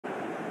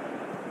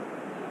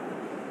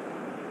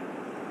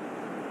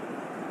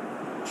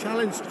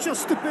Challenged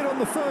just a bit on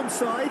the firm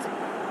side.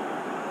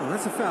 Well,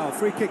 that's a foul.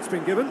 Free kick's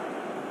been given.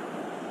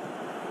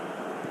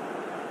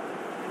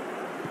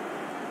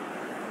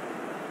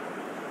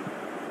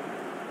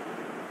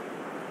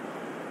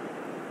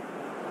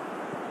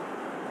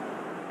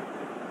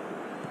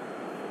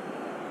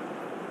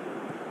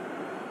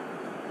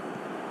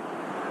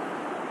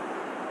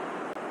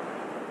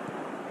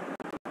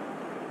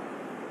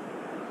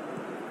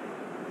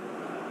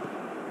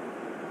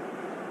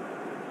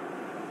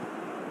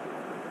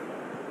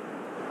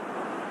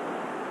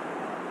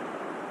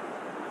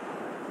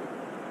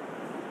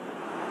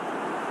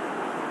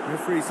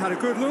 Referee's had a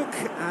good look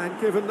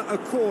and given a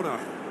corner.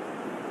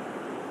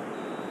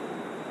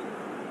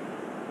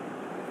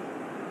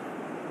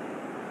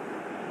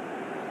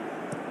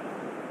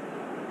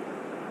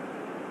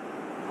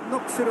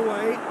 Knocks it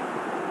away.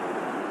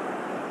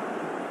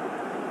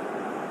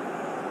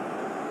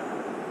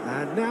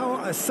 And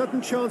now a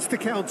sudden chance to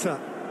counter.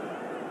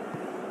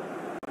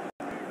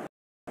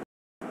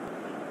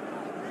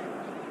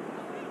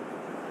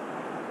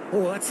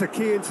 Oh, that's a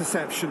key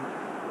interception.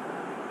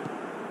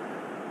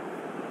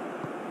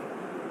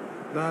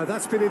 No,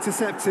 that's been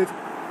intercepted.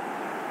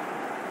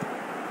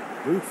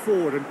 Move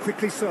forward and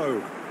quickly so.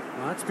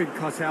 No, that's been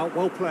cut out,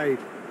 well played.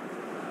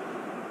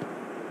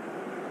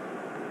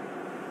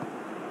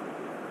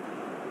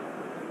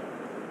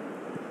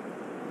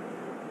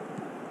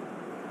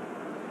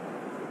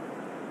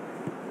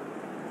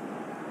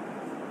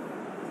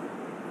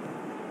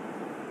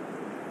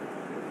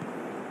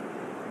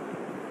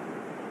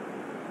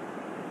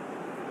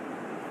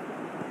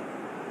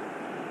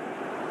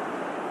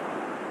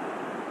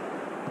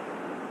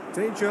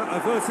 Danger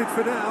averted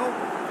for now.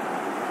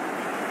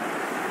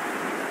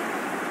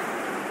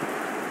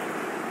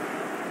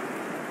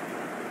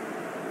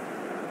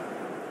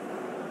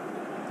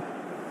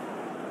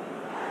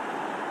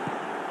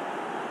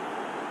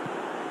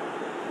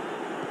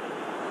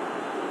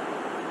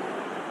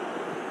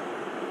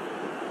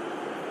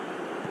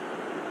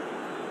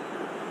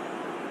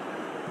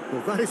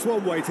 Well, that is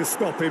one way to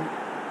stop him.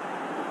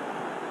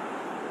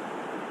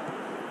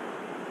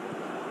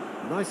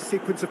 Nice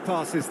sequence of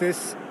passes,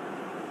 this.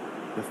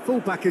 The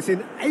fullback is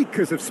in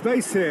acres of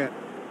space here.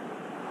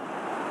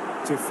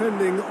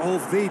 Defending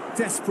of the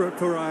desperate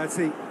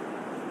variety.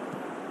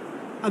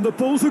 And the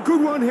ball's a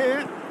good one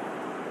here.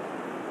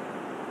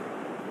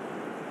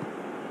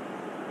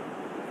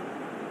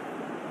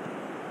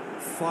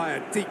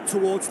 Fired deep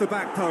towards the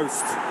back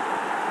post.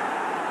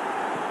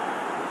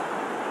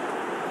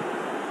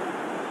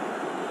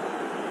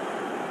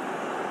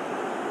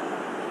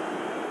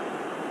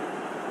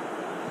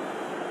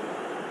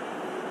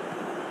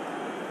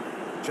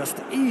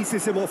 Just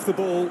eases him off the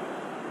ball.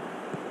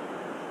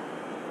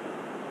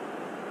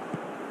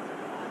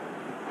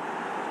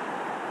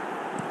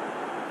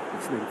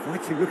 It's an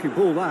inviting looking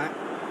ball, that.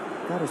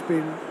 That has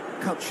been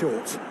cut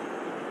short.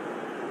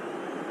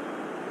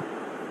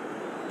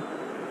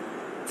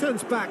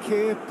 Turns back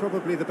here,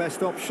 probably the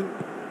best option.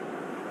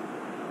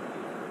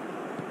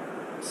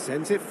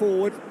 Sends it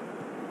forward.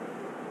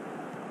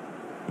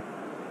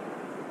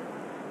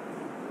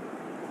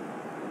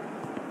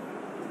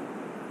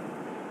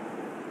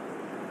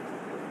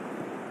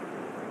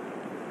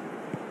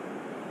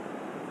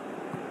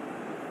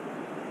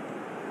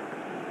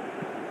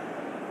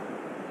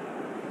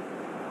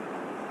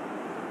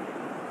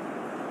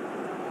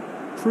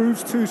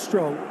 Proves too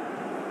strong.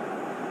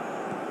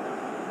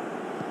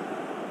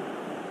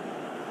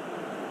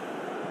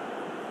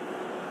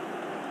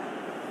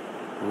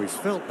 Oh, he's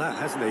felt that,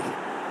 hasn't he?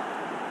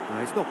 No,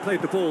 he's not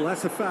played the ball,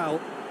 that's a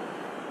foul.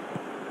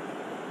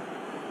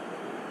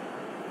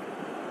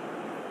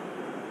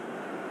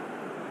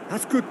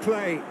 That's good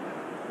play.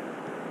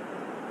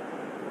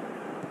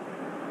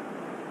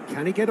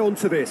 Can he get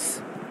onto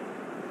this?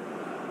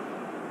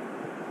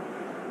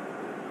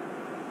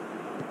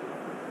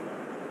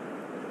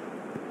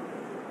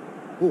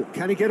 Oh,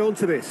 can he get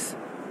onto this?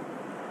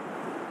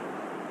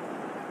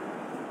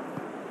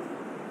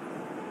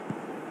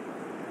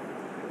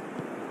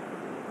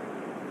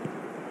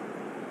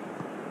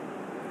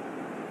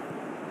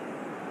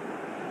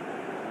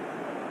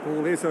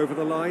 Ball is over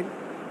the line.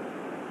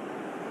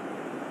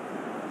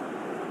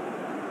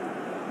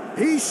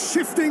 He's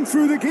shifting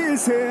through the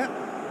gears here.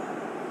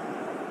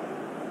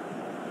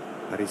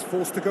 And he's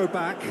forced to go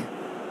back.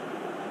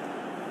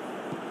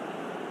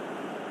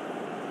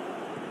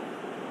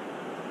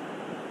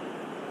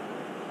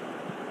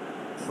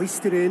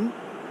 Hoisted in.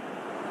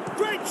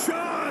 Great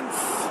chance!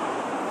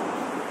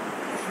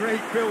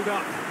 Great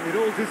build-up. It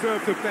all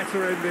deserved a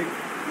better ending.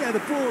 Yeah, the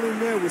ball in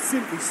there was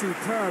simply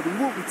superb. We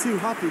won't be too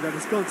happy that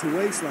it's gone to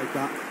waste like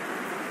that.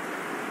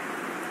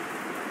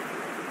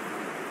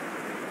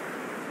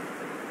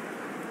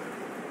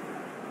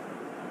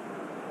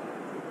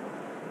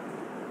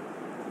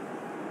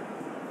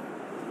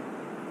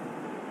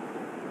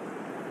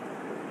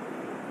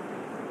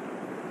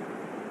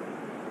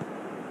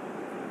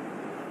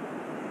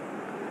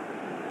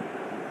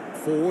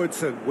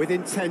 Forwards and with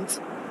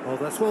intent. Oh,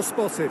 that's well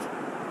spotted.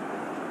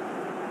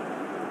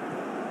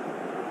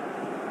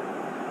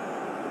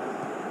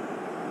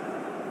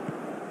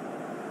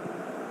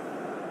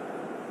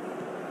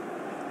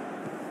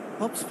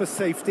 Opts for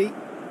safety.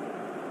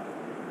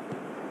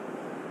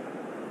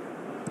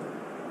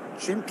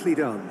 Gently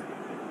done.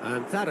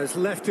 And that has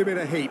left him in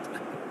a heap.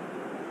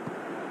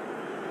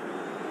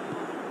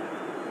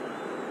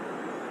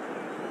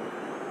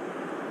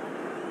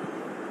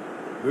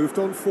 Moved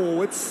on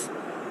forwards.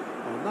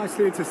 Oh,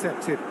 nicely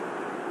intercepted.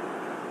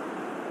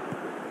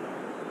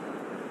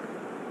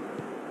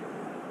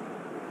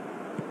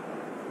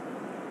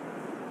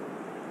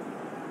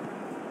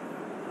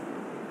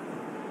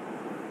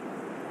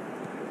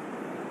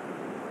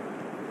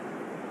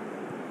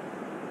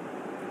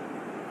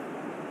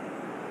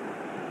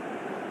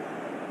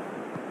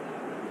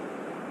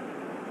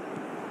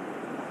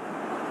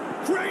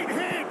 Great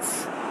hit!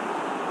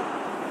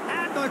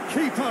 And the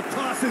keeper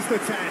passes the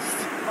test.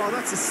 Oh,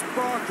 that's a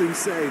sparkling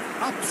save.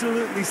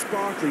 Absolutely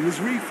sparkling. His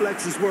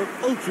reflexes work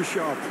ultra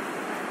sharp.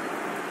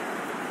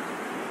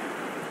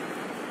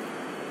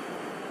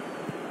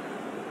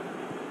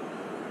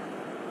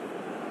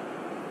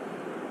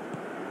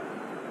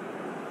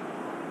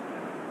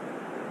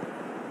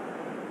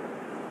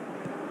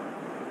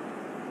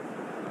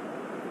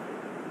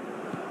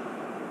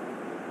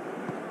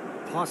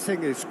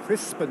 Passing is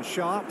crisp and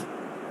sharp.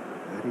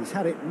 And he's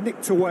had it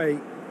nicked away.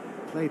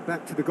 Played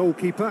back to the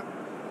goalkeeper.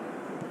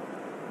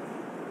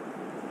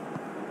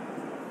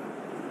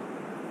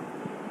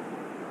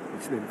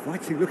 It's an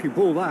inviting looking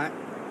ball, that.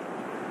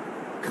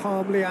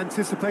 Calmly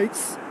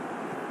anticipates.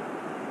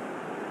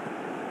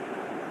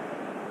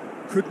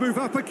 Could move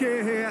up a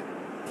gear here.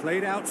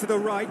 Played out to the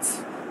right.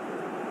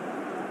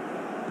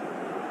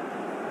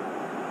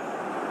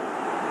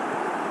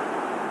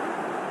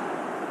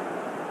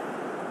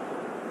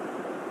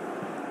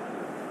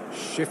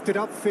 Shifted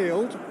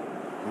upfield.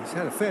 He's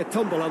had a fair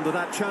tumble under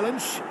that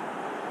challenge.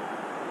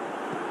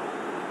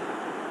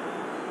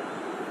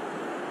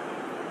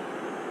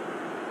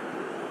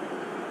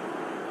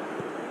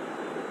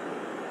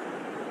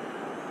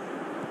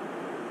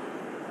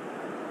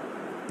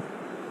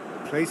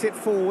 Plays it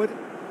forward.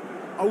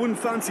 I wouldn't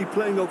fancy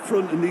playing up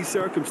front in these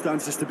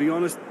circumstances, to be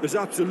honest. There's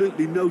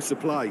absolutely no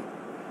supply.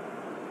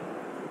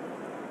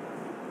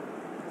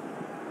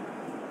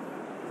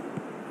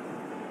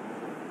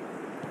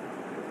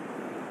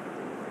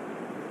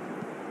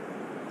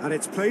 And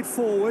it's played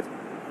forward.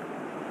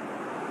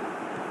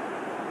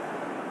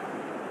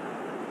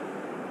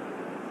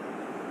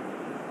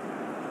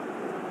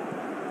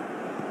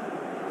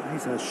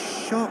 He's a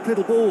sharp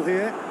little ball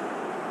here.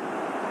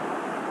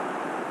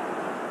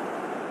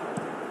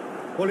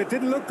 Well, it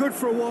didn't look good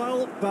for a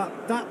while,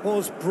 but that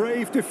was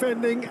brave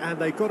defending, and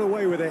they got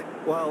away with it.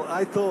 Well,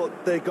 I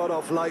thought they got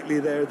off lightly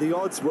there. The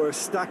odds were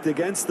stacked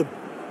against them.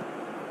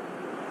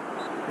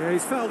 Yeah,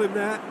 he's fouled him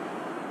there.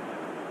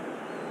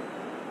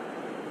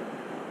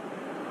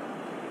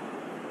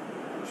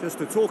 Just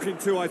a talking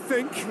to, I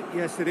think.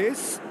 Yes, it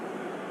is.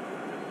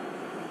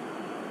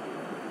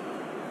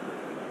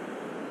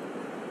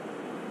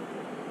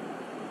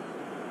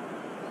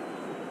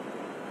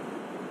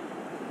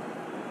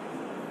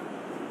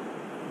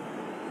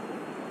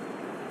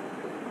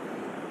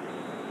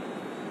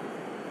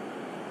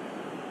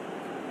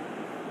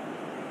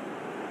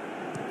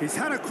 He's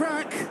had a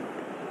crack.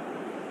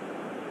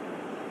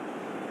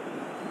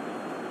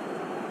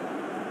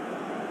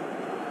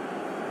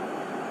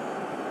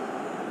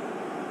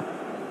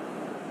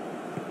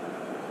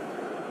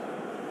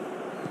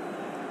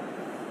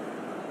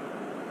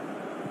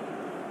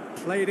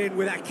 Played in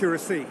with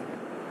accuracy.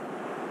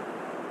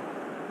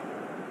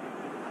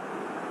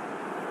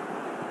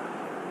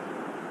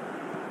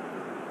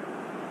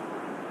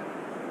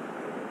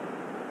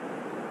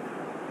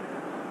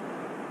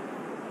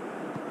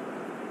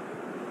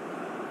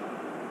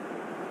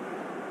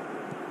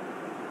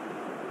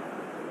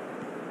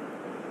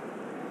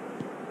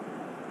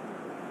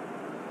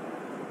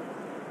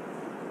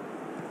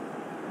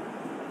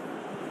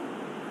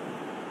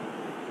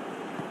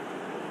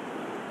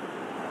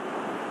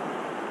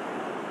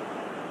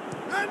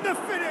 And the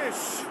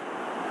finish!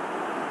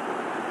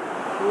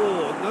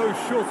 Oh, no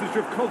shortage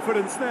of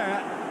confidence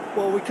there.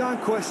 Well, we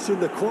can't question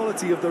the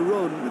quality of the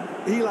run.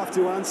 He'll have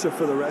to answer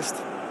for the rest.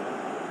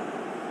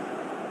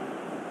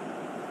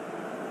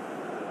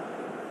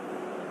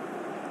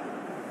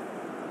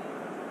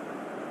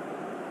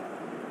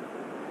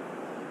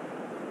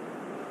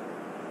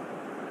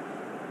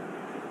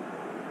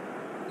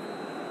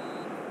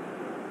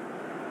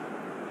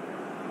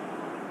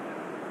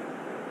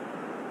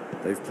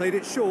 They've played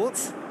it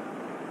short.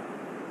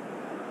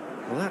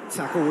 Well, that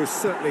tackle was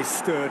certainly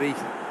sturdy.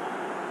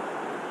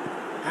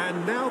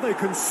 And now they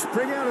can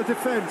spring out of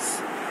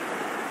defence.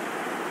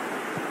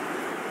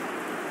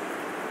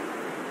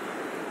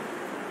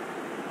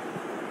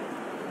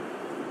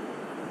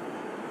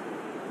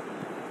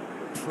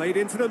 Played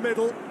into the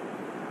middle.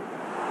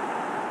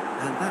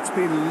 And that's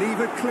been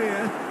levered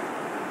clear.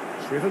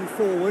 Driven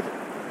forward.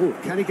 Oh,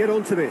 can he get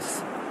onto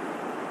this?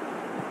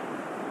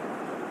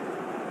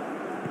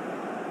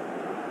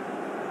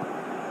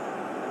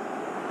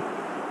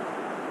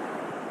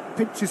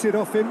 Pinches it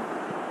off him.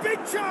 Big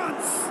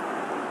chance!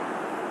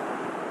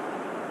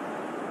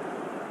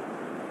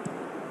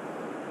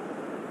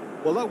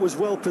 Well, that was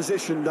well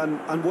positioned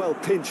and well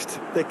pinched.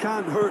 They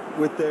can't hurt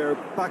with their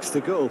backs to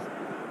goal.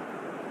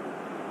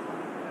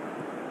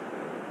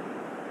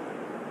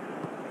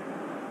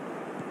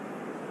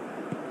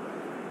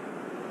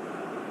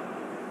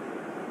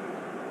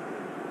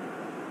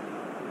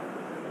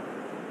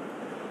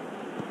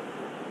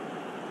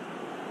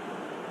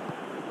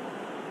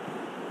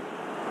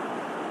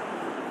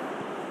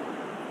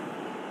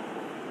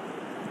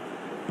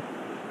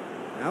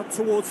 Out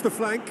towards the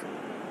flank.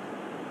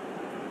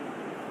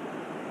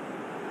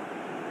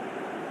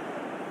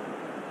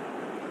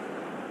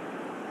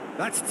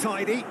 That's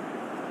tidy.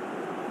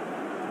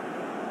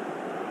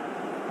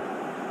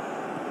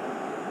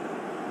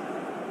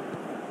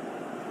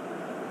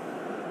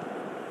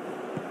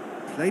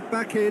 Played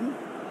back in.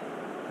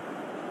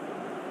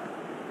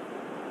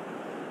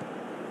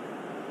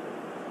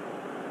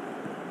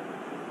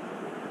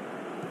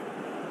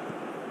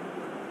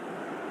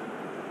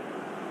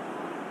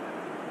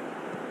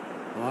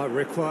 Oh, it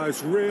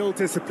requires real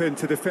discipline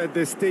to defend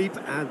this deep,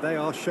 and they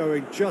are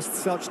showing just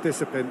such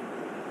discipline.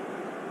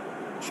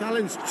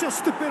 Challenge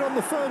just a bit on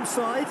the firm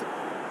side.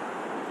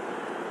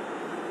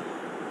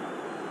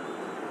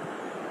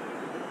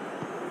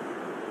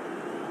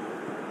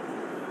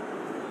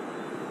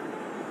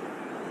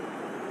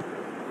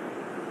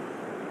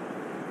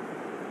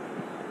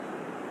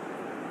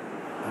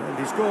 And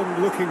he's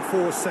gone looking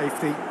for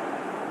safety.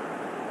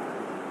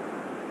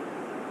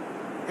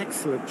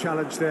 Excellent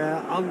challenge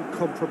there,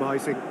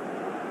 uncompromising.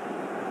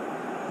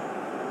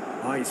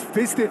 Oh, he's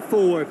fizzed it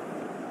forward.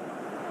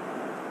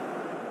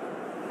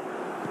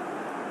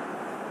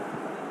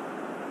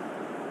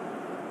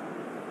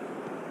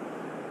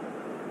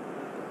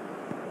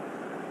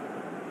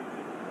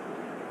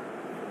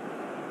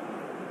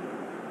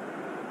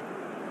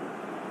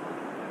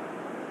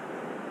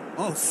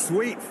 Oh,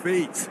 sweet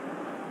feet.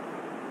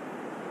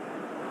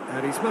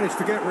 And he's managed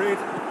to get rid.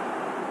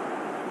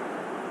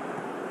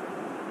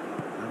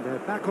 And they're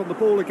back on the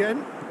ball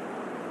again.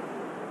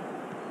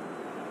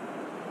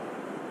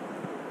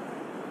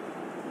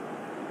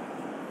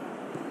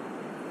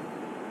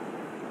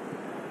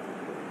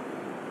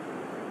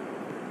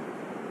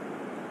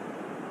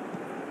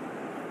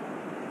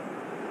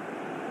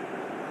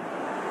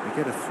 They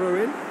get a throw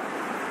in.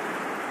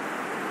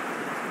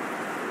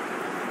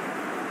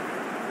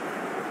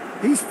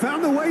 He's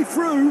found the way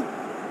through.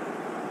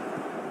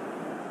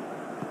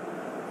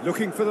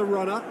 Looking for the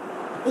runner.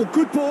 Oh,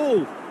 good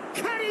ball.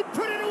 Can he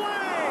put it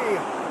away?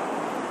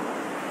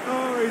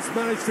 Oh, he's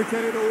managed to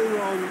get it all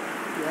wrong.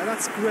 Yeah,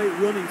 that's great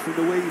running from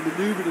the way he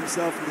manoeuvred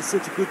himself into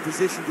such a good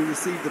position to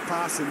receive the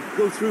pass and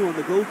go through on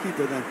the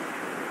goalkeeper then.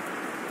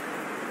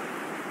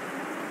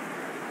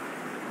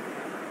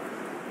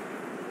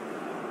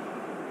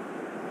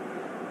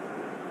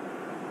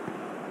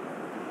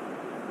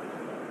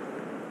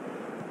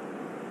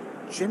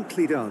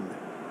 Gently done.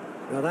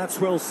 Now that's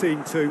well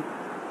seen too.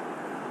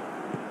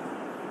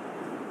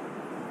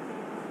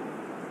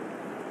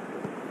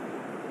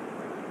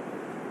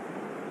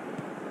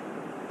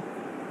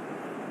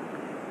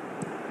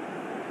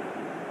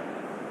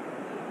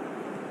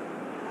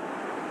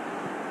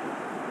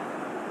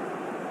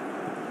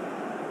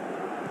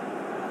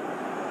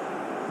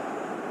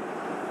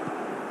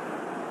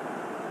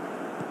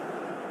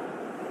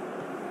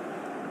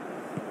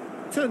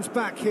 Turns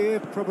back here,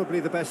 probably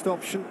the best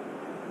option.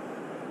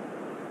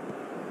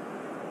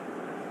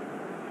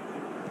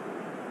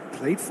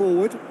 Played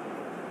forward.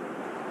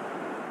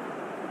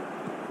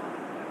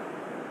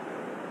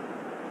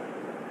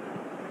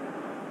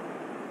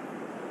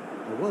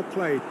 Well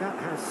played, that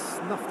has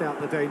snuffed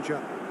out the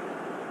danger.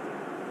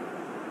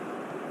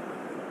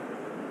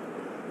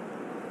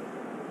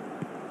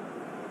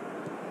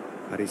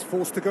 And he's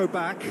forced to go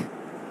back.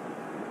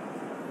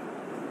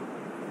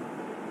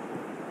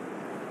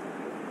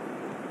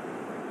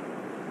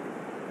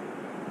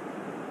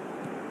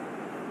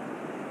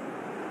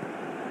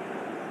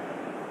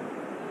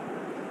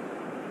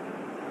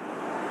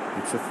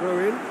 It's a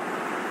throw-in.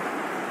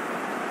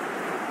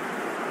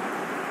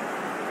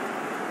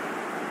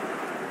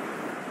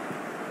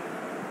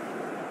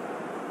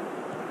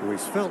 Oh,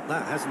 he's felt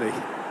that, hasn't he?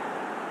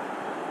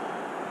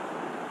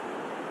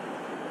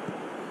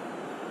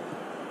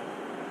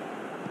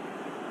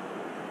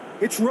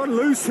 It's run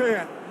loose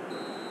here.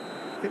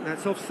 I think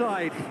that's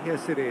offside.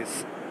 Yes, it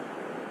is.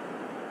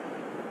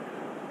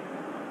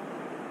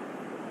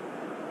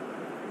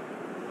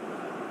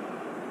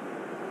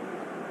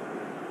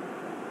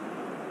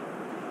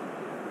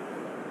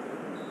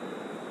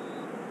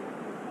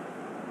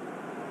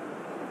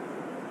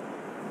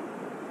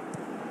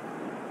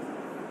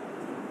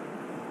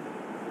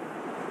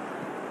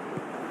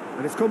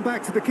 And it's gone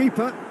back to the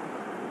keeper.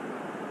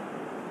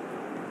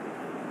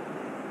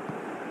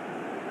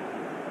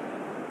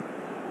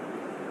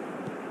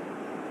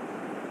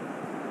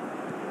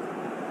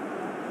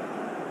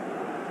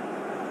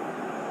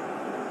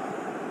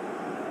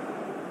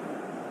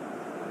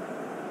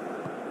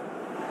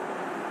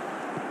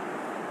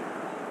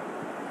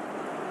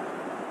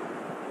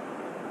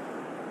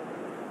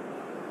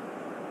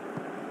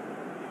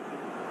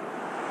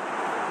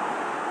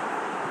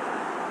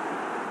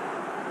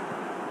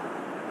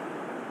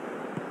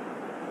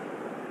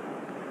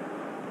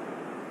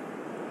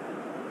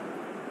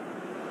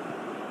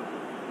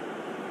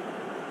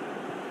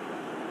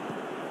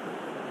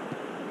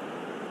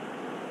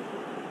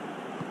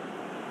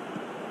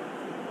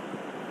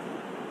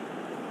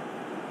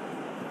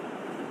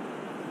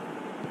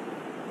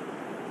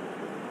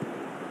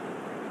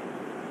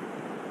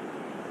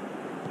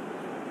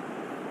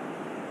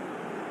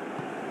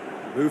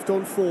 Moved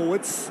on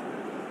forwards.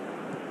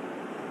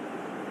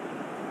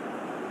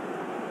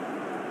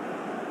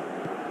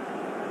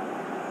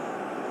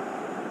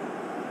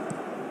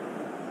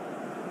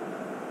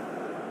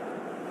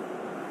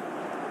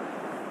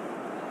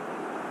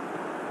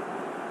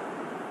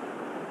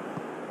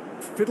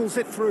 Fiddles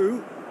it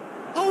through.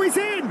 Oh, he's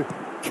in!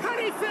 Can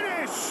he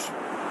finish?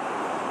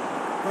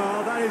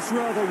 Oh, that is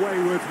rather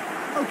wayward.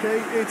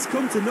 OK, it's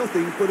come to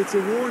nothing, but it's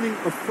a warning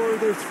of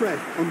further threat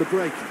on the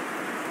break.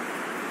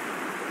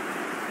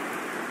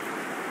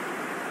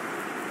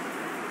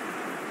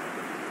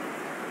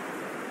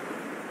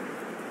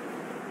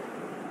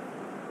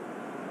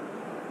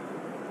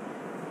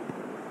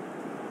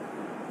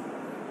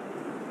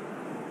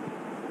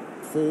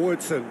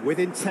 Forwards and with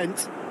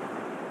intent.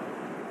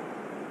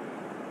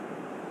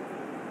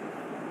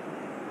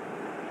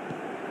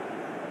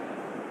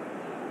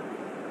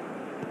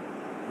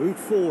 Moved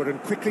forward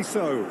and quickly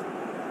so.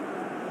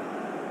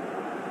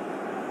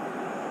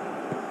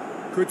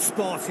 Good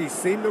spot, he's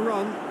seen the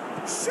run.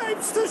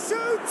 Shapes to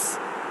shoot!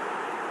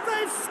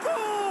 They've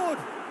scored!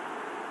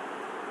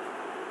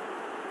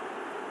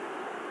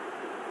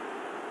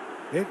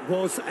 It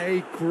was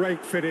a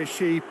great finish.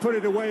 He put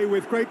it away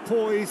with great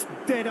poise,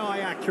 dead-eye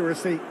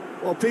accuracy.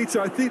 Well,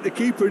 Peter, I think the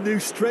keeper knew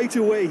straight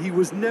away he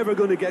was never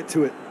going to get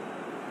to it.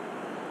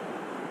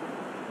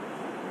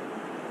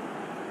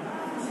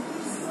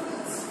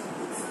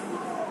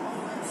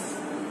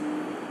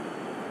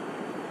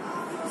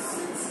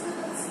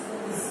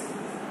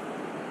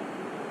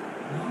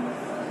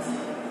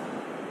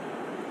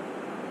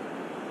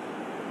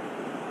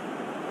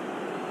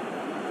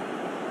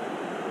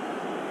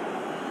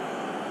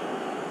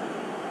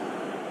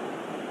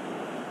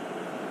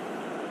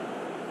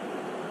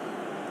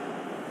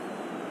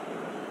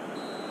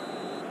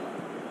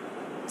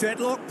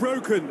 Deadlock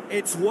broken,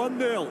 it's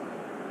 1-0.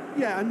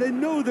 Yeah, and they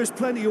know there's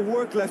plenty of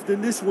work left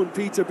in this one,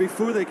 Peter,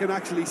 before they can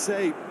actually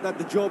say that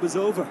the job is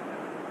over.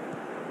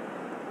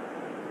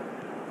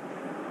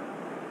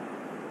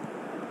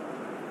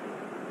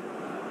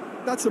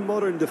 That's a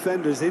modern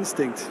defender's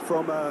instinct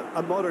from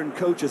a modern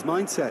coach's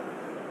mindset.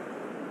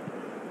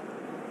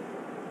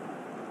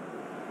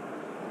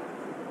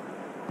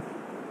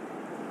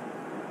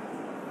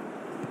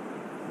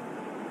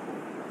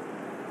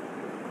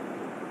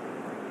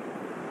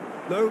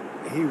 No,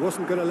 he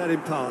wasn't going to let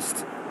him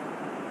past.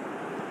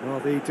 Well,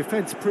 the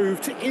defence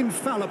proved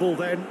infallible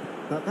then,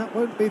 but that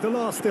won't be the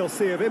last they'll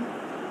see of him.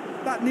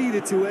 That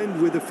needed to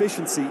end with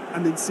efficiency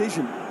and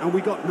incision, and we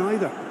got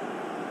neither.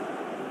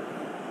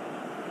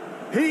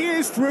 He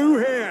is through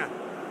here.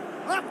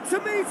 Up to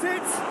meet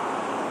it.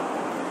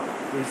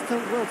 He's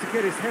done well to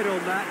get his head on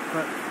that,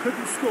 but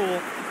couldn't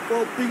score.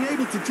 Well, being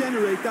able to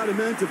generate that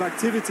amount of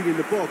activity in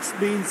the box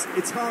means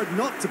it's hard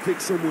not to pick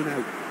someone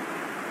out.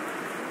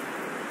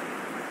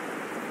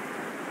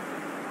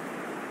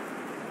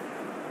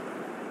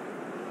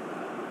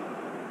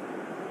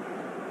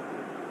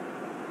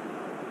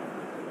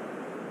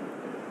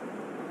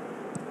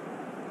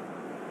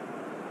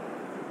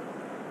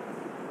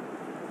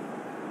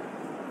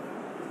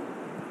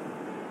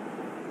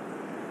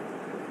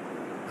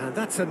 And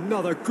that's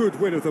another good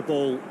win of the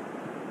ball.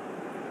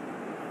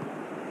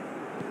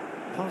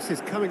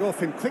 Passes coming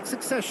off in quick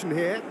succession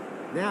here.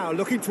 Now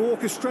looking to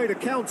orchestrate a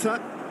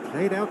counter.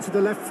 Played out to the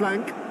left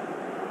flank.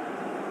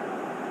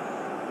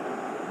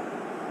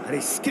 And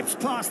he skips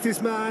past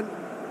his man.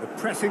 The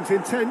pressing's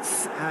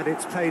intense and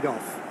it's paid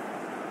off.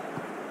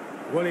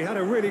 Well, he had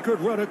a really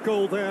good run at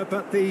goal there,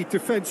 but the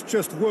defence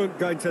just weren't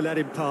going to let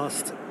him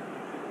past.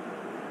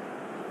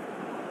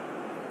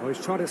 Oh,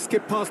 he's trying to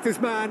skip past his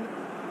man.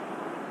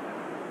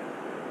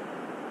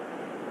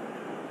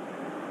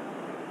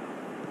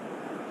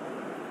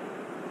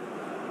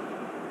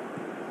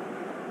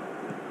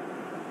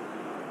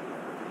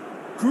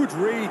 Good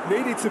read,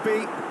 needed to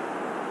be.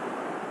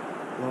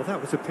 Well, that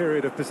was a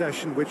period of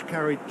possession which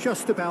carried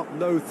just about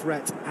no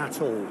threat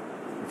at all.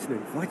 It's an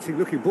inviting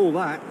looking ball,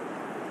 that.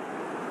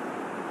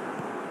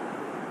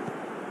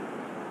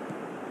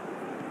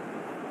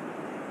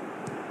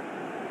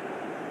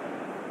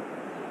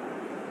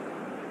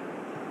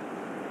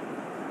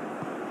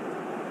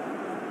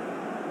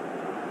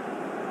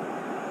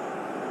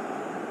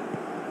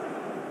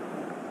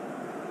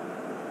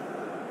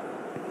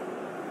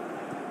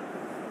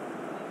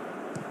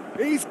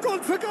 He's gone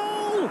for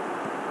goal!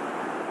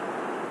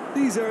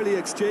 These early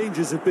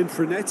exchanges have been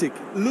frenetic.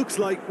 Looks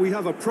like we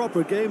have a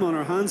proper game on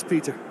our hands,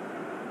 Peter.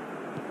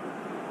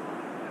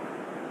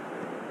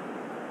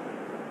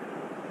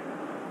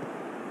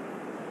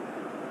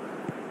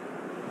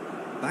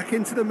 Back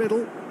into the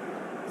middle.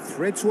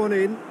 Threads one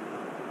in.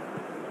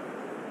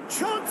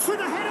 Chance for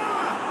the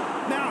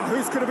header! Now,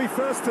 who's going to be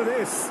first to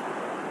this?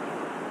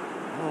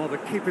 Oh, the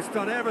keeper's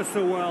done ever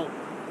so well.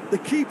 The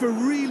keeper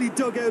really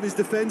dug out his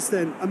defence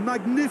then. A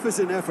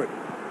magnificent effort.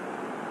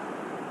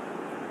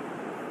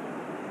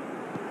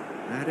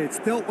 And it's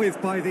dealt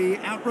with by the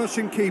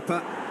outrushing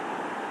keeper.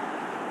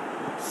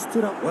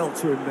 Stood up well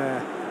to him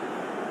there.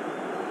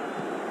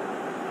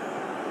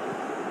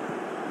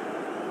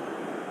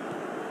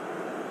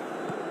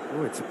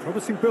 Oh, it's a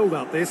promising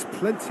build-up, this.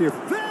 Plenty of...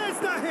 There's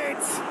the hit!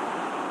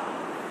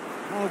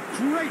 Oh,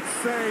 great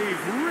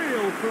save,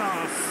 real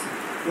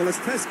class. Well, as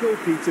test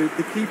goalkeeper,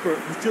 the keeper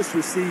has just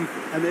received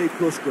an A+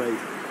 grade.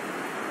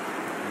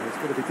 He's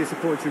going to be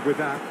disappointed with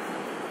that.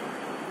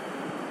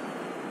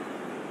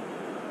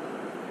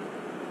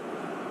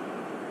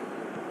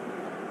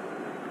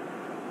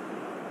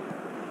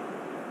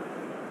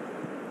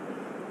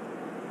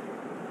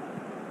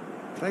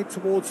 Played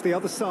towards the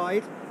other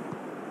side.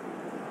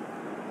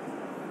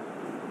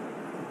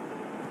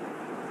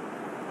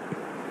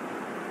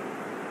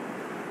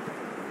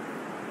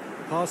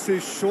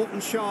 Passes short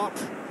and sharp.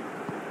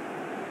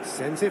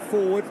 Sends it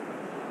forward.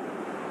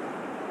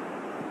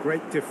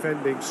 Great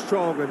defending,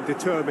 strong and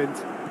determined.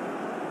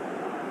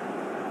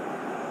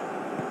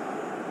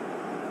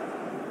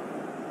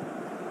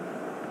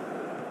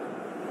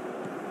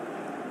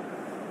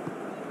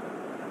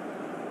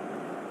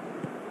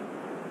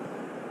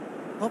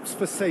 Opts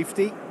for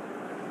safety.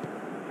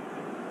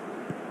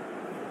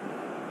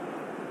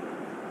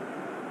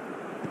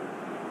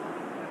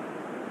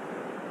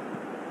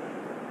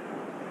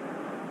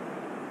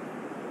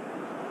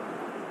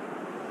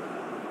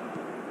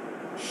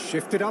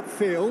 Shifted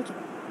upfield.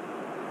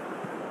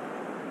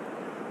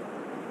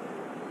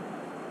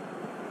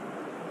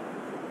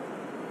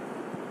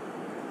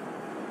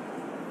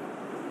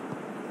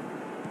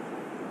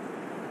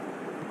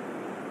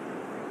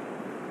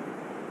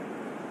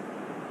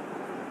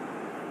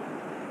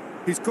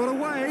 He's got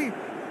away.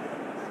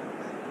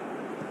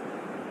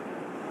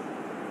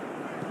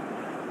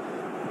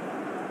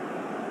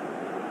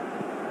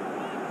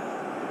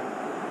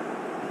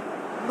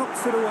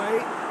 Knocks it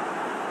away.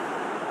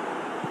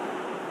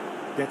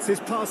 Gets his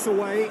pass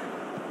away.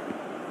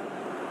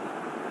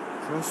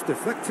 Cross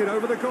deflected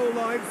over the goal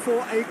line for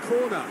a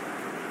corner.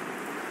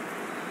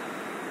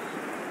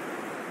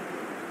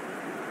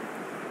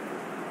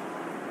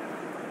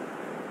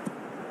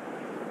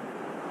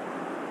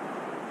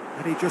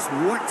 And he just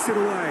whacks it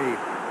away.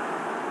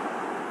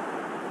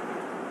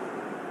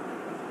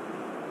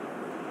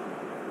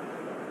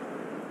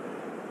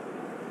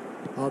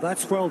 Oh,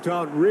 that's well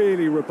done,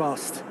 really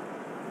robust.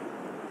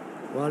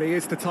 Well, he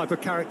is the type of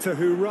character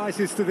who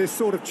rises to this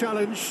sort of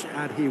challenge,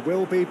 and he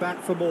will be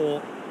back for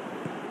more.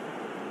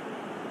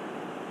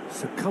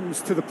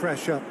 Succumbs to the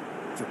pressure.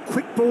 It's a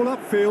quick ball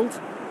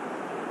upfield.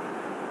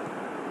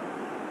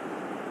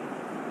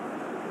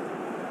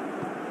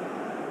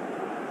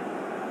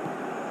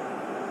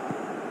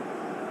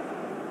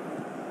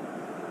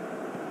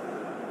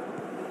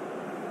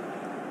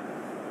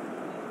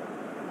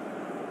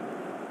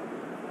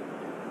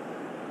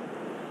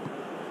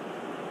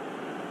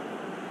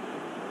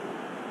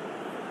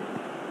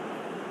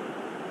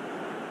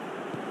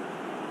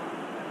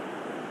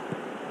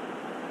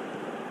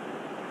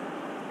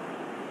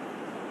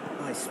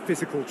 Nice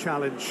physical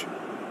challenge.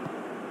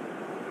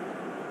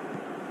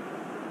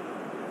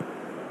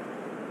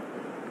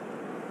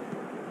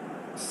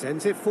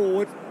 Sends it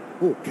forward.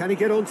 Oh, can he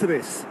get onto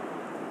this?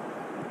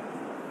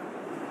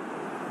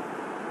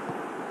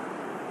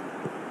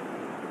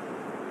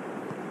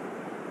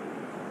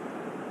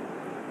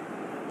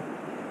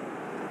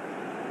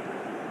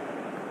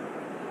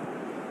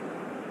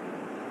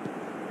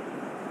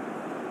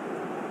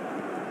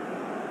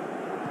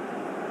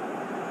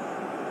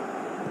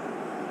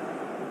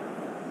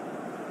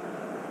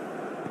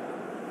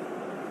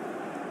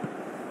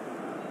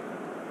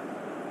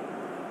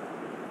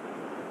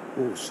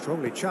 Oh,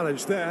 strongly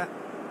challenged there.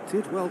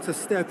 Did well to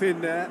step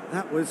in there.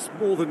 That was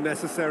more than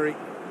necessary.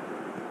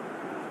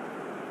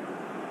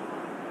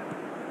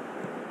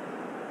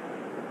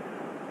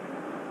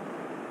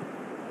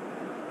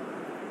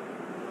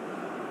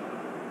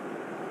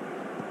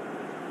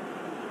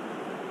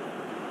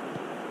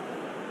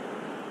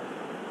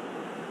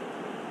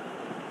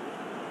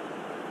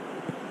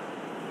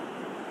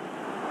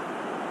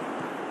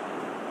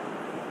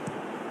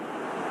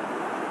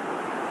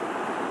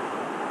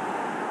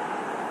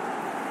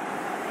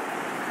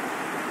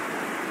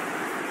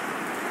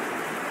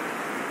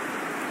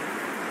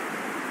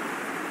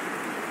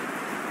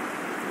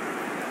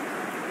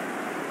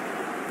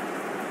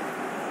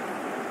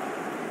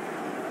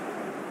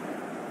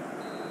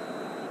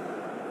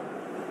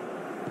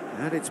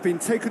 And it's been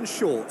taken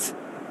short.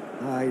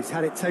 He's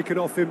had it taken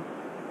off him.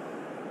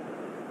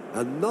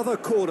 Another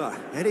corner.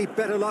 Any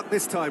better luck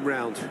this time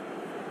round?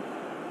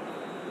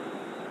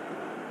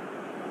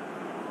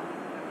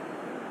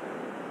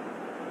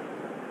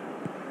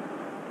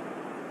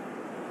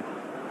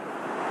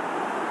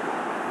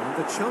 And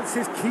the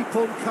chances keep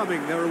on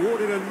coming. They're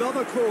awarded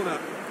another corner.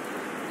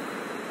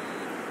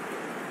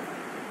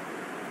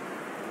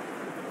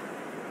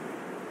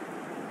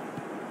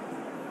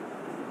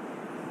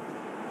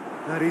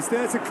 And he's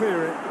there to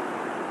clear it.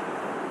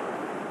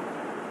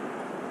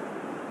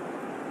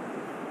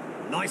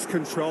 Nice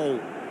control.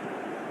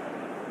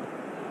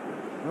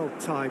 Well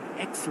timed,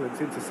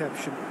 excellent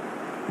interception.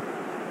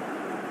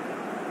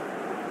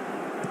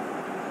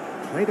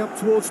 Played up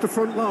towards the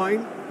front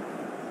line.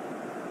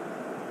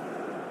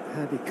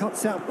 And he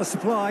cuts out the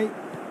supply.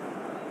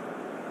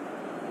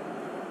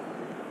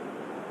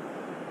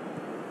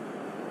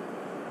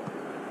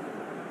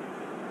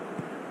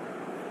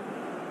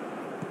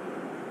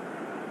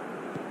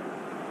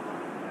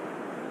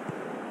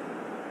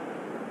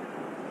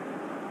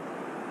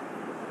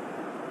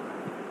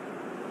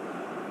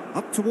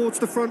 Up towards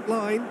the front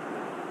line.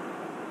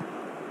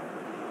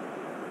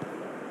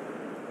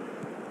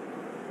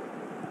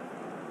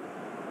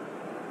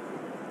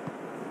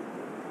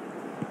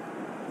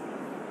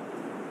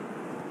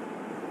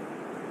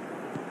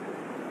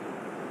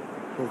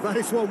 Well, that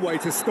is one way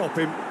to stop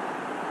him.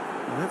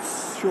 Well,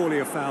 that's surely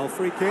a foul.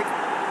 Free kick.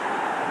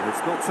 And it's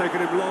not taken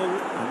him long,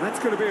 and that's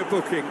going to be a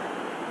booking.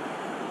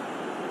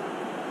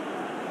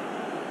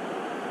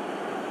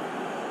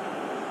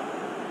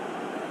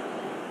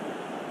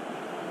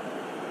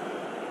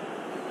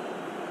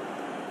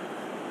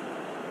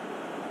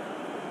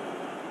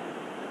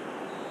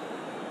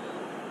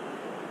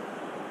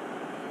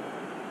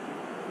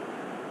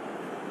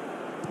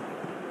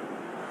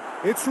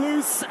 It's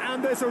loose,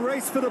 and there's a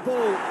race for the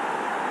ball.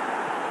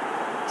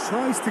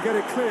 Tries to get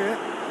it clear.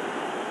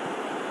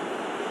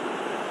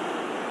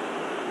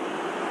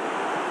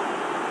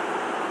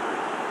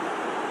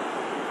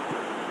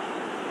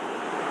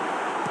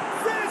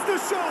 There's the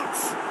shot!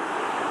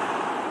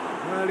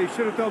 Well, he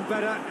should have done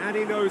better, and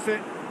he knows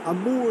it. A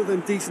more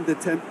than decent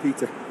attempt,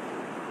 Peter.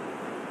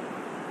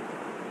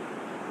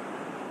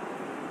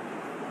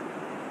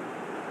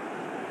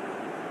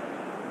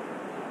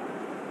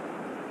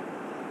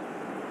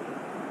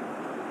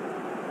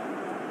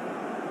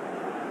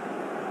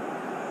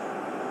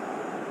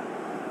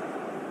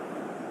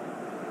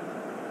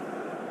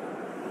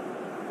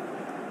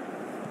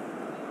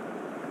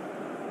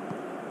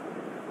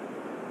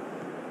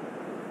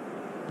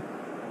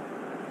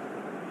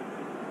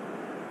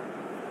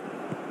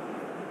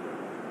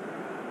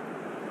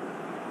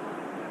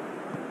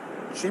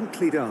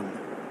 Gently done.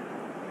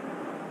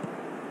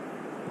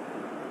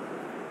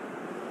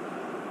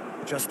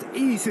 Just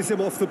eases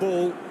him off the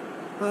ball.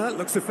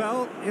 Looks a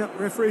foul. Yep,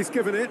 referee's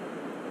given it.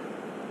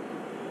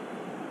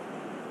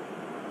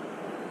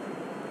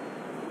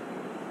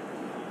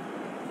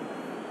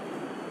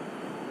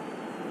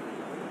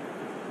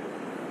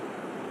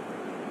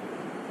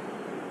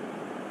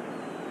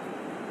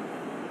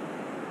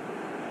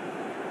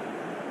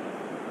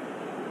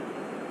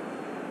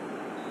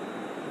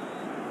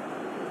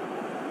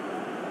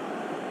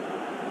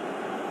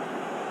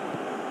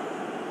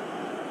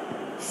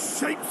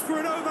 Shapes for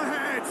an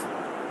overhead.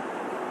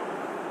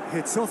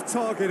 It's off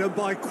target and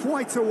by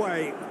quite a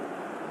way.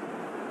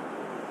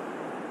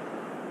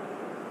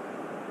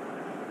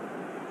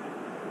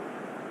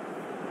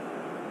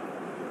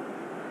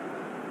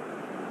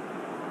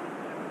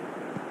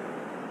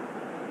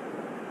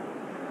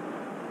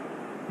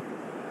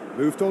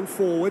 Moved on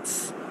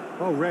forwards.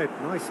 Oh, Red,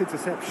 nice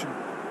interception.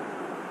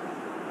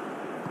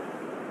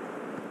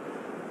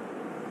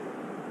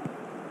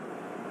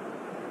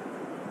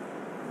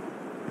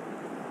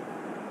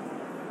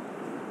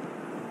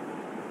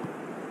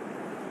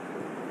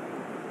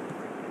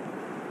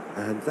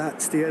 And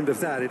that's the end of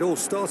that. It all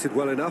started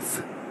well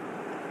enough.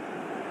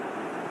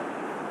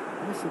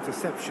 Nice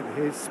interception.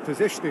 His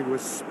positioning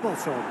was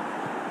spot on.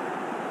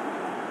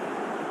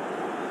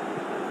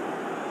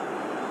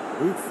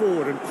 Moved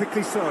forward and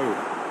quickly so.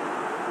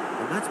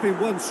 And that's been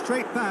won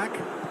straight back.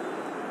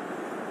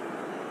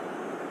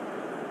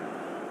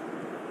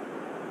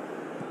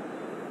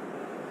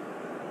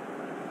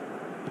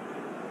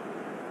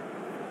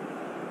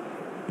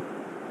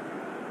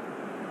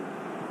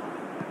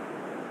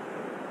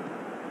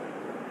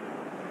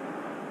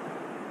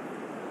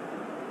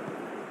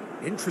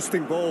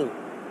 Interesting ball.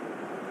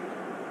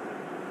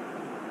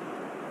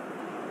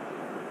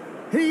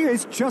 He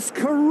is just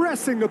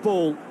caressing the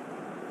ball.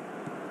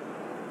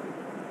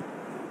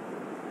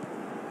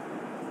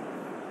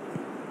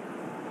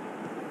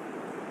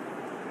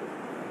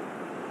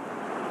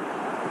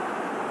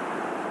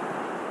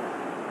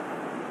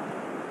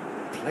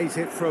 Plays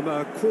it from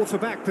a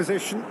quarterback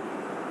position.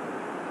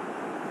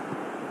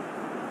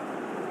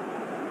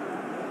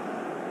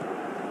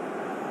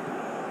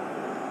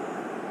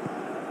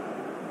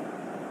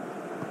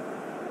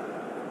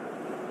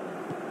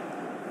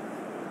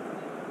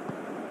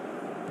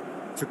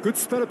 It's a good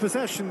spell of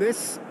possession,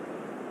 this.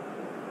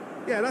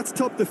 Yeah, that's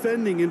top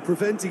defending and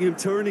preventing him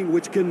turning,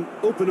 which can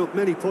open up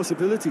many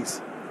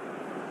possibilities.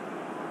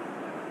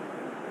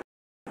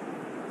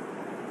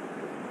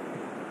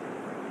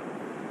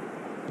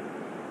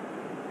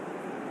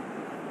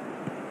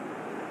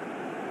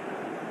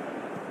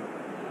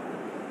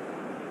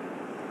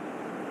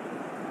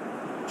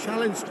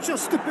 Challenged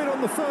just a bit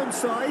on the firm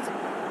side.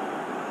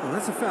 Well,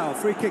 that's a foul.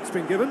 Free kick's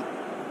been given.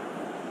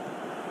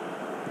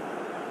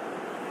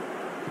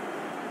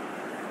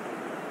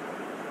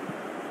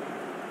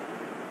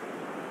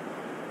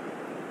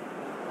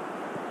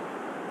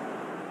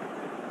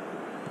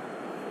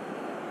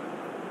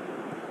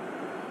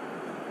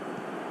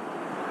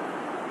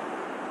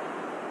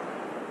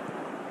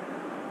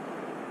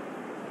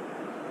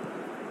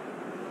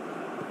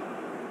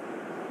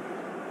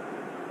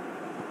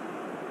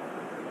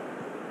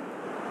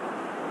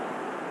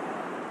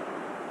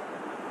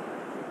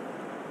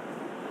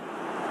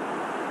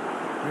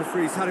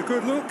 Referee's had a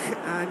good look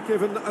and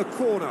given a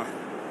corner.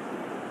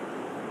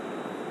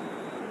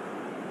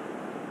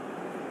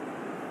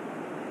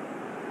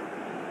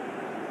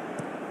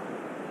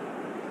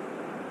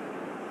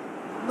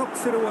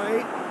 knocks it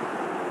away.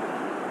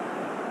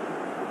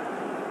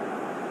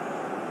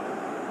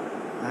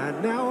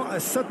 And now a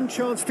sudden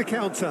chance to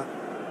counter.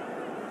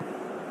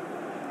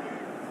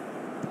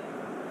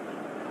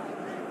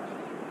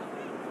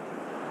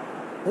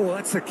 Oh,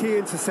 that's a key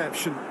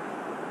interception.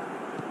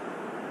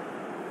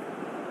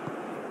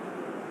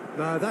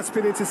 No, that's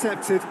been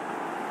intercepted.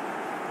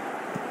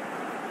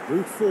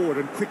 Moved forward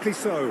and quickly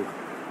so.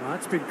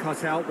 That's been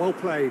cut out, well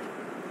played.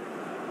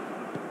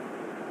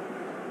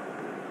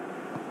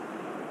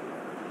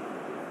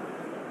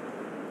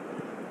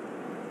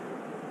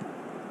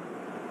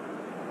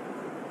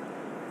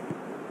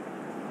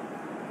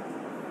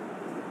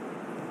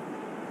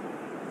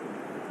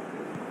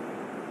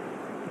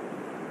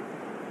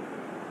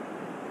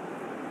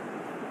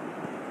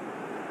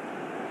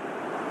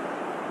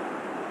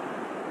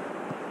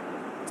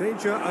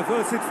 Danger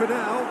averted for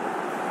now.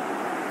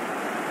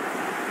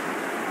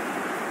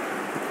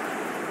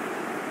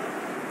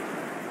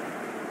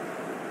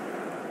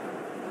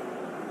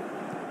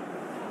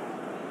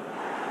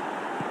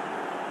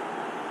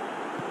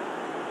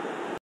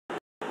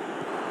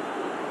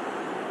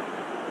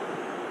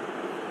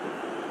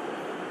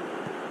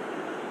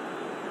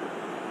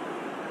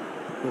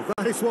 Well,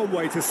 that is one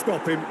way to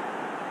stop him.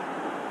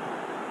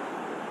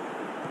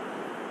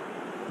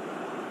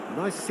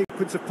 Nice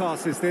sequence of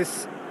passes,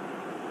 this.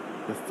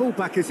 The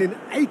fullback is in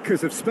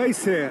acres of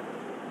space here.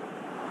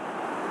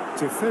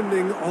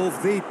 Defending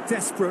of the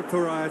desperate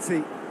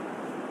variety.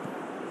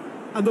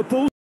 And the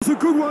ball's a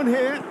good one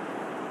here.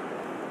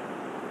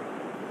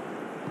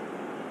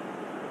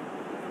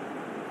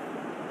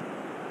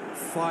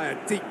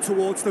 Fired deep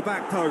towards the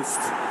back post.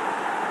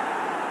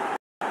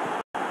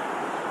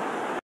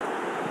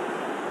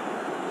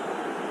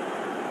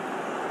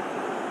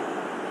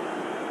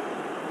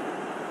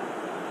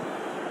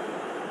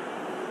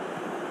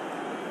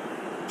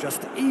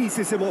 Just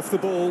eases him off the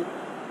ball.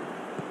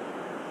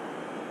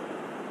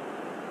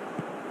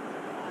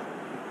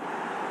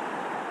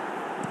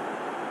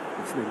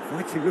 It's an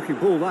inviting looking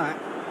ball, that.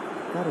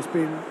 That has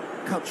been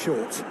cut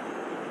short.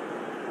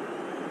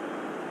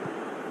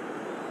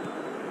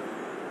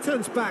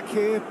 Turns back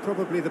here,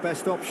 probably the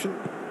best option.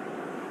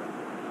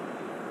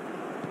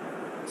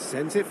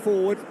 Sends it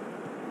forward.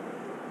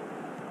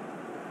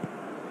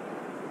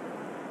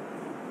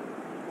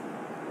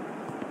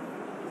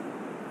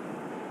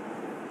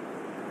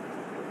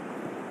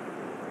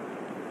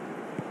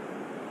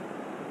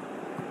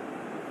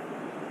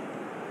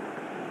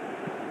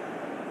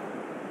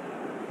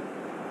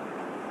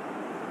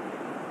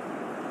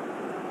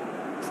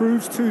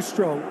 Proves too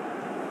strong.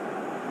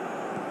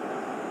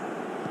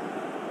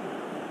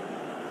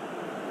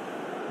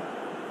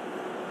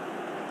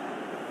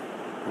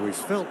 Oh,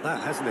 he's felt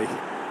that, hasn't he?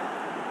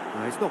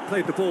 No, he's not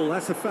played the ball,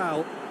 that's a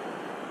foul.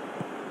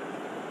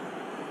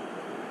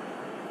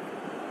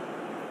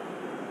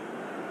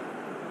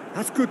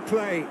 That's good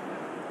play.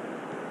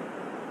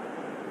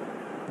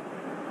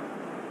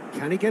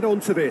 Can he get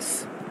onto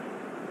this?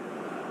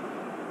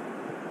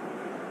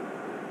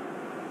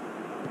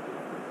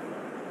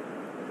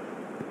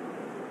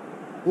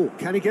 Oh,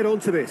 can he get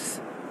onto this?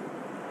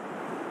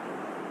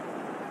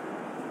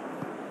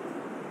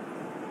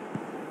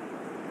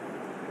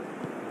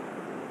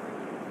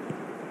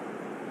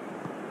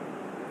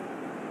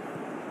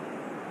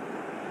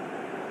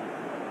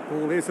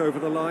 Ball is over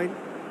the line.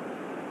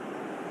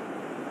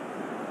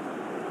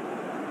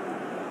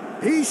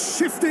 He's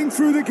shifting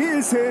through the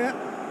gears here.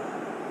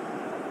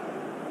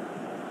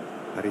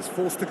 And he's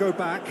forced to go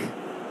back.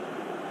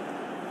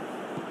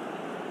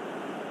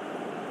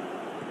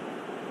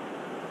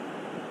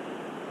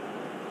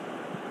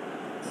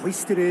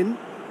 Hoisted in.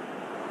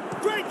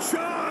 Great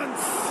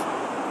chance!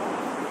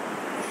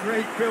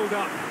 Great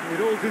build-up. It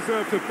all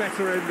deserved a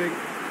better ending.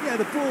 Yeah,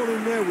 the ball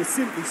in there was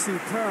simply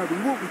superb. He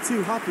won't be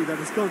too happy that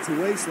it's gone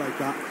to waste like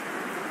that.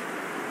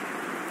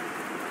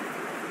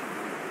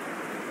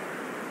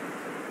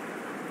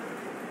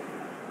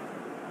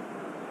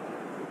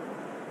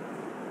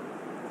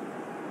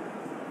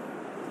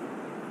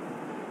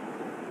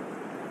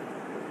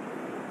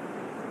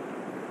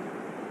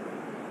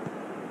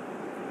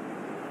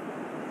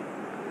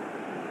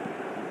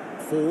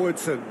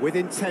 Forwards and with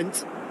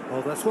intent.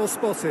 Oh, that's well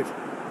spotted.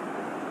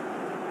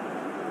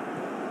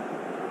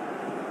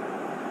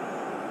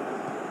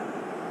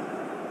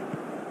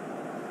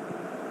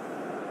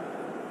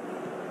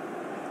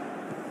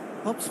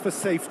 Opts for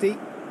safety.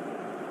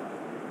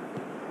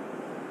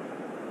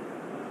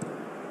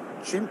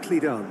 Gently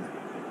done.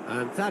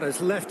 And that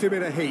has left him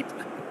in a heap.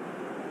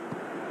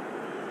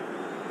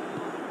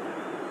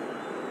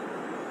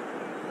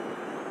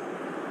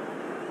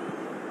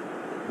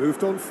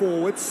 Moved on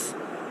forwards.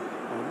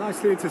 Oh,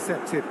 nicely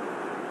intercepted.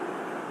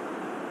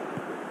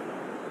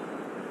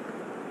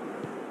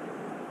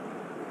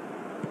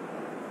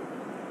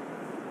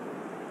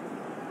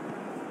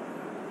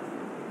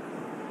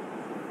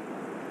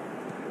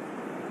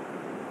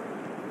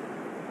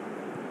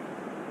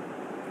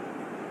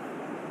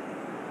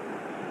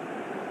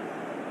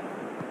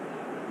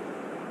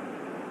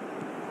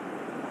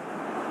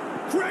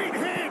 Great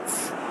hit!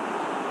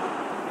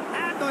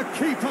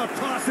 Keeper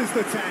passes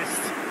the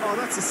test. Oh,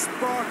 that's a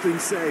sparkling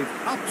save.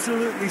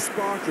 Absolutely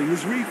sparkling.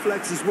 His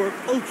reflexes were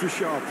ultra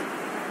sharp.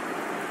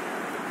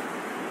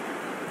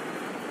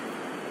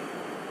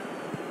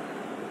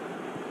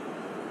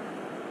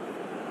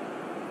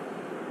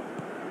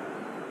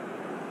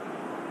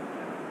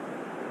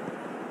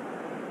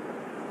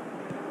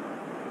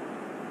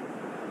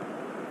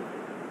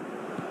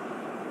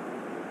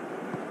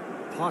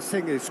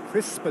 Passing is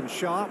crisp and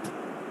sharp,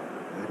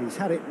 and he's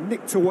had it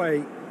nicked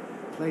away.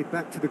 Played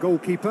back to the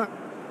goalkeeper.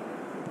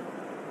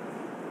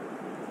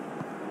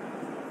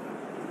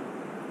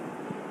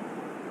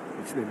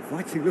 It's an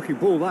inviting looking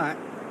ball, that.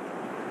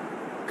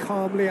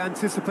 Calmly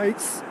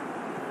anticipates.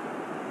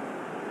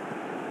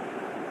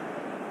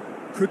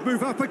 Could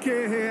move up a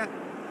gear here.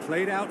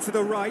 Played out to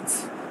the right.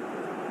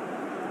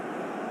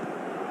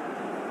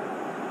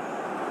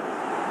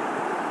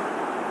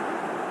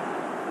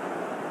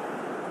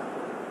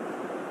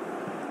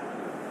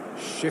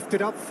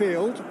 Shifted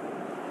upfield.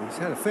 He's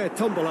had a fair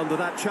tumble under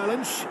that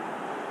challenge.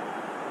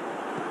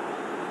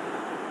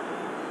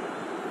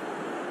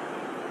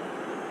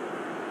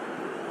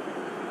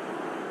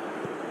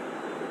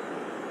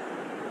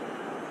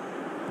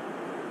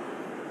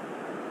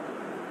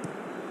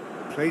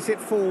 Plays it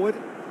forward.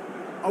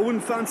 I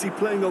wouldn't fancy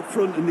playing up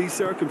front in these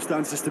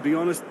circumstances, to be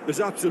honest. There's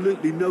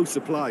absolutely no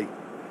supply.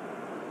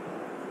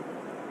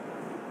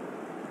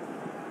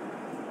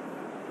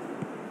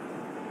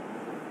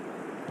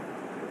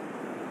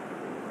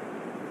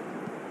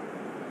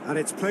 And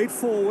it's played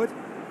forward.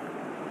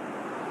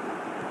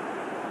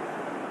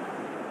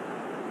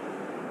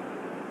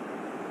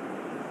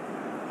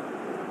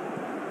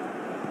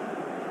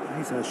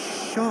 He's a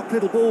sharp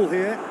little ball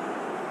here.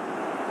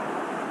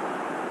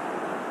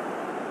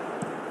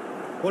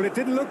 Well, it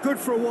didn't look good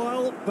for a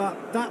while,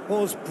 but that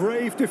was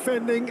brave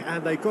defending,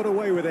 and they got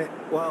away with it.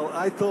 Well,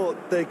 I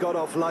thought they got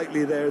off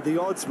lightly there. The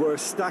odds were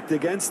stacked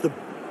against them.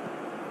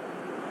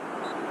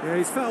 Yeah,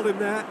 he's fouled him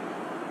there.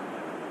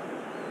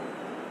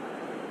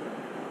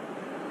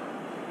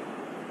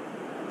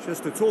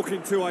 Just a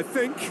talking to, I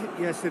think.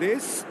 Yes, it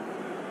is.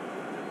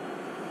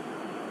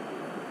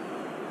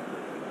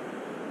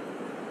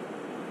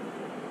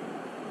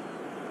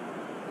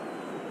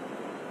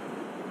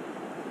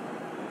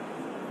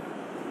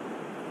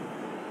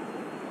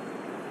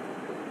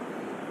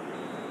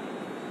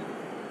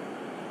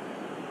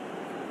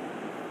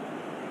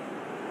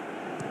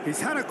 He's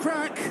had a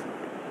crack.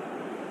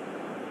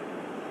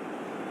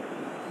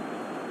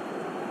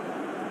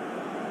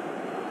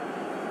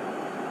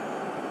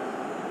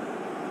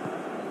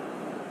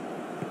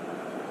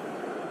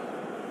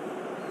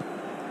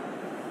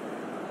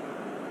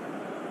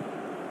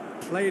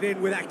 Played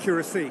in with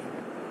accuracy.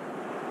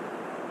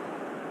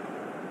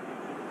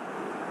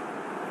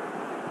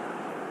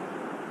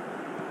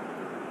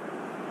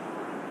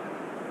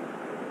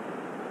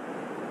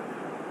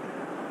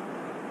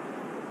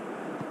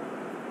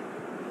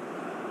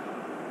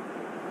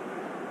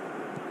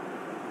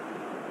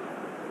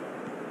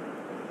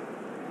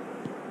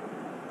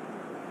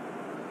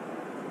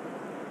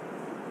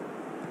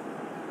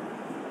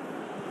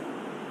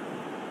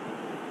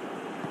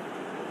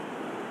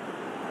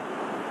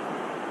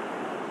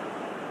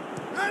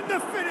 And the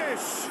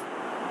finish!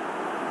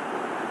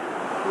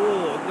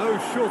 Oh, no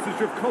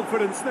shortage of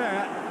confidence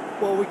there.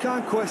 Well, we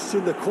can't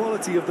question the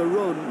quality of the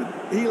run.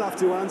 He'll have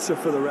to answer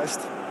for the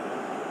rest.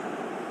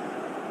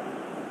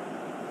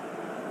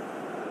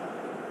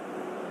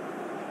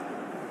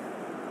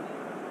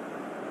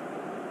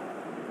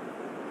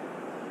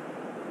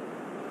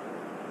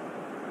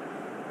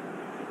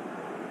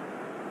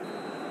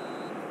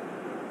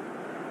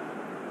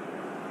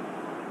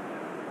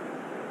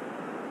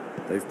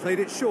 They've played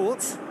it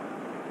short.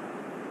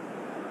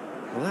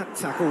 Well, that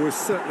tackle was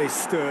certainly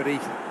sturdy.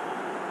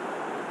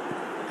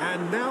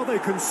 And now they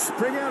can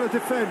spring out of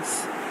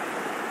defence.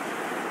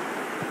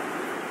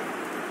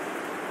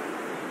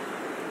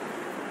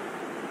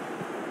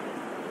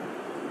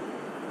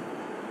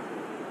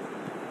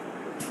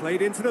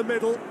 Played into the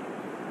middle.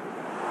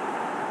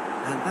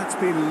 And that's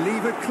been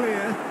levered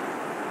clear.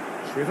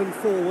 Driven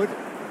forward.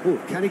 Oh,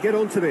 can he get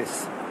onto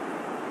this?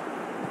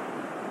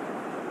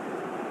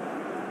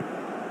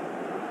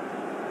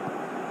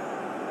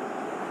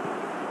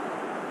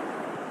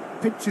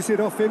 Pinches it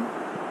off him.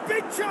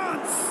 Big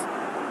chance!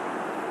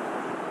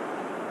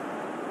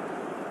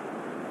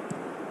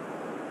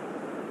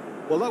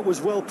 Well, that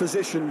was well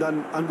positioned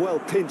and well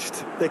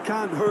pinched. They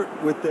can't hurt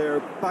with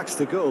their backs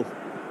to goal.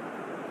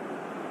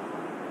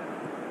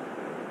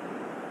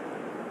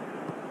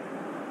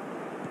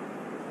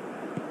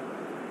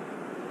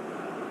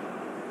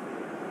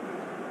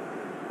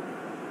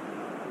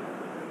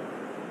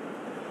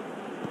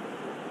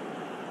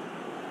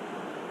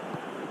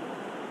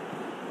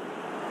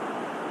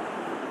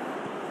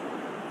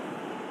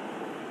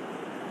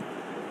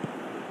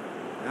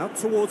 Out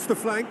towards the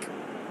flank.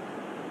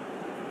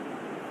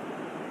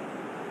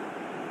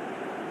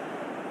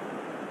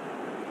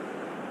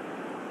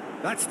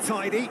 That's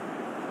tidy.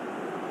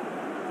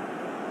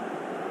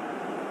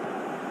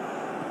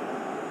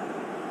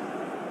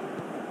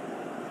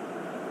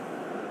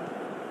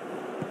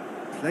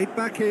 Played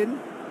back in.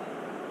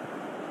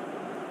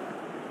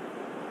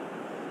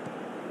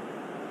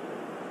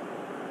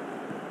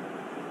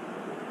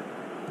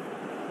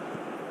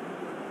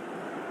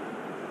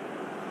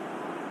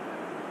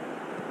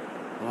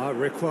 It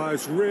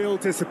requires real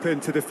discipline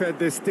to defend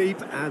this deep,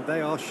 and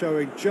they are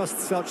showing just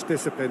such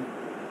discipline.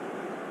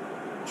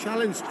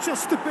 Challenge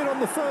just a bit on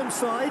the firm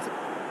side.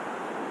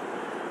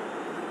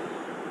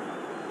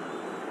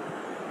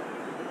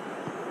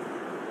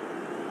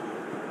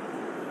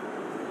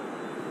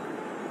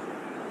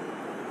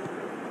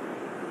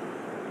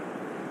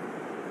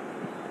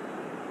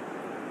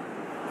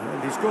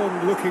 And he's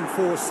gone looking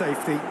for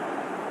safety.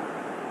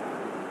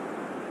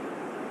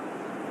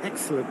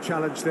 Excellent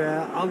challenge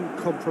there,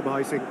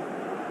 uncompromising.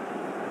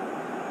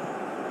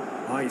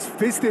 He's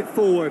fizzed it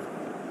forward.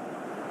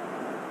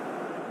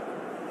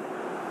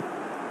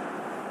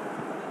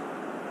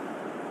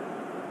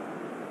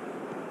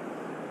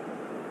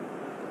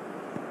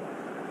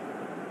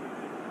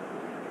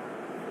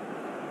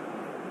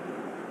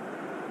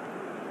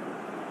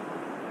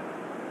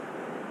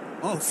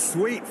 Oh,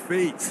 sweet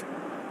feet.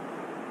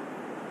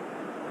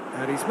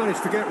 And he's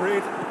managed to get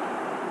rid.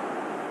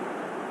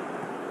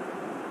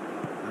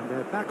 And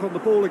they're back on the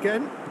ball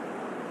again.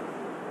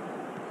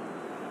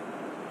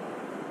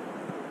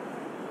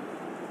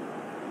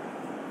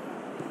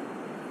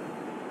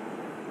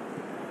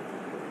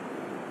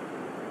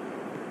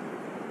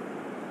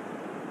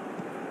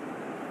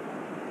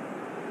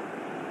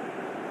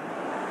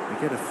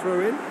 They get a throw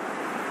in.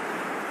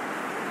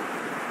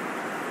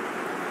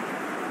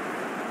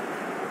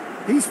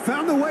 He's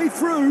found the way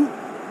through.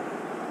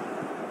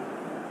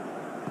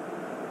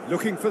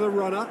 Looking for the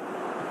runner.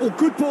 Oh,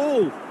 good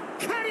ball.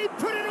 Can he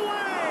put it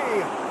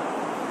away?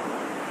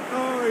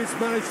 Oh, he's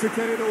managed to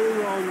get it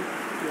all wrong.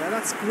 Yeah,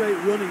 that's great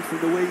running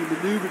from the way he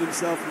manoeuvred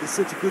himself into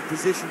such a good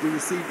position to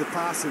receive the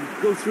pass and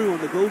go through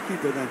on the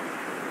goalkeeper then.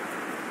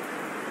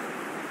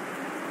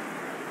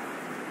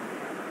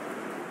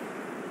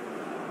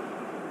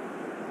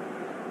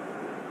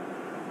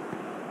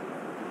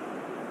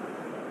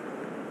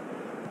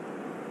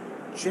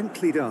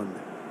 Gently done.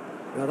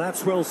 Now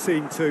that's well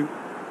seen too.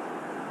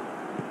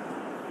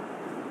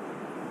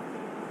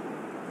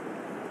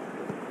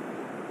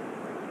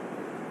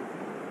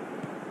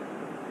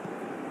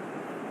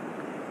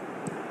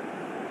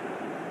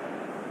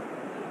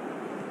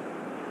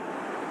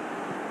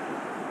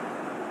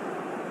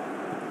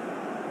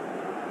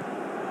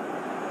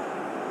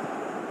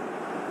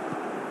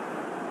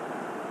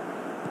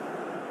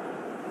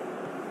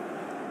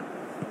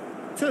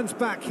 Turns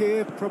back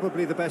here,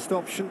 probably the best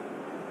option.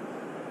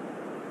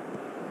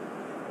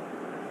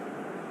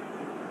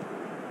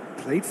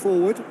 Played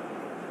forward.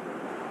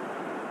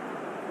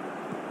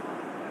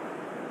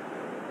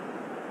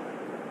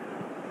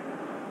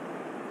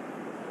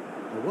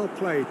 Well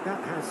played,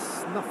 that has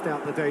snuffed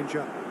out the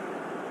danger.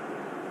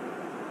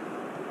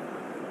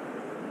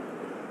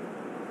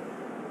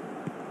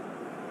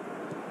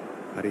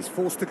 And he's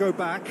forced to go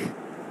back.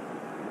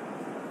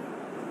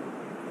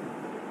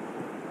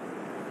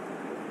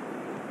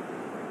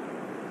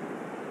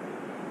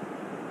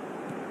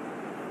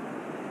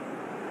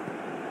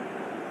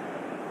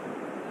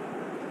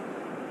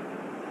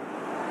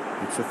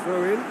 It's a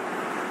throw-in.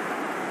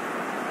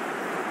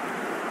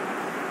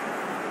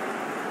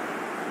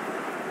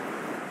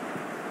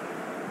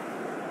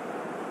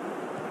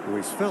 Oh,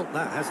 he's felt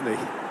that, hasn't he?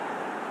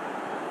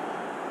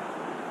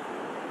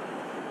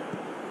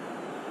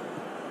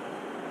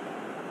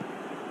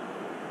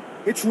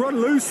 It's run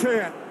loose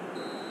here.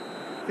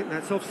 I think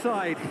that's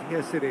offside.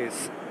 Yes, it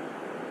is.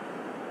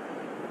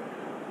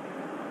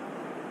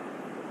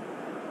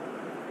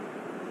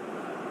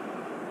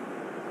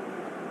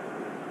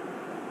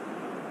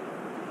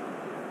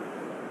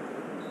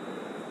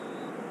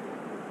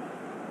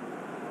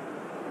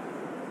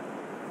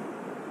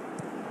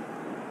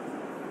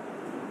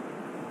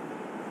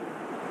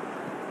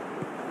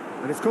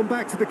 And it's gone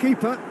back to the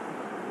keeper.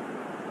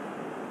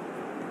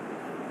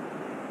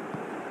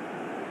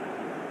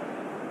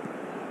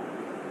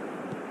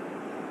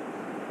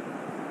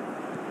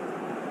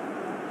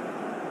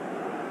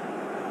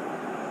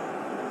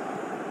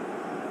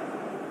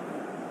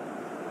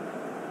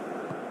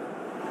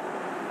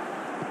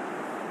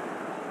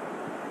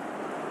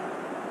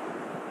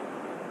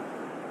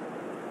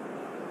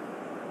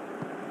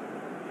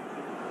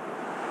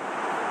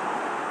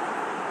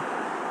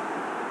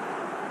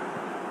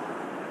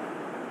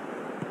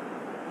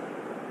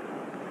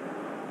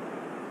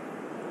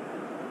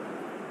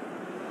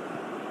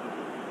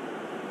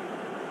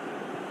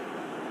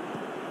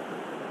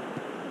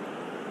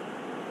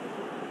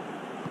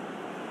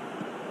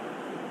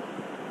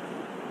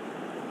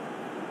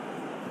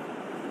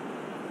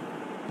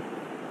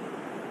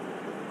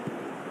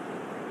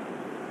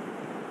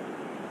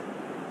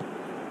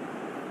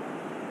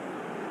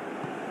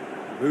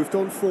 Moved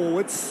on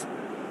forwards.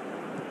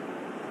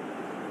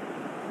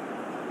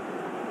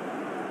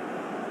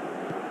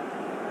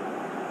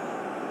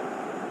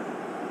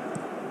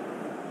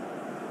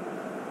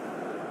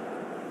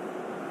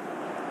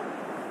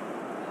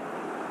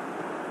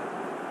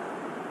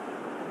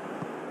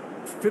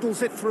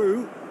 fiddles it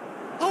through.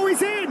 Oh,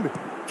 he's in!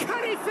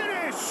 Can he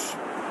finish?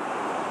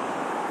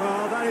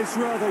 Oh, that is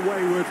rather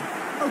wayward.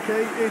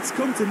 OK, it's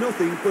come to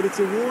nothing, but it's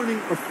a warning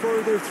of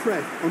further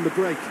threat on the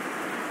break.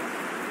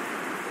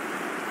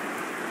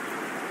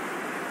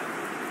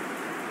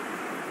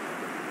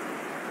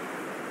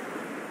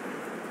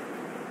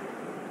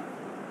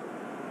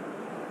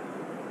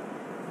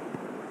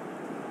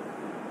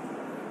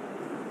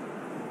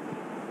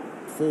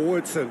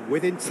 Forwards and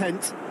with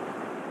intent.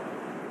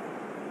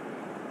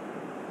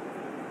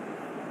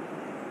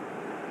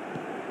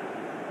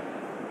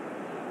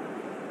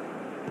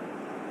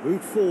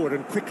 Moved forward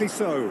and quickly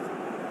so.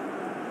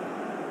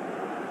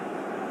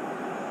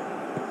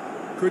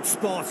 Good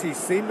spot, he's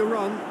seen the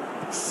run.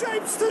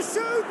 Shapes to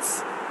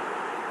shoot!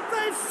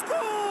 They've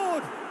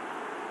scored!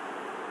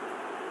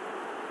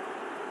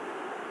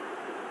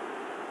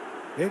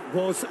 It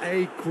was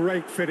a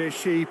great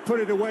finish. He put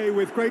it away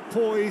with great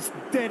poise,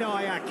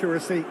 dead-eye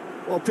accuracy.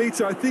 Well,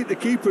 Peter, I think the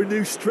keeper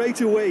knew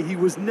straight away he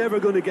was never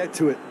going to get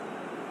to it.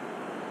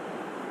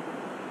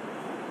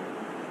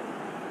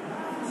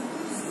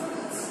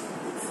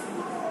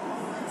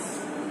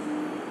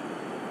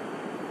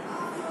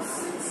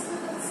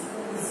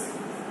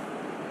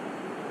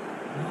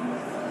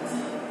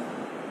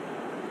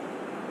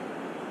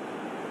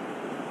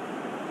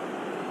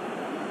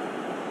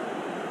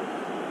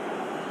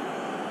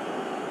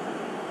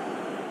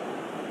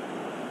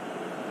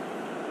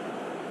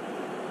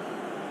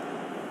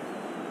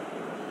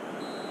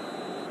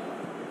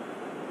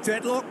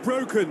 Deadlock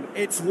broken,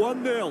 it's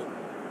 1-0.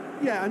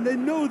 Yeah, and they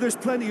know there's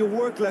plenty of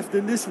work left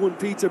in this one,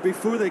 Peter,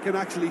 before they can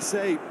actually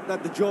say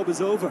that the job is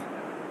over.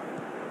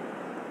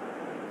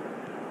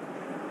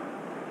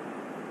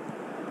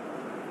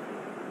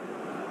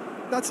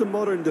 That's a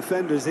modern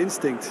defender's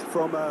instinct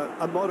from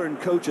a modern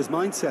coach's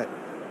mindset.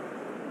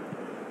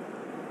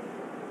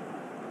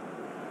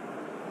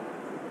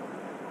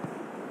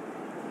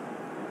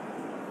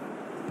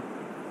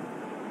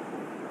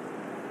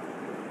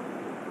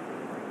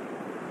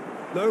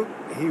 No,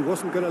 he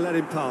wasn't going to let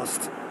him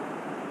past.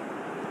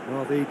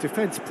 Well, the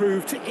defence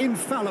proved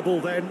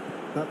infallible then,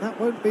 but that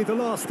won't be the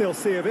last they'll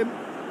see of him.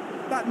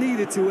 That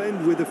needed to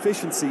end with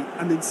efficiency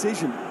and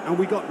incision, and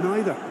we got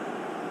neither.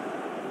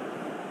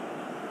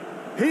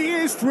 He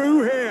is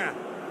through here.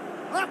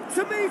 Up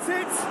to meet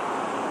it.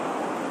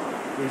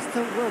 He's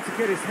done well to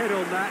get his head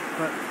on that,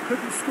 but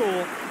couldn't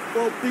score.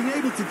 Well, being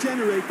able to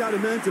generate that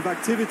amount of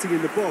activity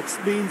in the box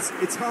means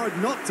it's hard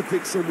not to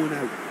pick someone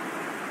out.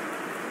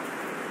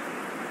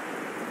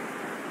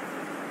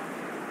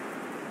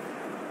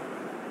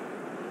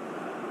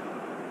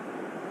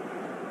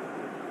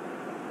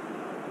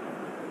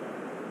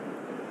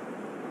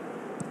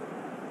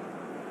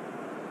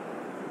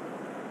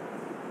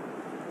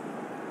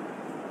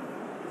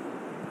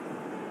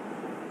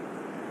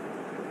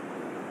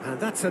 And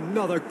that's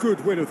another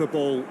good win of the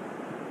ball.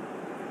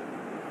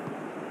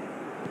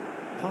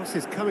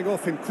 Passes coming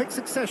off in quick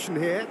succession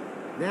here.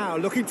 Now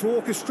looking to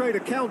orchestrate a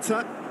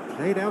counter.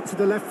 Played out to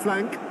the left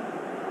flank.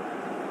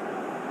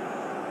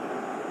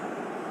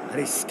 And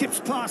he skips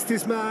past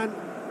his man.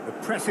 The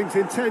pressing's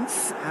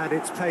intense and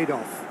it's paid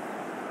off.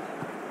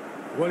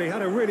 Well, he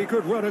had a really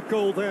good run at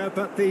goal there,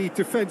 but the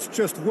defence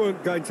just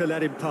weren't going to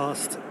let him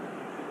past.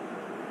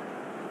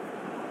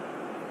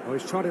 Oh,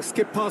 he's trying to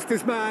skip past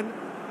his man.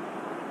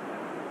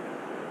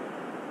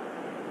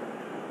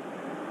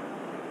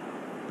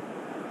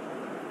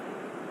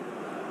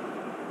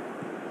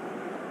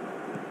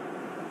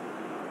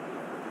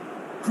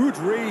 Good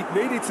read,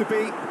 needed to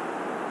be.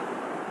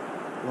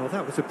 Well,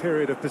 that was a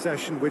period of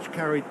possession which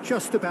carried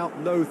just about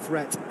no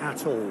threat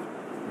at all.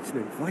 It's an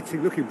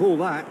inviting-looking ball,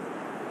 that.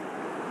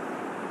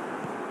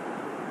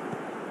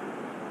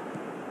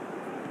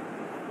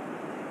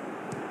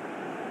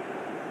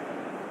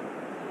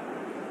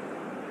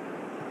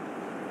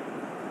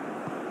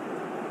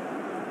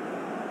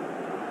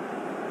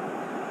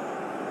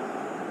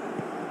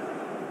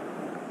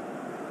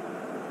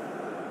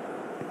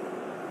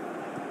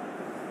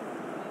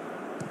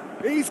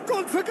 He's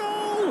gone for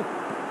goal!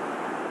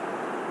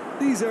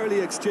 These early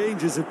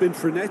exchanges have been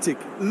frenetic.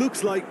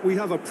 Looks like we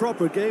have a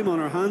proper game on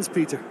our hands,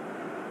 Peter.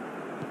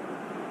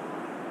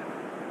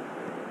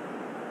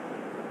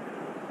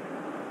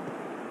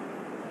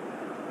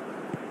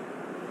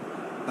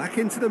 Back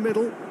into the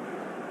middle.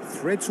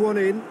 Threads one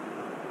in.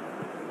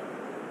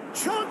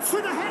 Chance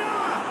for the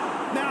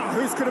header! Now,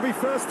 who's going to be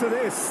first to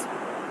this?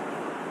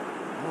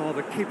 Oh,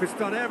 the keeper's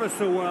done ever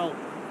so well.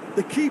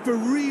 The keeper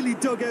really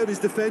dug out his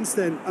defence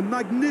then. A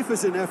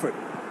magnificent effort.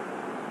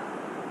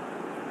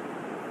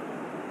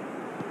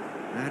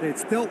 And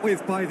it's dealt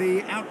with by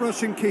the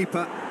outrushing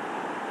keeper.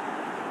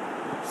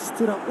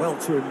 Stood up well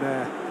to him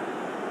there.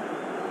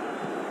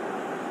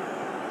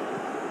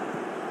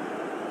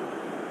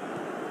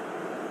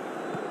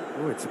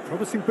 Oh, it's a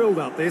promising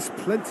build-up, this.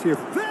 Plenty of...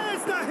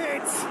 There's the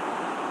hit!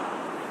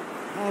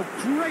 Oh,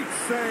 great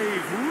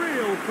save.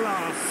 Real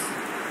class.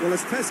 Well,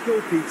 as tests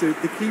go, Peter,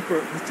 the keeper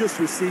has just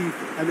received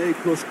an A+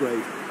 grade.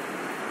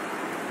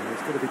 Well,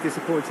 he's going to be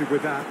disappointed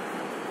with that.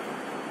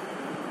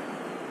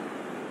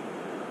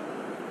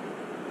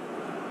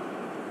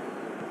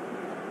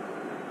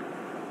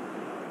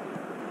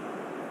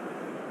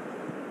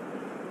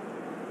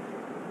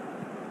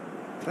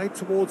 Played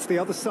towards the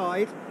other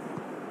side.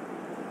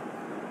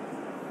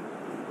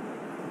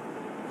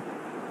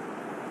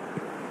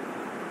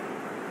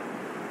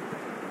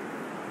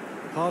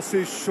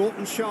 Passes short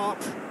and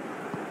sharp.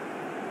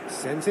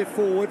 Sends it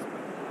forward.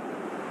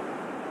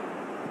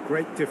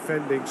 Great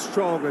defending,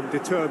 strong and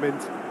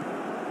determined.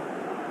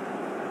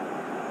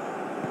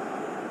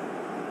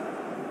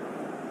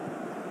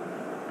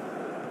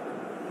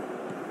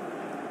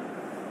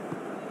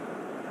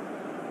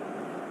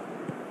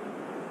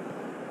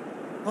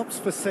 Opts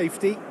for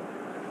safety.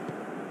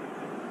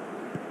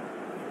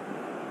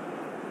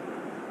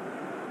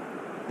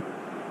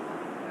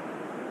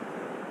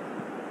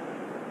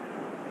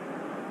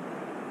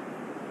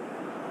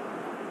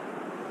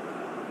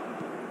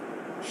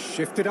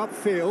 Shifted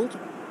upfield.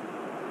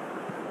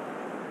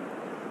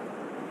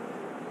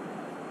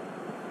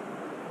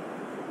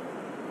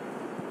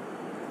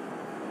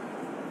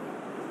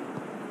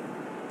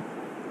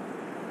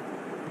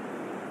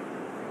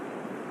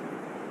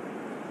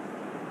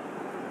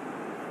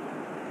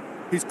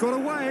 He's got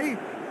away.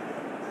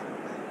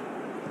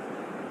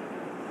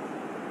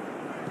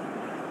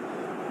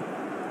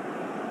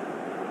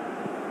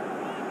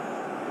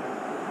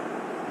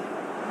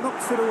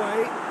 Knocks it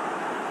away.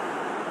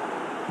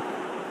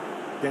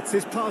 Gets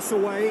his pass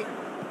away.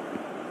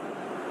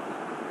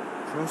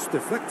 Cross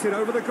deflected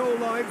over the goal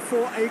line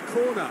for a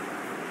corner.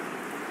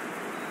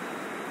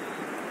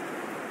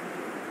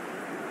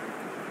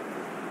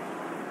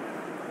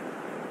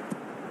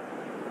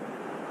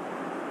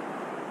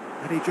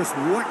 And he just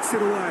whacks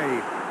it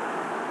away.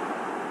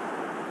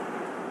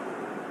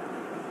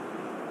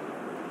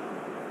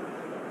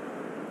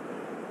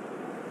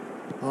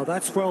 Oh,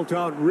 that's well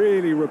done,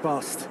 really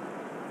robust.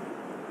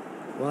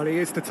 Well, he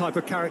is the type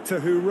of character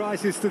who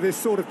rises to this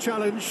sort of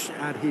challenge,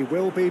 and he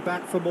will be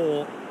back for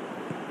more.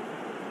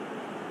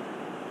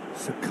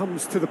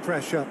 Succumbs to the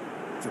pressure.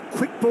 It's a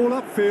quick ball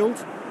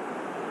upfield.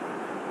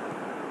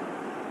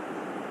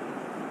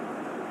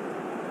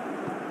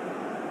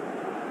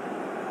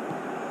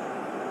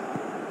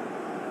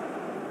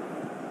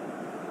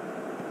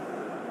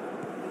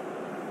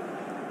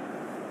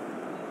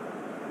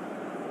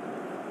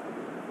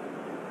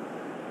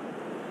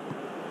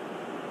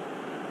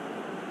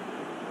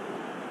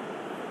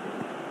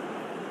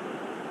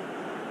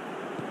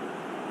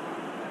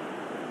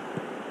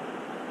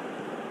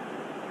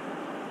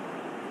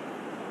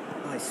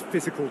 Nice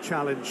physical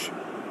challenge.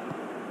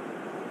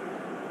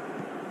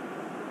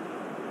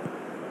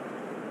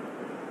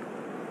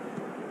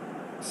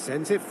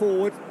 Sends it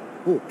forward.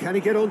 Oh, can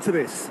he get onto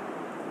this?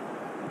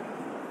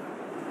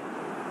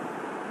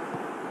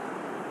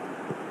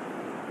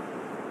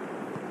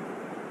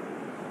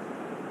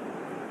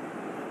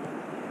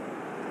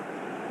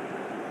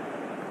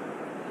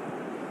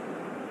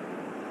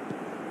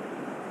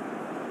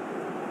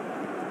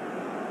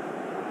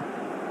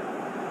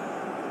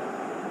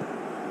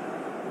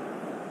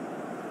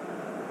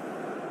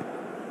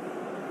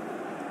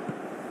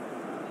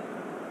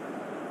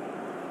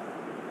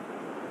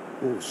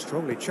 Oh,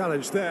 strongly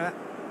challenged there.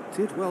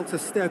 Did well to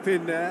step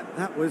in there.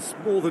 That was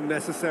more than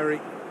necessary.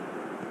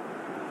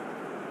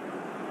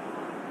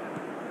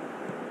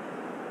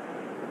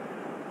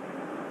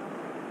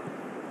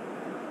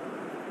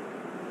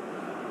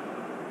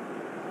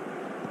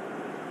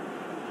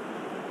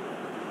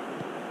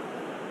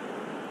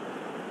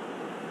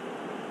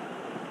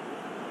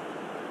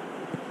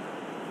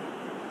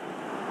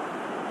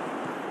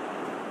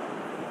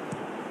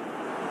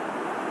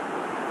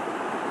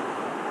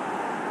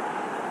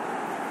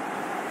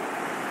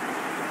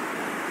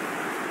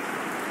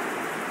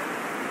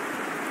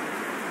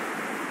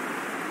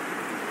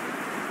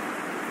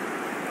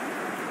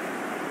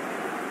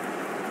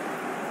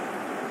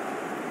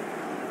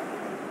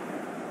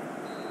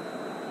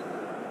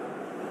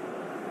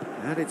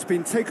 And it's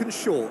been taken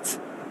short.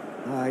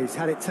 He's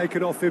had it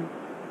taken off him.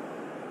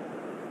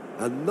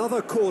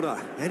 Another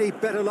corner. Any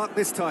better luck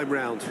this time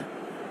round?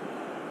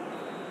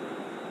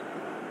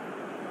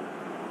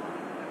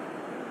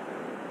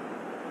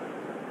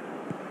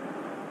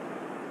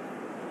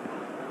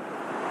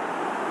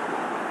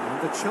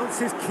 And the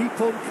chances keep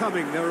on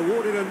coming. They're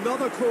awarded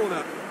another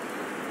corner.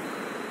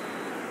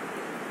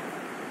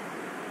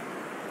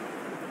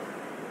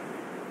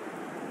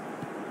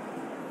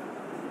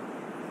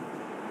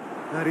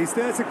 And he's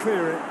there to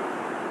clear it.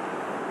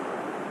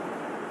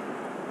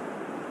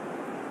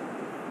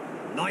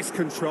 Nice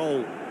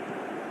control.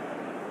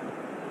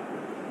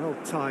 Well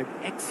timed,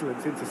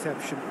 excellent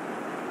interception.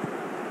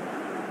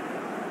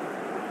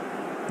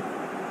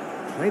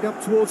 Played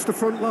up towards the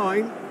front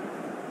line.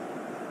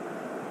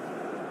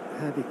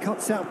 And he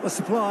cuts out the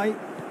supply.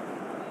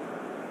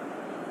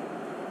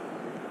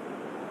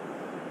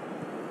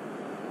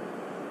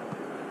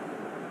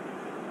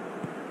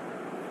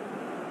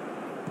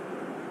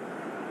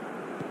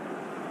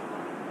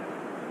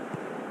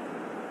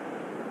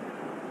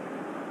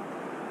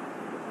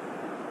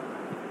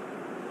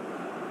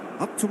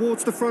 Up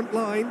towards the front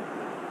line.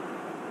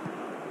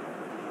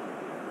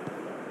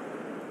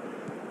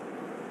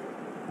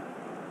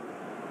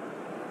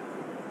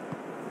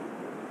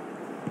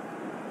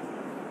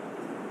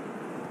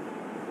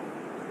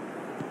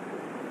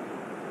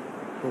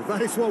 Well,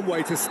 that is one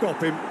way to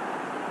stop him.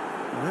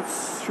 Well,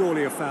 that's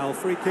surely a foul.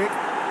 Free kick.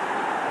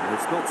 And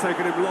it's not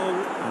taken him long,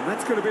 and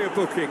that's going to be a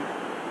booking.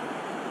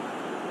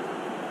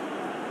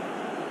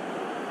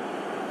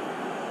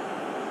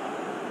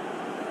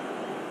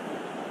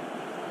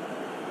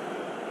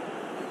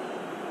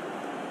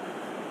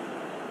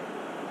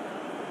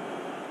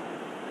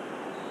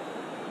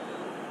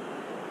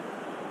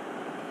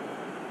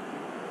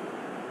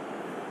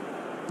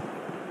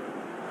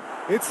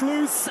 It's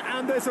loose,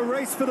 and there's a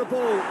race for the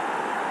ball.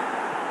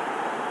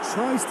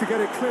 Tries to get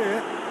it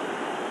clear.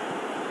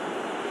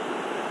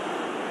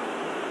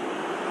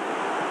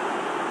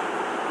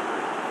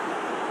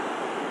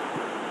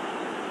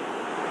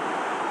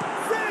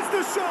 There's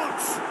the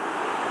shot!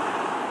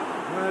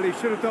 Well, he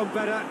should have done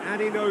better,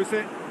 and he knows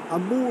it. A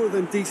more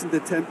than decent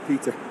attempt,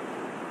 Peter.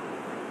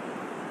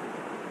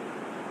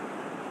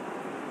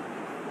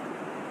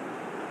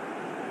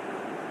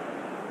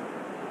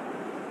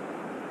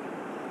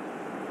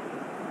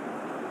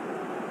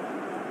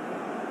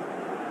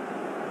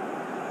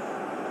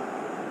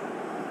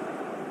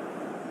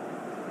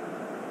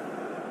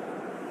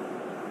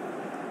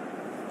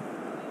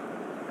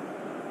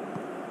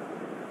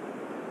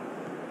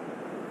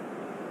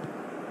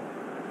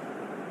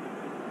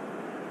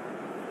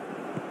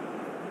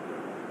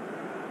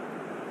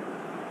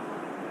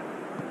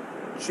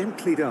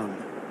 Gently done.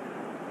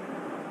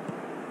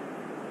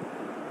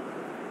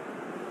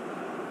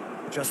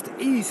 Just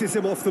eases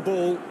him off the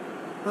ball.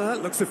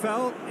 Looks a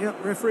foul.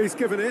 Yep, referee's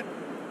given it.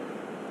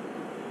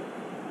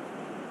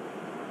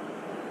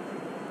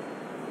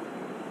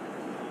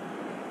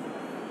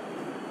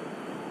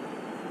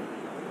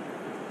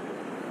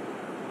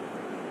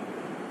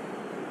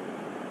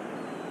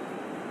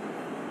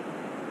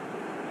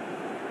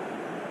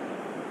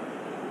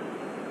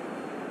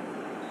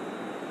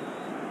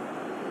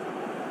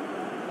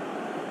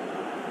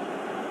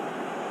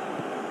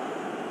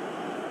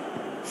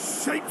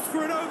 Shapes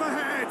for an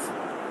overhead.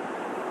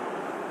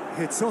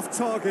 It's off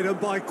target and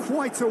by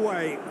quite a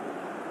way.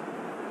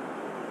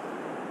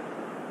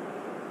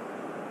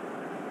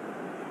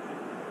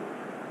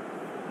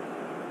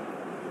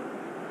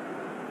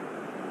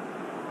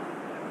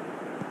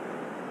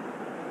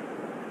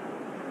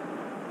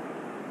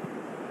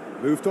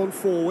 Moved on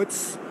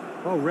forwards.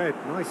 Oh, Red,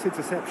 nice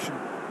interception.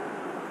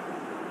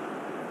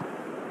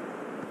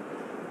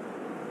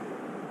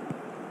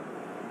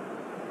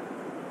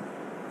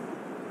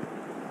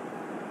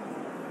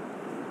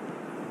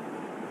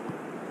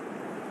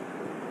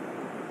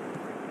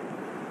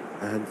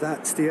 And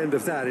that's the end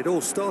of that. It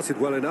all started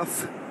well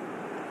enough.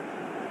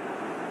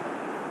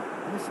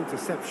 This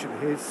interception,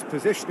 his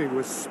positioning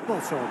was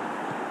spot on.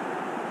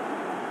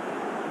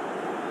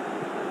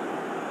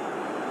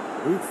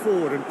 Moved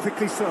forward and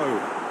quickly so.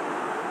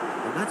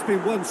 And that's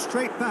been won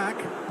straight back.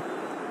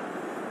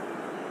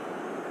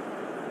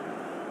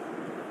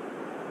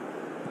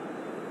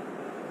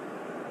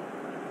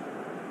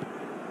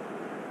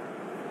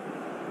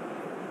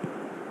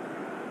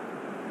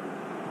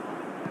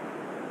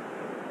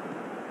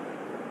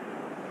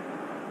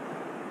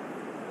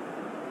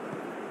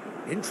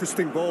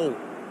 Interesting ball.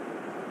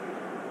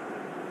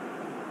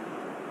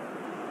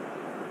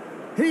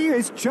 He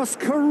is just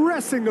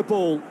caressing the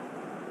ball.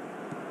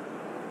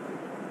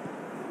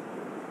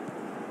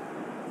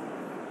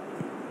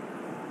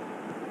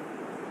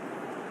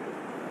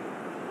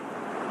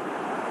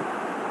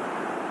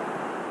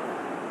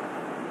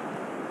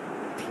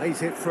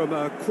 Plays it from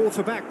a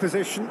quarterback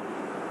position.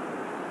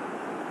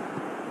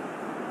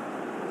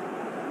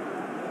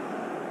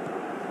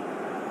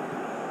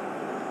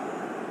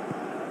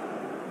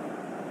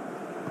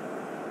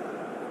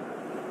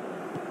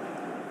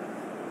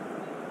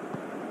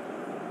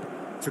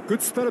 It's a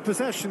good spell of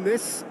possession,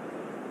 this.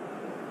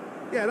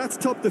 Yeah, that's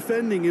top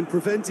defending and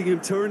preventing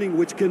him turning,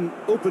 which can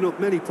open up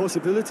many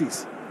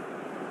possibilities.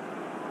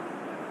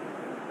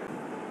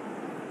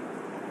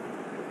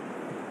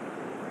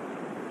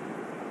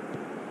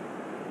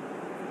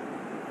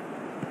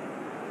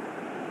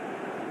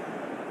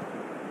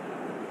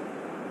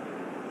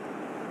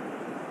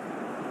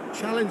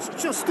 Challenge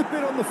just a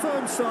bit on the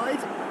firm side.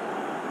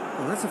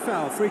 Well, that's a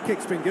foul. Free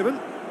kick's been given.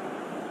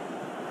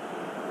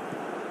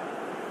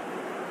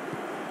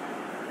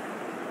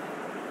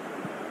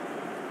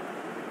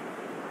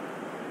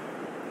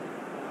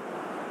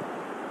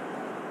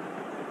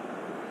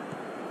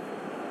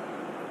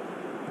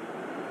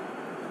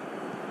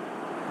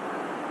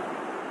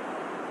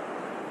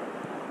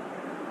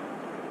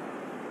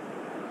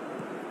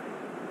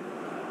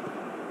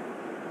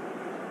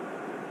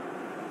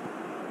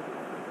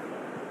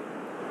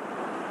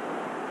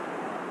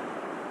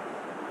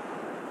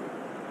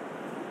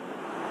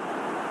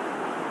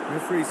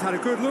 Referee's had a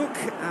good look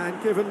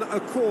and given a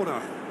corner.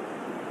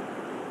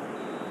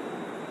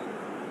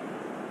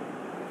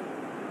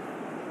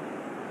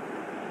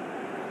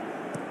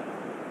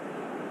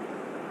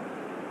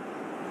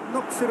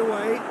 Knocks it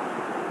away.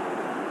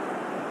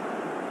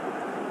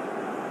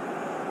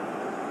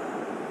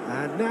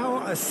 And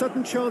now a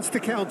sudden chance to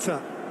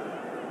counter.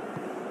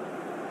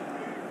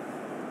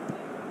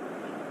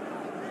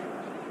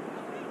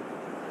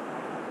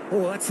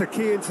 Oh, that's a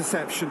key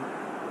interception.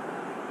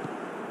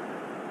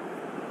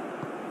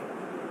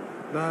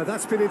 No,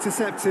 that's been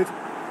intercepted.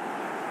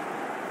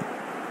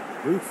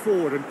 Move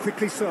forward and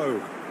quickly so.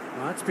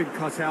 No, that's been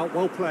cut out,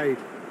 well played.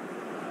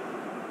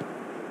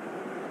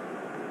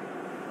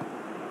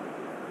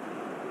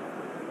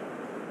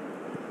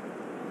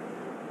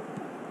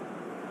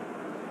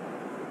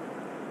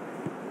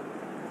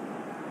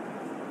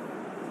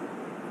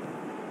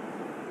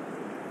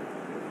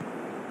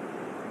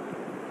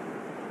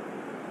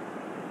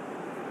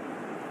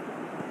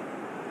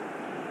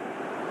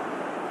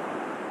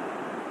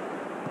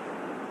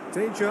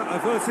 Danger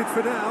averted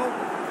for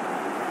now.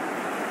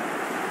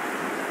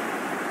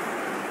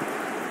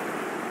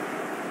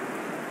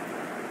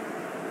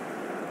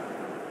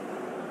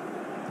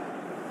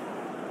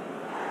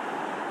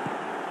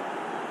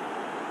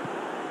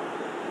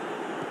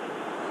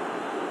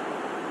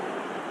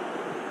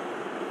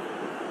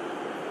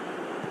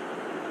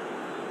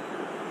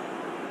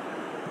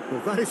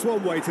 Well, that is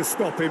one way to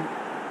stop him.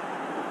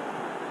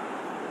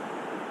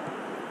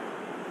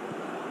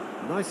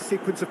 Nice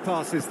sequence of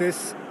passes,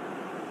 this.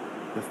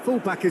 The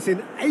fullback is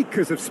in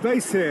acres of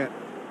space here.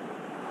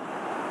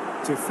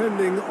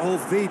 Defending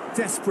of the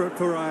desperate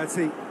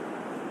variety.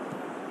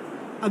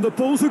 And the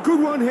ball's a good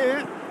one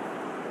here.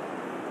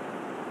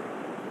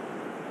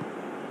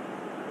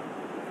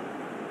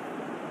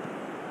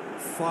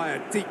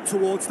 Fired deep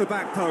towards the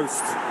back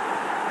post.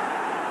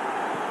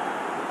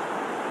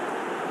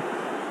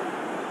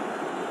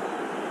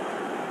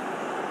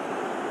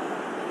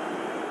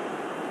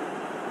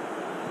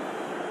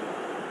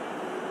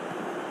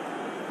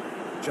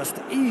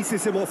 Just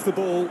eases him off the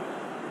ball.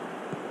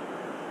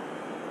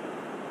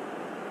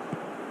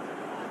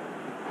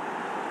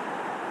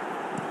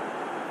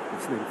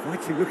 It's an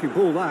inviting looking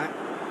ball, that.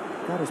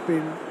 That has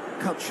been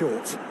cut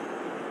short.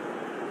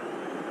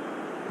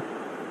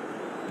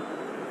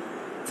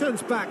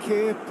 Turns back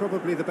here,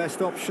 probably the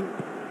best option.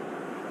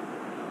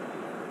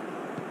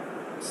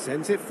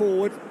 Sends it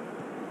forward.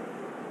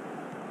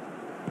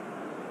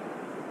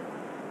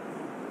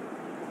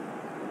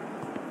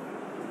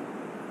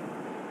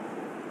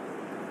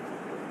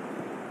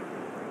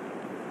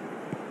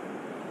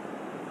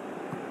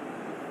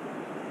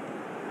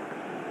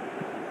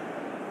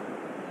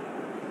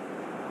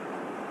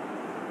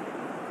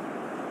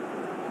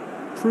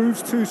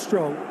 Proves too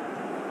strong.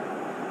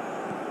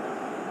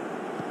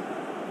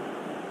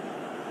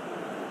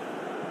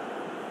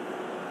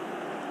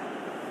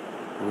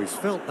 Oh, he's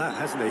felt that,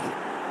 hasn't he?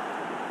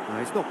 No,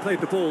 he's not played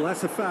the ball,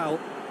 that's a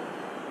foul.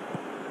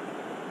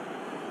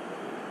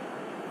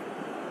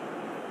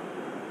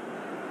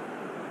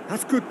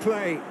 That's good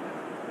play.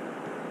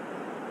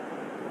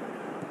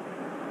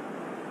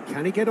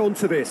 Can he get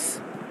onto this?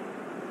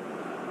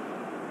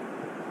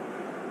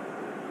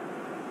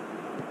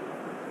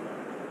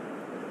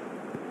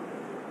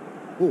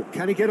 Oh,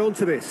 can he get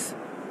onto this?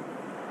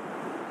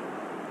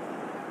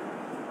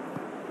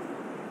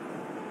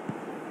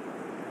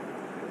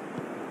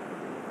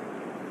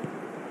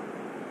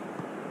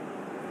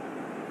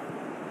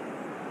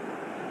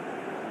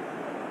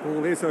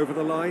 Ball is over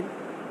the line.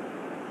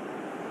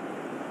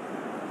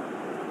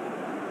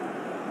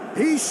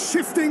 He's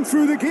shifting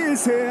through the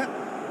gears here.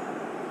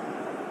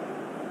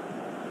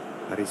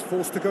 And he's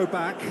forced to go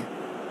back.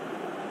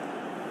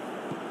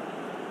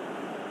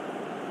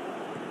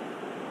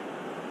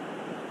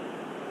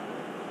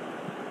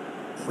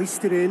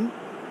 Hoisted in.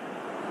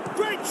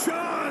 Great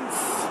chance!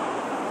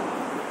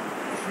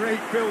 Great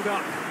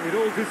build-up. It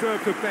all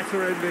deserved a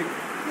better ending.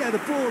 Yeah, the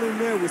ball in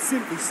there was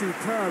simply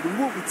superb. We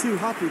won't be too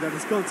happy that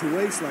it's gone to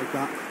waste like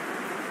that.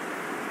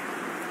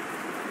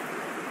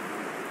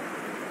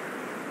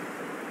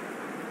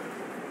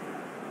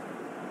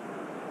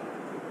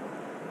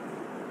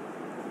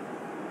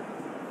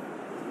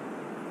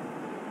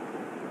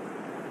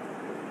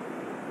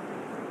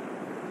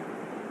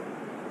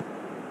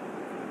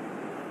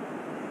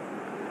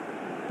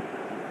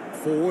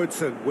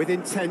 Forwards and with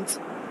intent.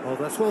 Oh,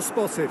 that's well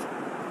spotted.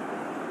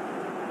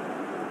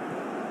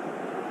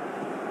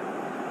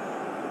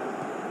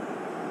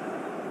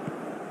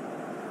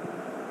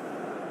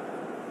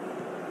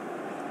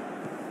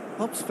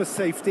 Opts for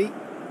safety.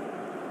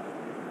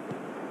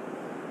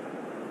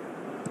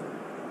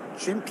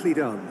 Gently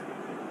done.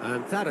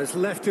 And that has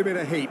left him in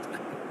a heap.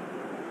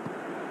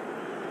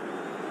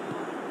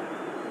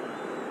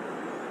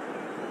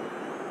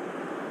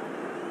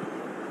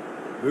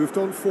 Moved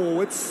on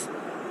forwards.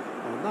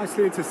 Oh,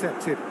 nicely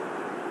intercepted.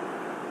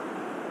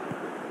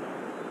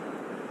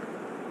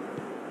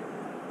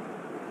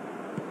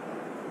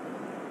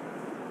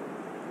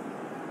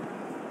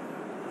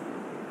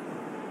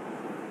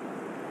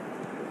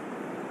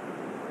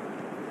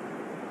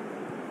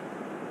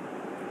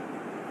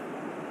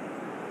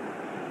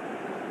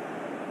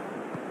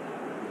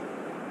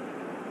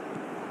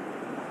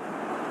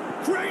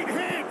 Great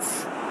hit!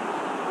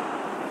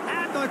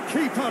 And the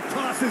keeper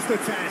passes the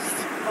test.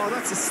 Oh,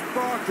 that's a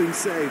sparkling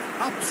save.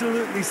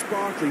 Absolutely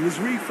sparkling. His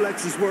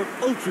reflexes work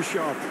ultra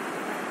sharp.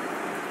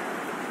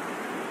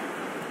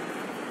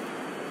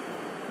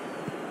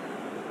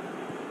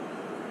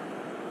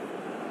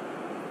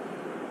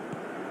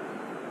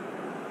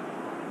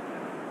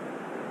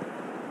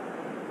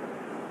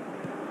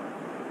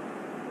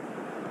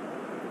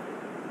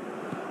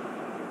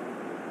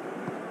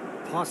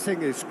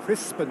 Passing is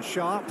crisp and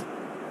sharp,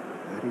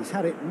 and he's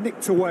had it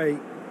nicked away.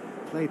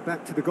 Played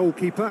back to the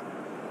goalkeeper.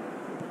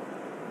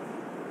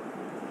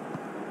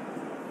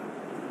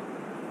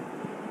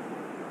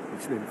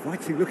 It's an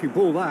inviting looking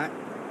ball, that.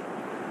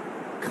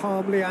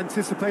 Calmly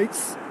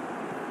anticipates.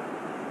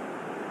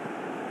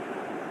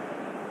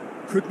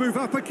 Could move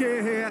up a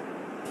gear here.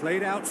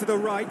 Played out to the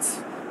right.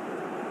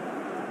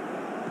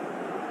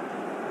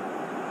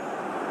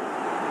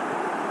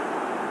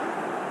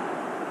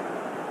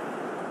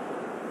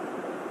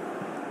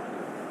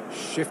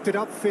 Shifted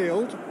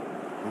upfield.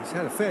 He's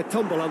had a fair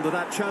tumble under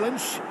that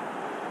challenge.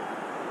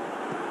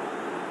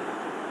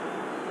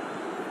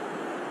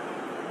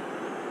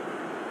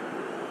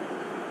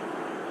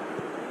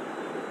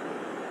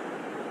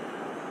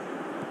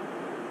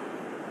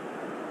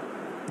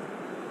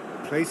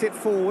 Plays it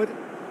forward.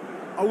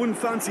 I wouldn't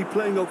fancy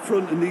playing up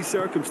front in these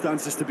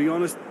circumstances, to be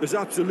honest. There's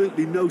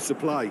absolutely no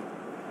supply.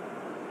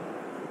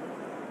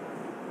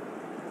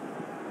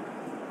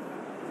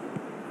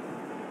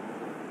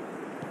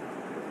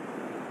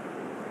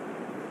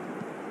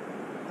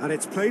 And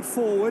it's played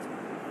forward.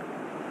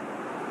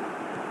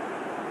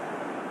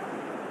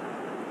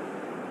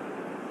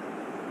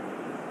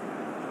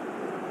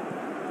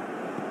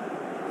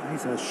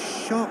 He's a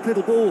sharp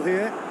little ball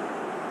here.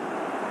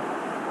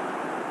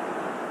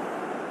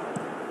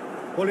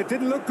 Well, it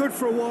didn't look good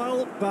for a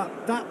while,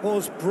 but that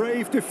was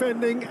brave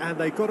defending, and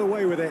they got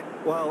away with it.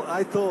 Well,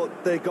 I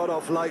thought they got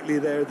off lightly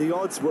there. The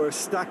odds were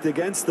stacked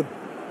against them.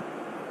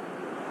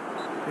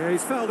 Yeah,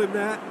 he's fouled him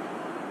there.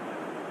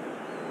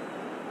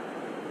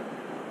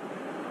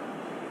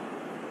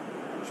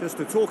 Just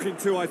a talking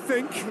to, I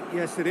think.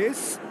 Yes, it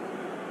is.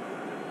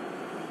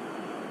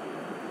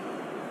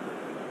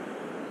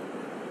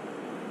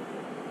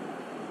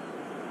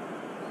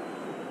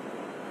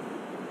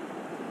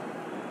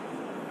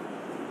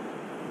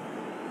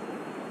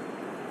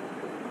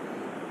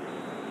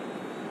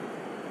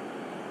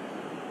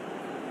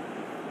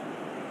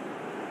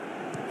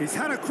 He's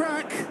had a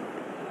crack.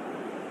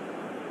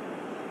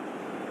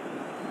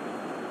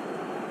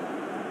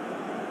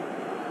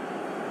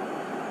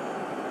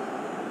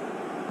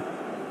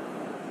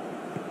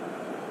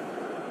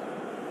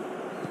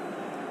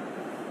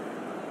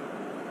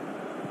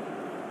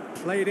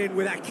 Played in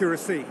with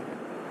accuracy.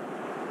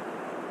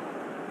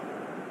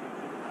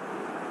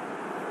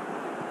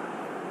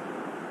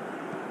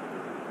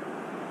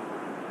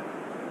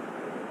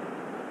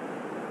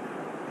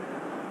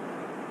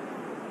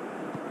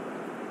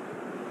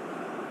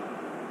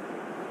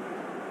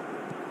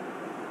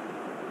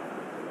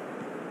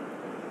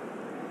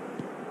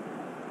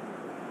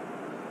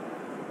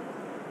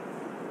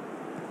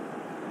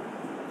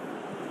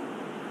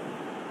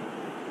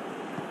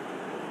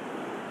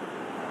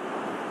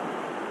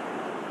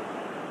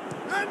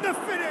 And the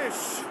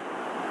finish!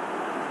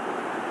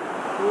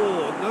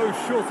 Oh, no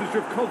shortage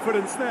of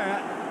confidence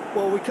there.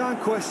 Well, we can't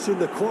question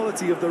the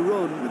quality of the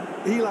run.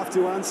 He'll have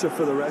to answer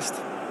for the rest.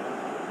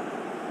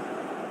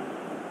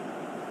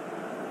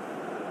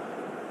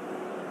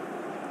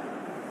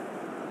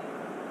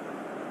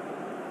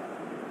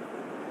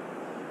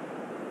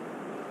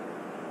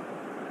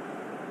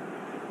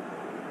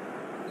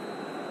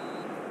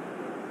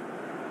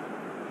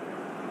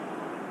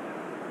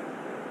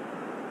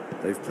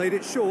 They've played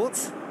it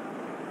short.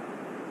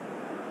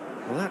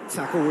 Well, that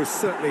tackle was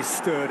certainly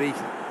sturdy.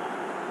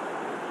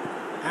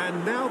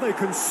 And now they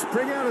can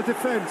spring out of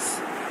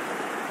defence.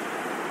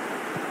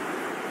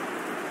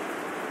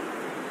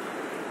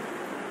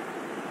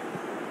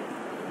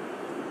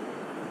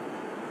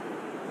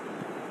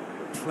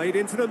 Played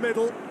into the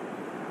middle.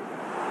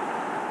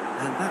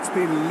 And that's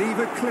been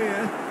levered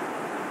clear.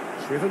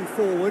 Driven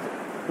forward.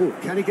 Oh,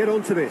 can he get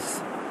onto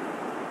this?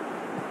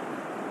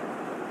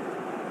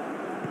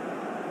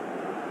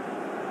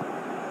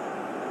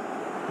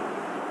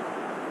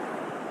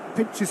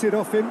 Pinches it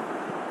off him.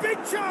 Big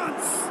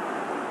chance!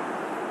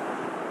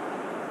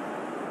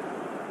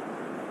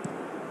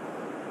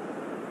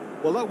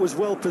 Well, that was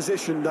well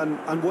positioned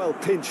and well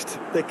pinched.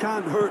 They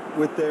can't hurt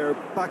with their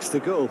backs to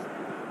goal.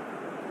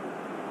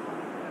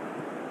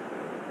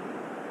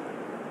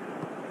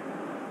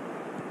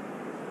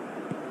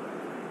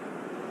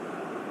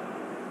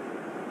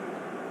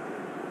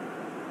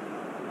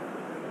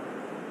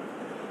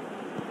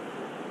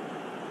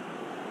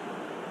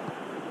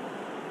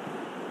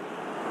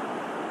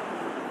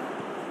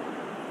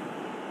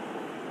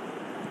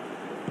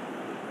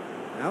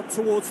 Out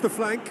towards the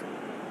flank.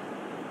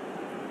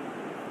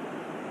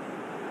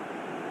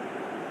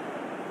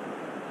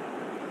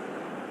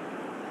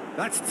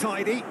 That's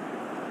tidy.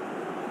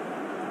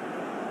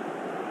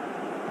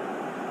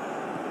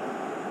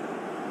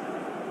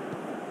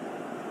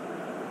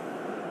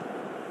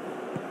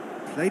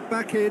 Played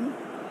back in.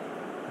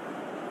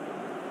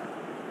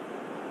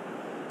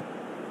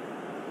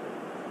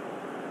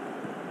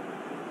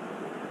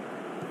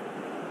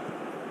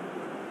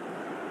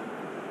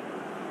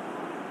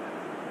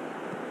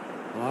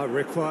 It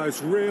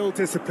requires real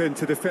discipline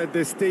to defend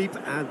this deep,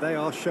 and they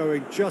are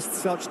showing just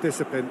such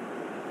discipline.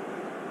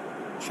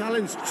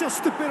 Challenge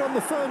just a bit on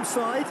the firm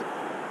side.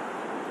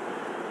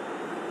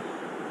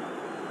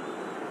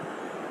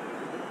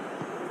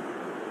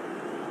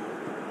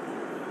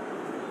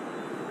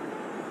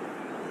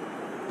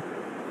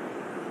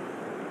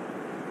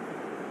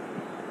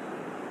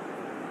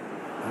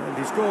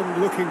 just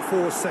gone looking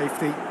for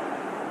safety.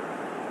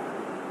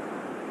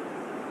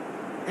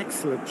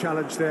 Excellent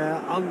challenge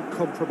there,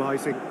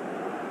 uncompromising.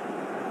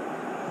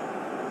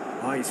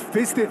 Oh, he's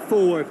fizzed it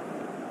forward.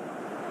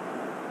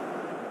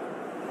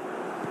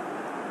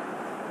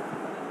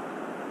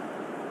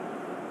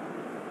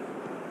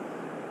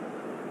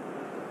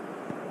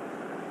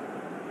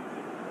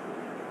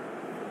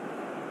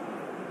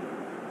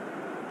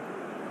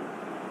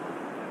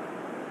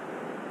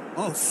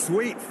 Oh,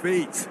 sweet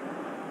feet.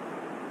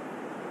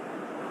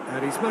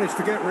 And he's managed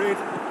to get rid.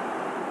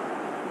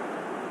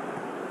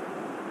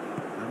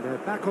 And they're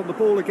back on the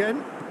ball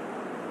again.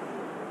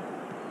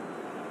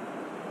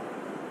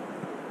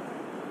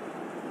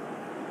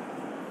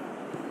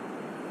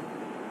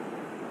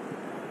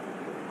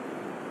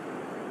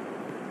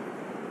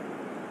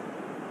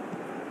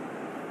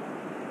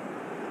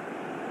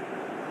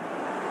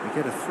 They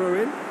get a throw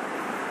in.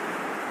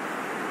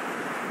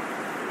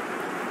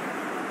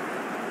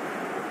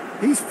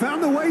 He's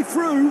found the way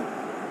through.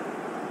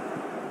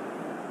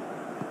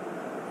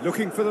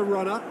 Looking for the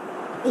runner.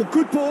 Oh,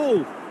 good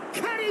ball.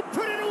 Can he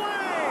put it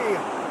away?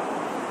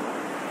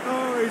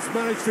 Oh, he's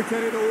managed to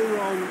get it all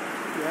wrong.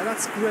 Yeah,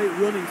 that's great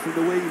running from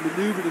the way he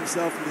manoeuvred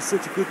himself into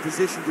such a good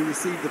position to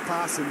receive the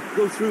pass and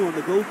go through on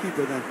the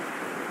goalkeeper then.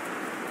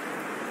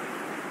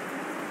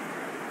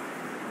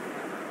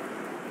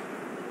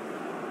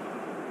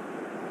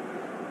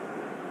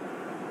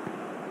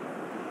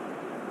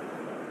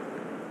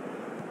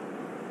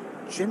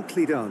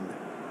 Gently done.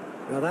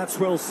 Now that's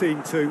well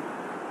seen too.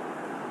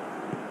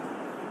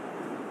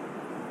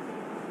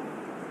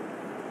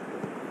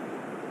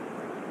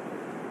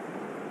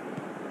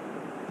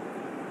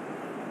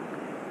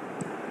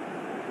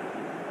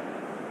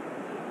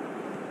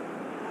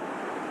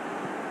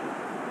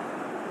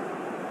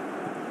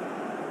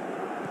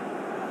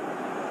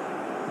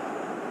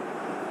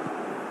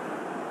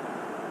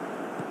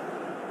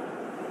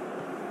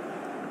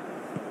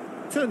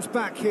 Turns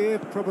back here,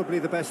 probably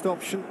the best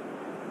option.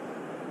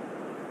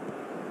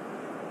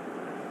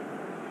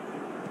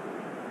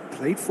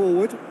 Played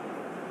forward.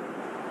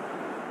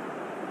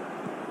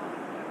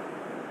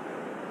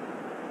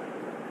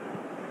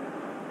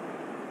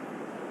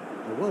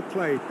 Well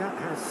played, that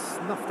has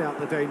snuffed out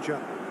the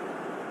danger.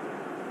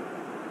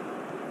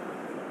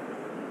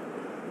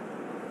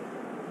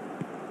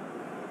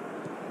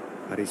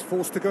 And he's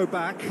forced to go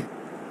back.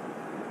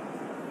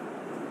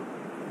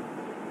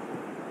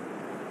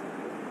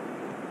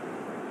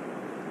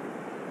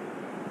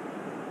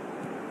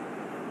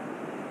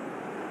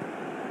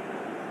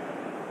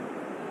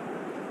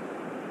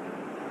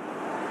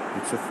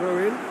 It's a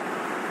throw-in.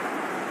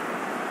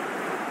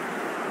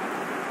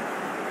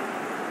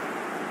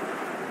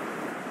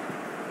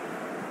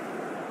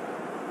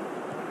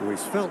 Oh,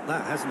 he's felt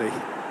that, hasn't he?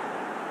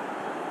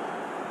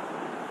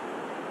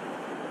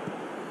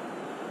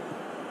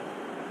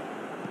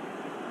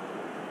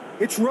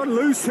 It's run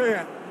loose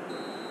here.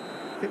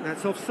 I think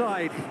that's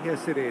offside.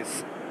 Yes, it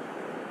is.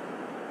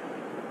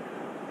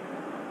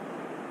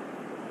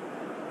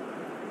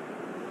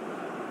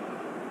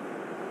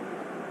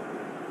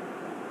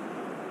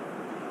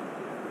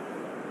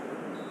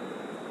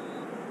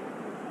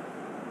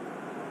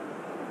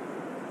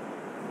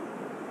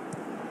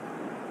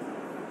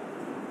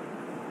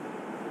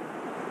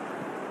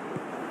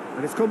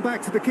 And it's gone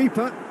back to the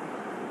keeper.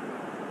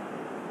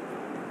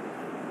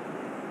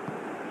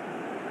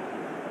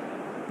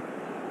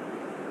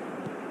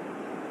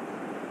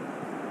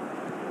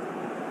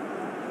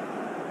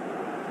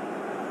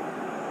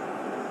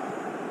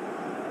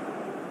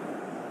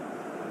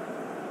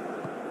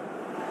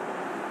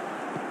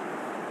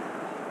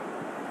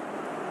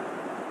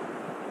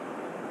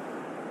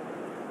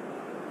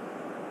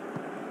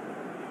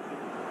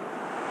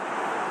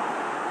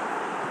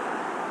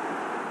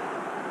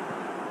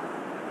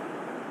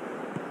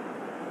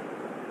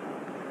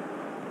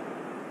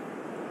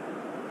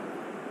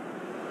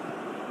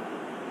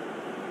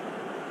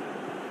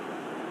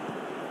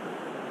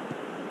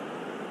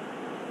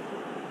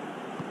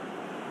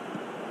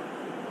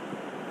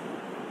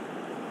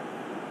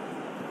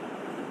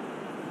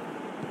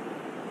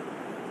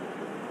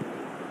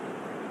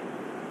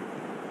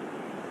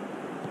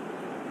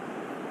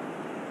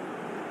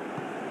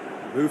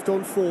 Moved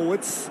on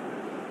forwards.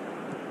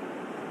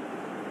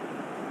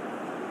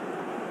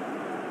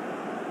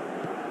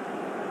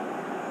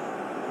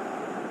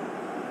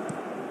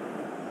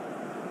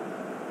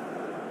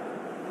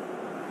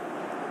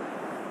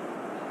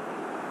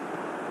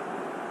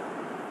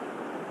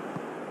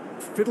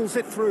 Fiddles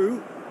it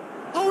through.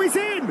 Oh, he's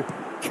in!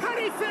 Can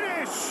he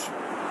finish?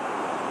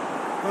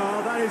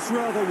 Oh, that is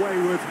rather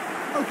wayward.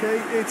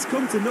 Okay, it's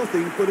come to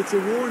nothing, but it's a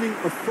warning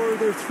of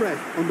further threat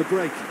on the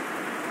break.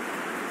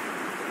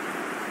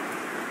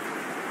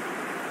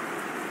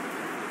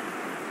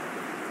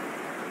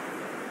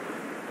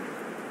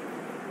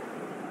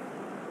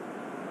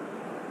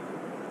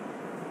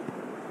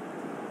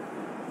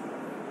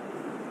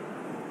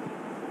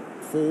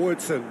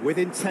 Forwards and with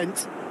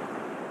intent.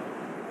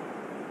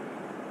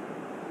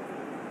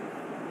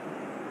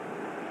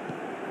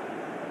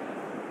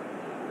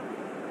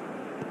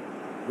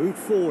 Moved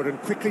forward and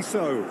quickly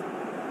so.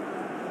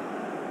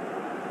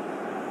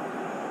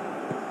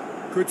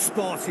 Good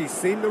spot, he's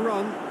seen the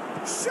run.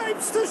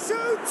 Shapes to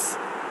shoot!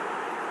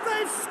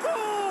 They've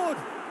scored!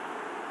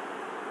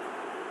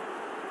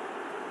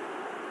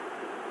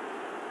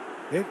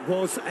 It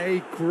was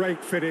a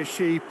great finish.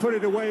 He put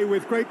it away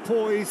with great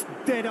poise,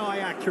 dead-eye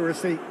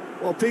accuracy.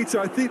 Well, Peter,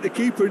 I think the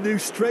keeper knew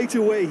straight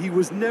away he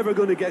was never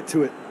going to get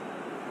to it.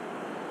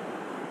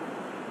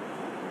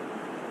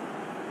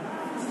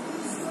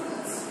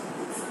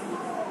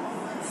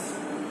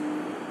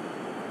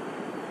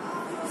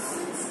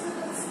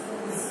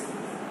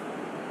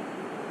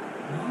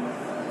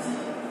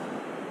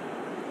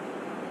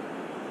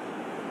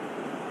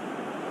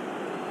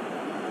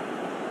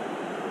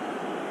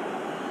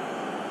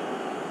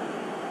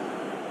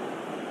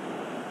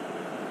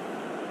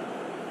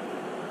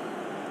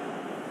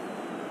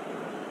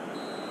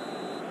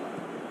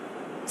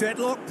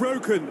 Deadlock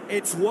broken,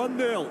 it's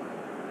 1-0.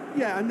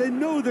 Yeah, and they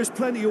know there's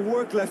plenty of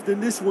work left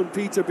in this one,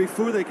 Peter,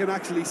 before they can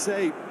actually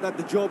say that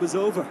the job is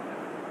over.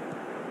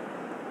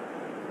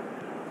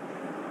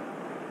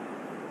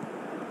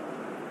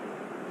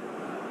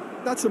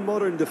 That's a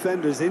modern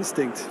defender's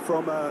instinct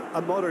from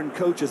a modern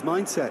coach's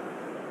mindset.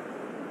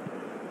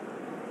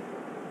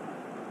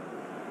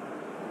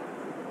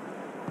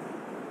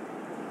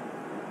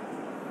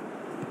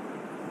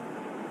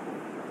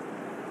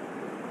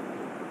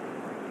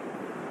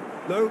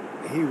 No,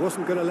 he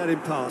wasn't going to let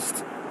him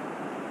past.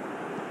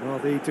 Well,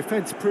 the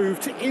defence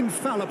proved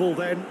infallible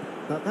then,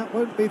 but that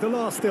won't be the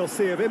last they'll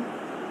see of him.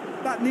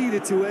 That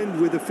needed to end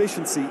with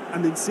efficiency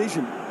and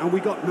incision, and we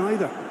got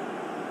neither.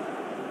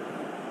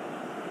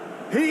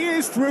 He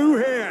is through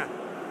here.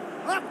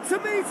 Up to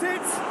meet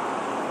it.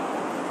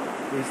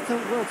 He's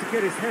done well to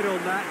get his head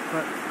on that,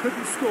 but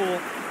couldn't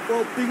score.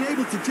 Well, being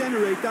able to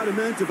generate that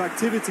amount of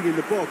activity in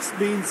the box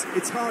means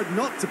it's hard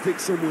not to pick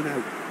someone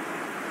out.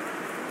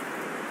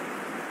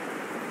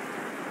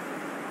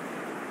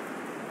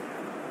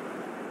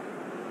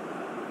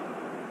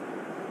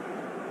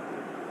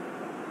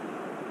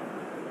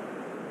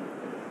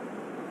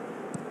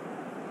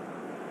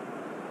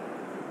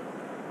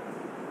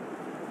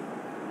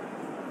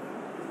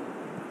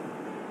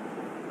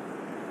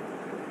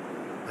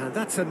 And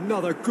that's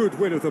another good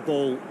win of the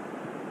ball.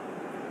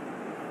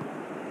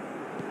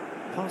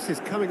 Passes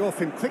coming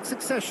off in quick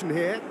succession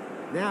here.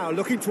 Now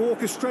looking to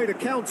orchestrate a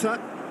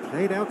counter.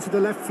 Played out to the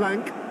left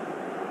flank.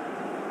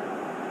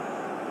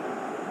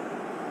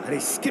 And he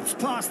skips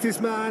past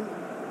his man.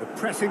 The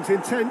pressing's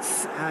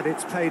intense, and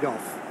it's paid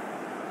off.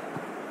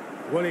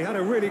 Well, he had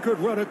a really good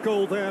run at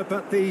goal there,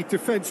 but the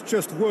defence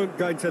just weren't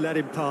going to let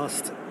him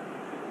past.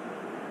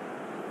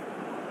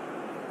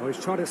 Oh,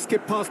 he's trying to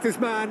skip past his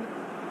man.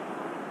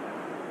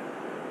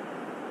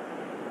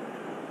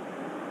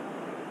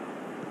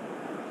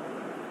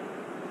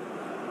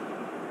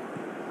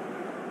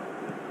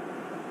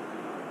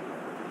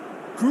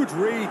 Good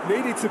read,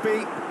 needed to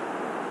be.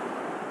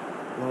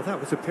 Well, that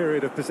was a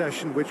period of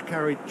possession which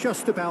carried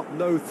just about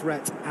no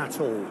threat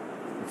at all.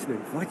 It's an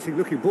inviting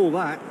looking ball,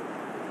 that.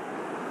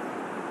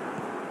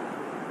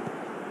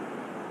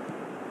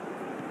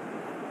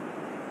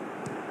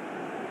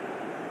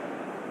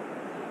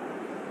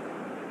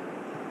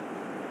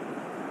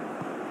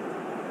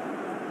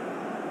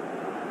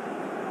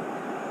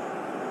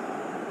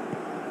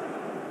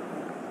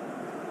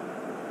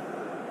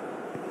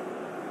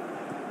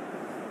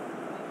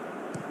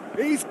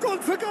 He's gone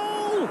for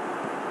goal!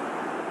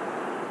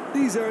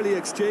 These early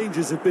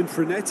exchanges have been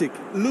frenetic.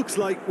 Looks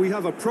like we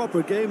have a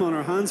proper game on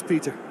our hands,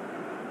 Peter.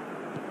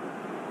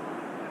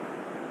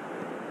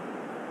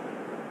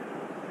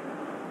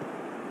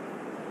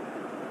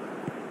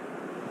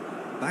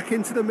 Back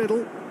into the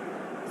middle.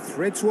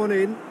 Threads one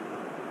in.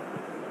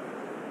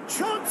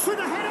 Chance for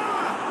the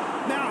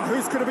header! Now,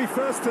 who's going to be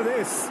first to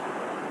this?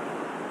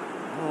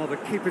 Oh, the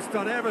keeper's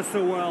done ever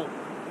so well.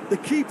 The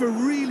keeper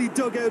really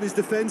dug out his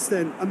defence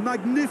then. A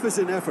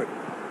magnificent effort.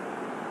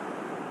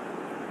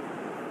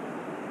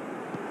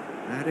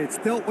 And it's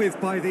dealt with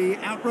by the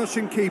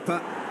outrushing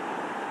keeper.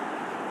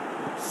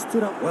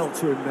 Stood up well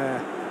to him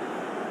there.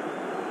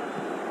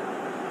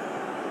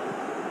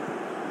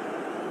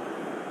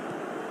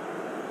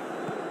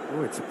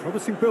 Oh, it's a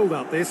promising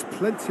build-up, this.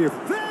 Plenty of...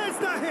 There's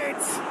the hit!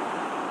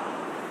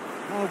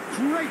 Oh,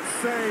 great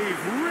save.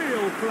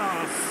 Real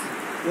class.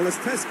 Well, as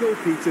tests go,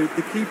 Peter,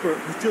 the keeper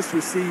has just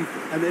received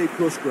an A+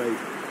 grade.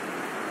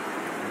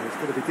 Oh, he's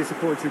going to be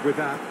disappointed with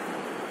that.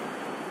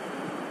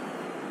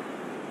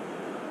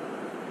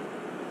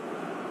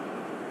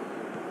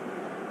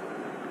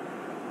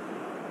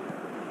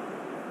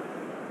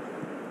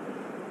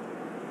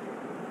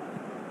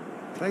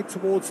 Played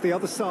towards the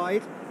other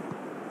side.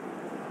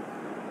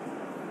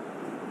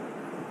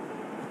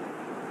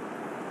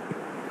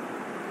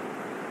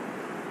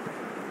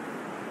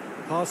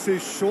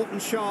 Passes short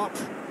and sharp.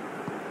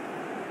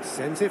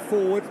 Sends it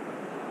forward.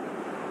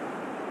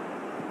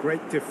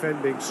 Great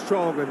defending,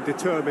 strong and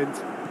determined.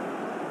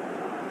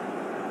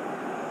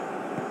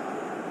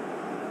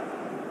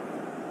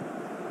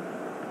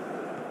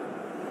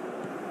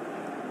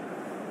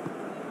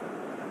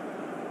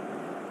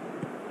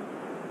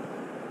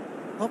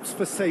 Opts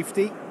for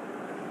safety.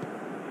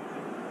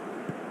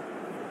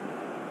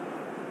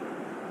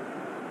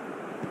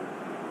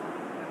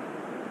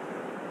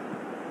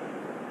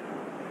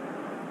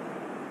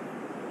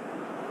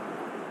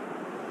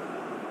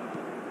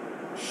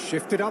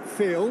 Shifted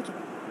upfield.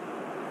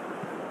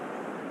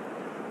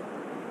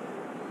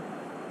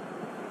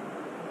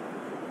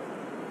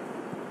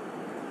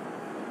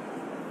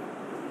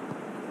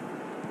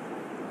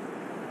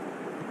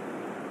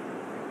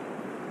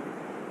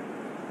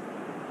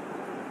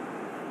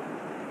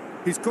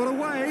 He's got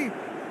away.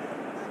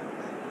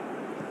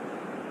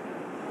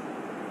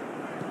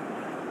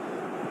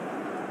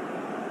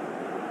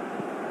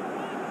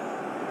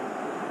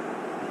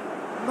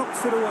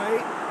 Knocks it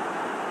away.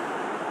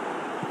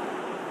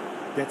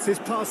 Gets his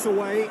pass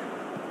away.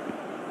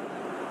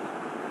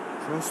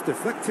 Cross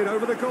deflected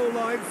over the goal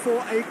line for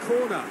a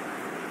corner.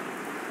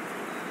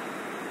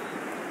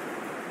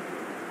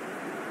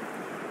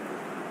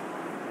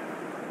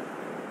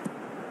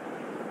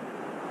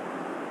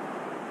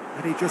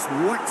 And he just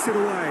whacks it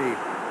away.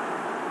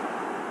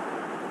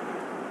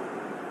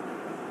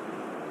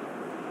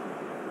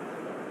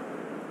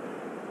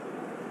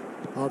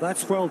 Oh,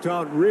 that's well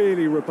done,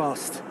 really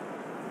robust.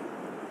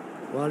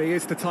 Well, he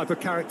is the type of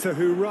character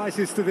who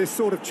rises to this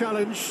sort of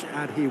challenge,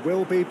 and he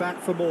will be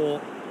back for more.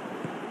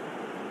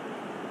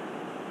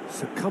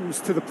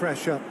 Succumbs to the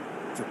pressure.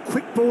 It's a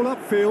quick ball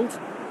upfield.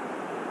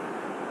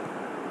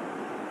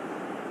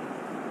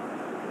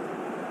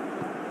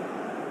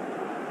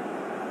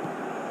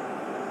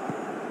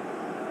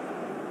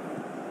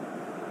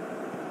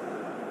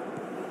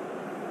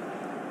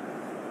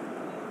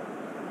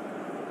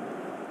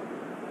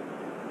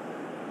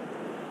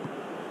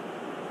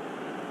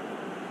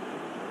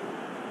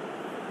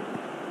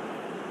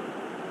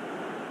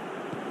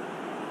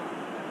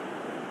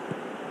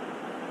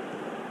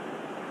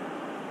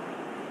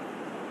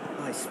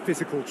 Nice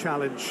physical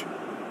challenge.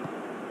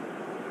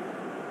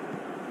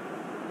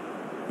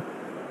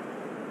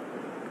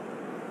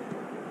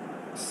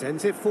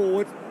 Sends it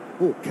forward.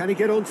 Oh, can he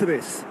get onto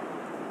this?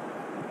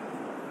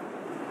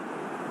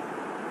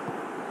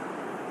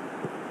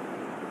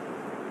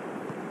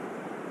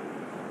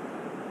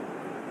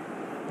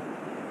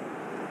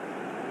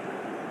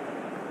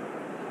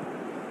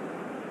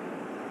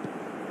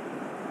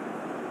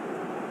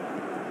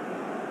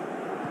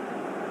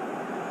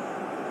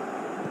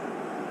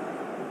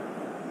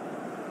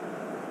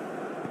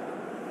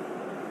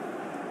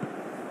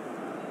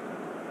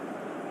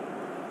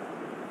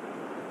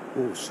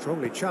 Oh,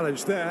 strongly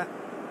challenged there.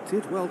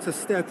 Did well to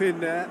step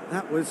in there.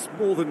 That was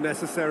more than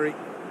necessary.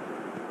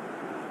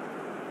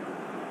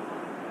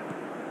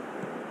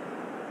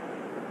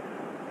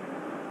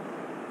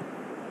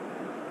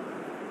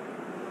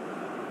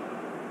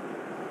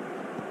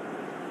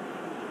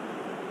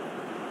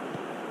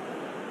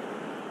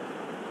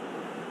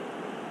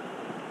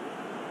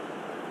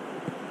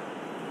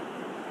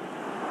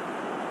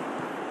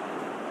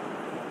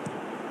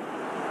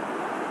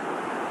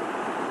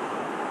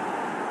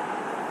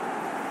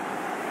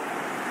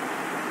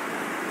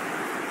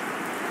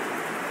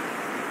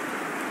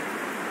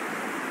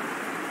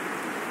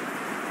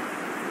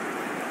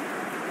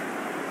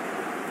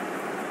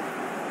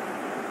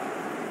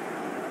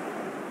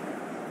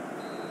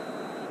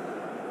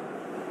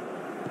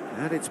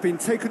 And it's been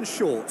taken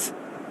short.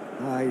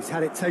 He's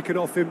had it taken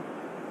off him.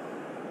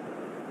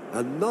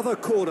 Another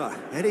corner.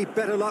 Any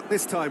better luck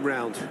this time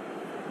round?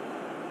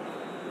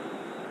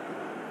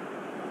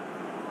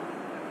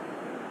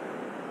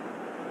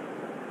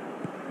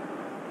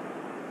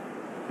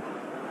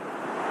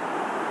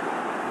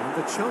 And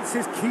the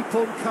chances keep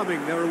on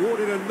coming. They're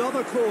awarded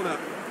another corner.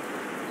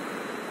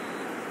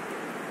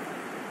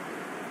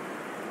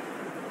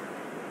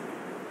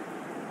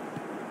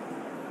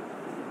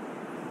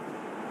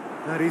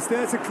 And he's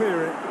there to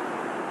clear it.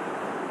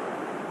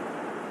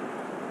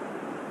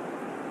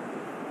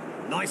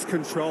 Nice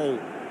control.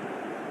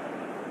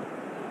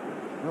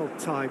 Well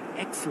timed,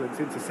 excellent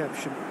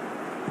interception.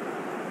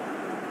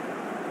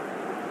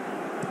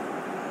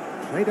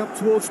 Played up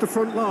towards the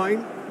front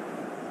line.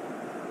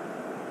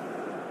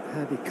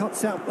 And he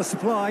cuts out the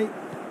supply.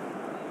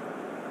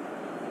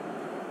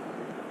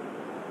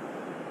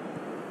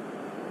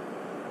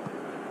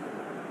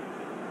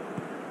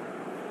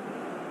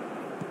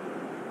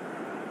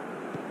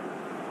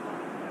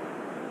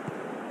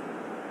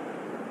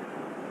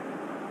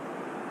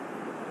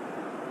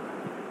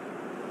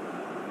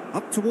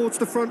 Up towards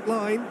the front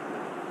line.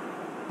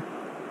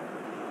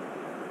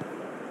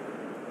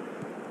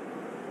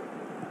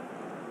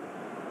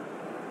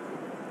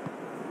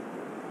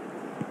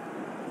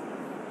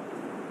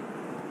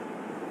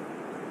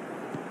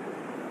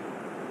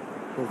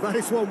 Well, that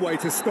is one way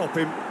to stop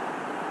him.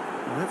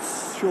 Well,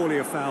 that's surely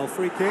a foul.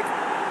 Free kick.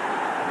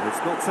 Well,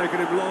 it's not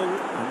taken him long,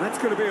 and that's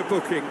going to be a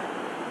booking.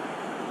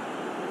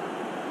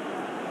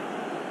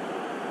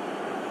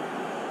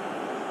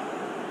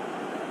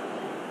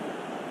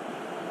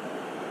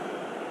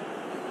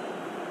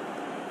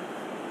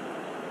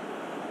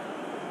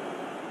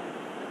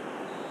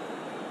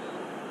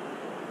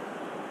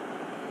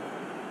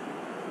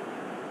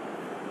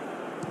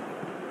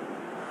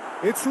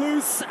 It's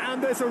loose,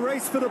 and there's a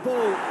race for the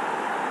ball.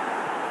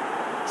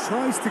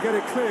 Tries to get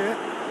it clear.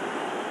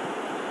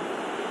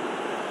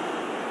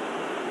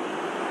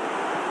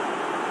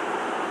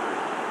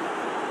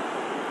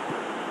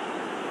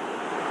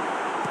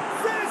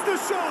 There's the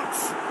shot!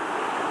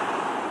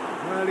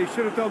 Well, he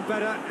should have done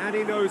better, and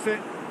he knows it.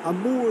 A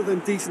more than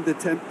decent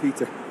attempt,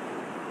 Peter.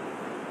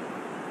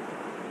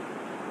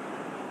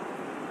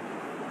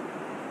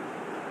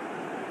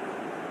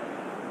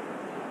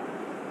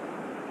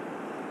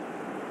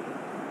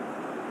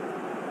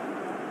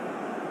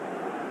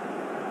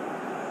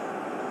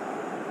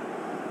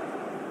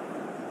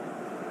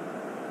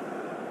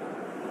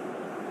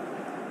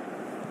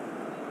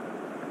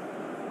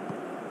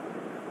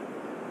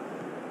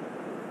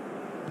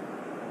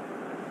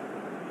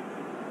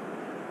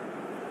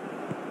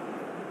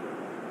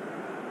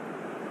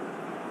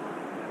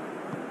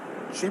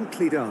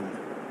 Gently done.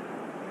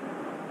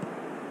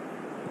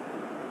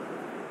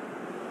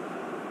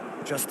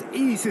 Just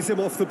eases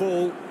him off the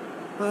ball.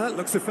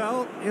 Looks a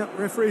foul. Yep,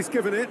 referee's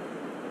given it.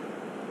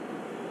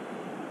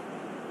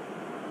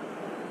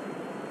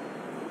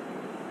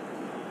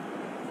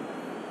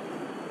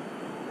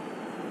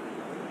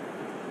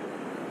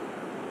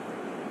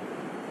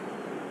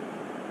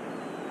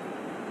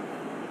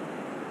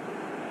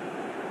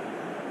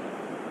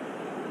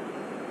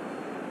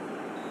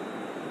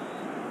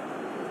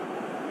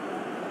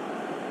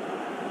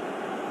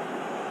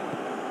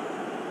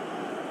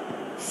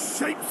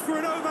 Shapes for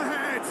an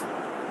overhead.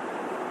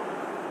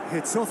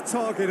 It's off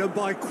target and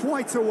by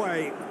quite a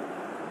way.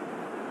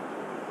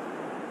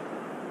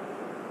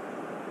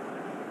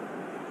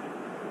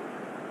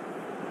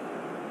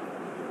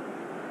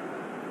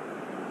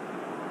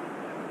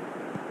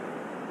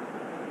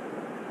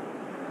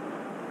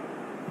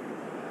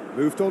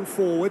 Moved on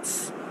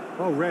forwards.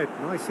 Oh, Red,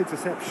 nice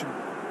interception.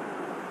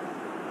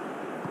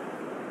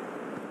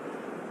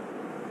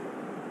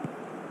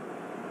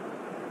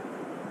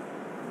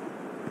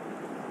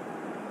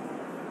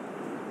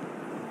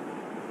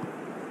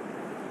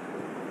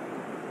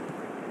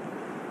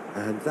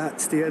 And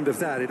that's the end of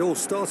that. It all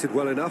started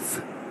well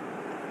enough.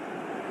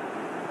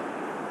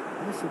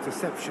 Nice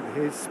interception.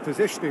 His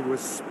positioning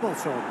was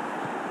spot on.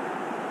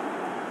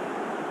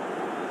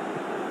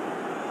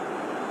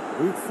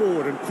 Moved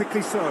forward and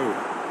quickly so.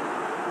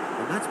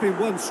 And that's been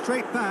won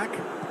straight back.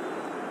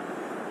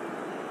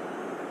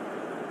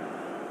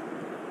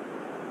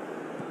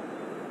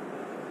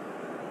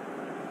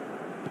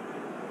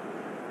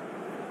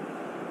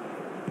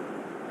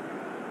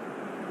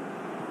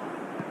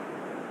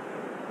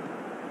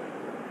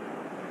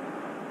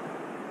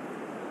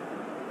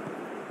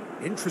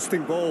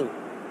 Interesting ball.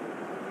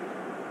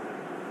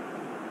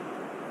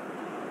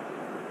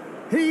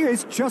 He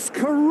is just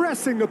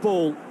caressing the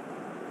ball.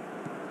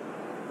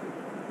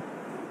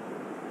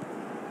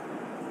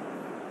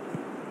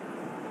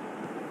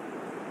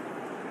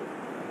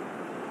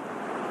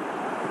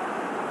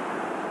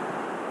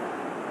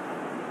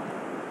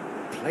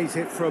 Plays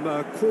it from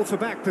a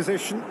quarterback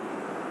position.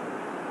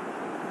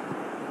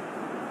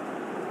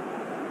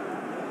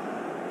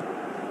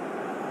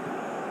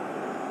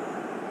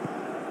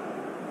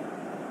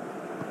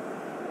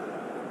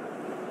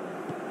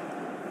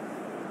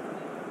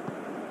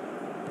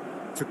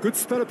 It's a good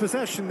spell of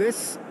possession,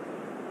 this.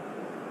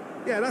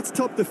 Yeah, that's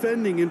top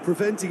defending and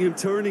preventing him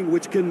turning,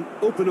 which can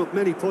open up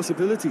many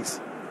possibilities.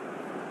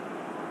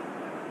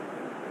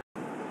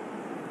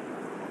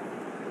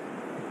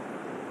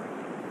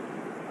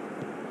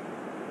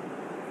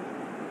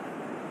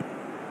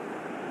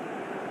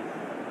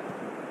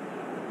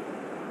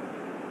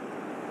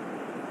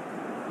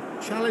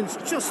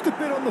 Challenged just a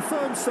bit on the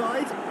firm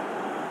side.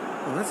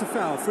 Well, that's a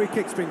foul. Free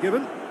kick's been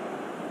given.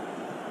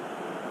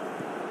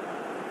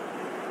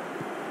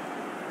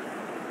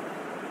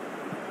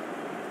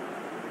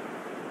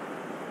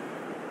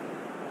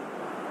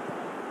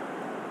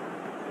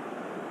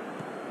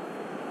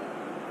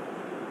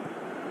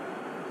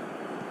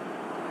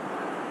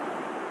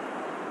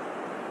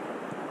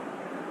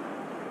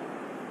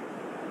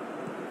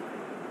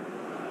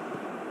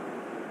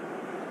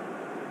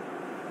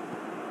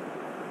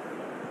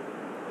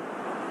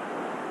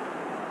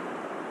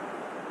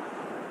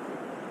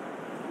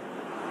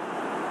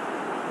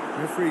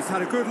 Referee's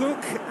had a good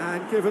look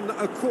and given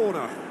a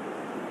corner.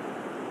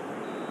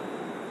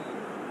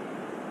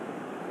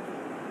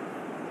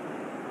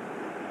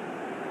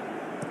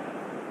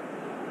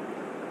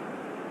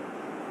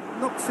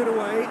 Knocks it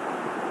away.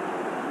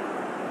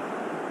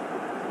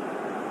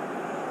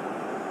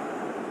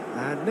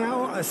 And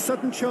now a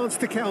sudden chance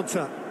to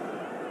counter.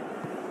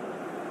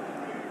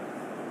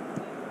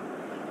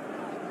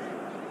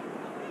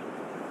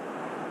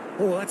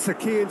 Oh, that's a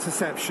key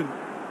interception.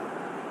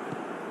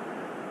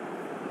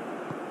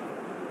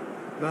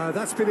 No,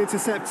 that's been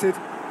intercepted.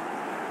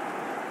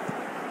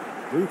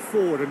 Moved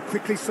forward and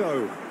quickly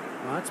so.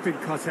 Oh, that's been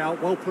cut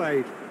out, well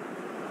played.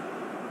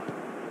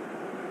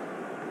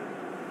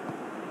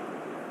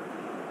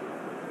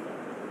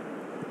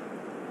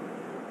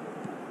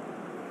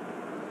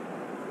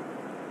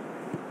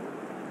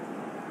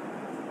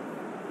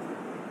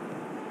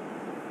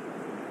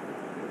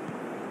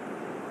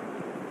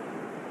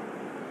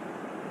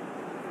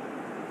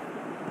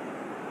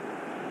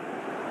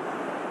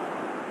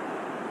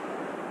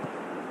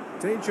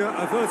 Danger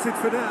averted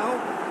for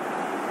now.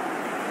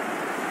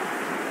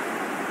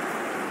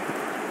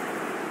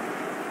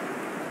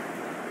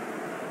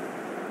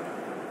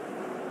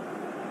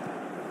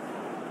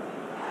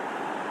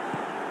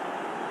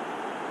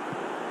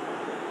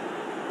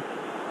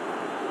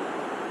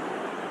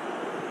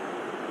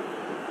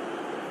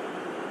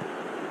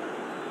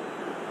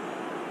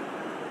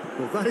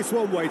 Well, that is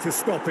one way to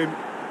stop him.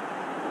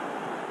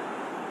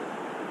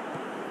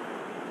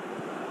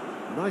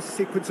 Nice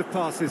sequence of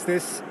passes,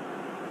 this.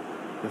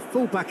 The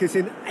fullback is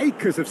in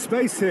acres of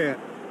space here.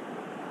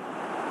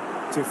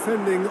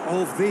 Defending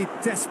of the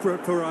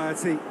desperate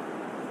variety.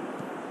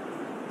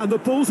 And the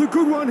ball's a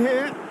good one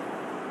here.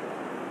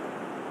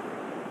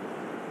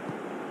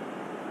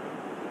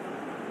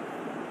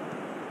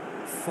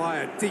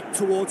 Fired deep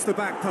towards the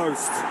back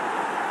post.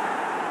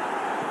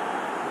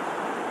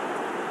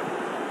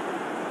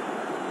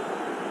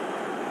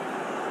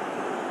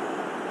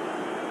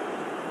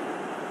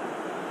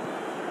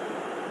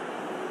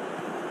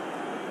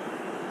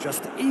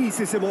 Just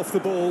eases him off the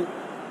ball.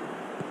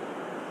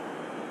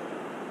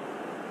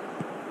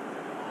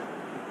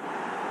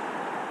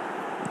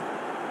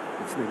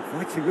 It's an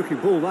inviting looking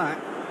ball, that.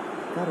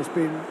 That has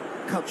been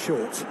cut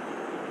short.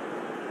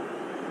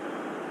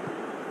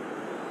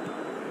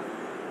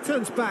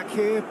 Turns back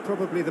here,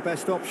 probably the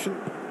best option.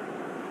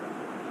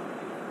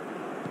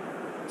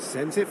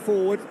 Sends it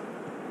forward.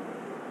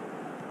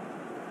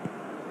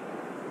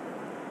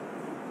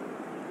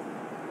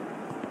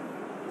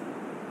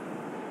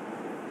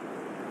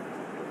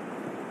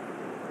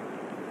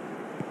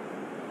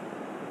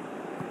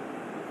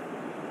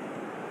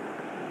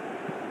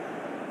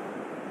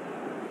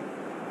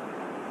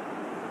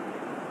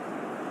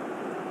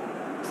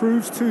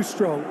 Proves too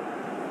strong.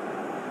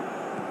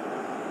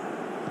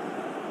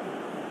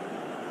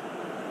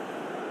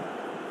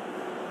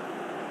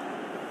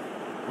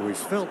 Oh,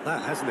 he's felt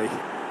that, hasn't he?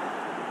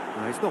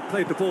 No, he's not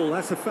played the ball,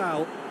 that's a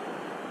foul.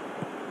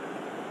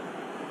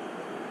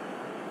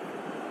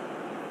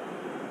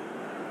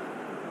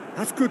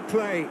 That's good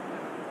play.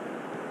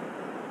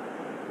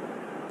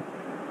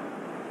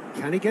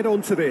 Can he get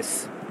onto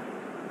this?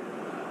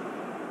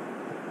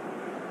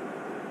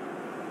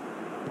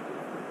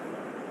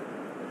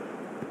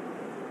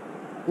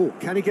 Oh,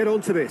 can he get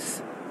onto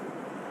this?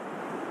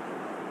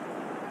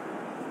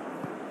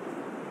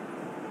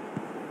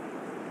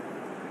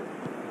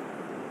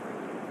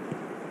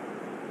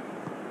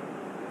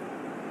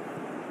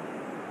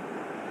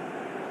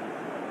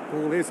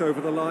 Ball is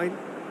over the line.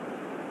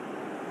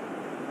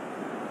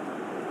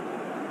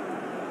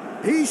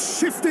 He's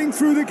shifting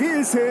through the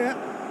gears here.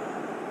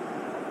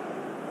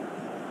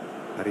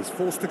 And he's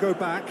forced to go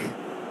back.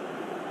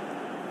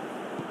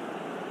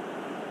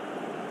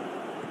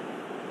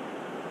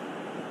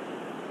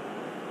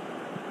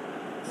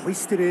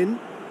 Hoisted in.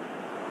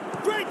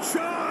 Great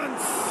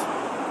chance!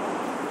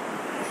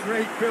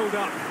 Great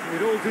build-up.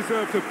 It all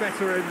deserved a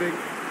better ending.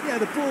 Yeah,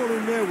 the ball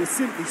in there was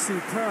simply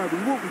superb. We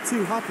won't be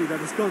too happy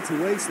that it's gone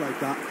to waste like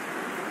that.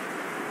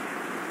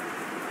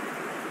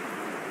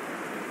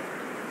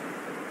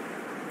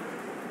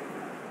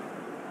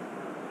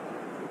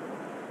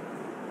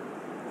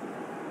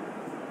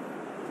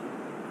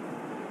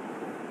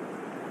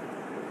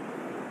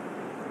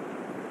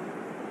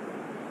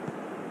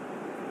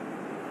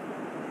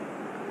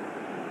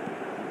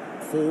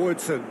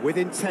 Forwards and with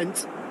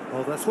intent.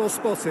 Oh, that's well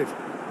spotted.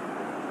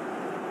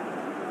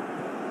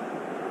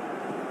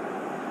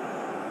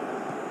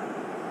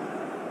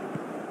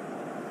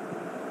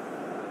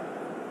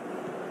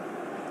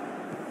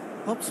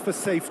 Opts for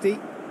safety.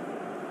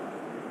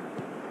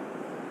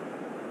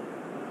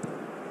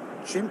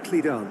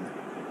 Gently done.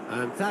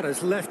 And that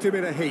has left him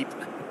in a heap.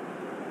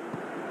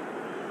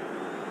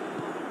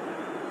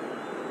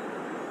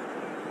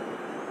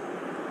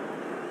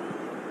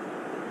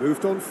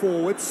 Moved on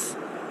forwards.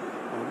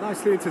 Oh,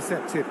 nicely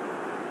intercepted.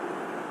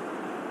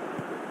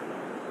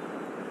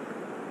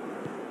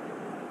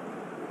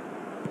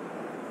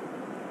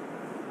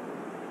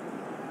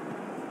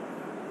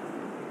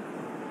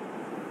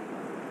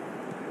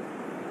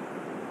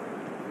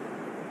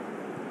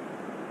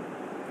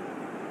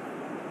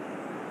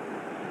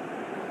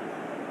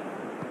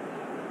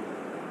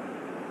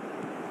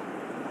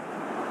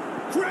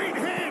 Great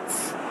hit!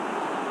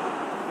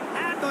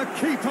 And the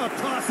keeper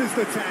passes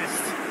the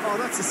test. Oh,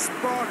 that's a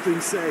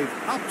sparkling save.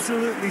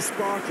 Absolutely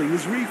sparkling.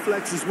 His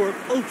reflexes were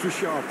ultra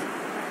sharp.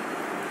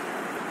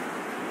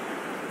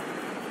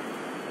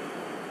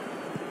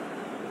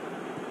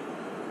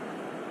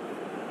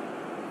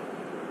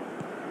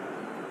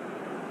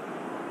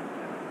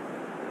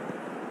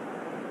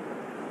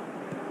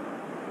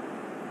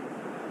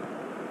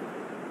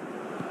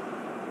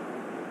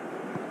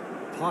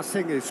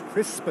 Passing is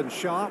crisp and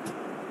sharp.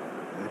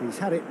 And he's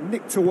had it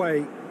nicked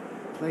away.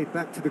 Played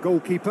back to the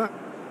goalkeeper.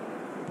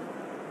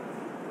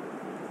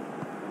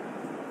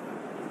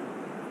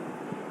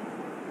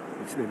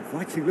 It's an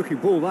inviting looking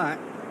ball, that.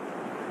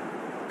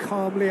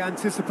 Calmly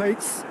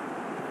anticipates.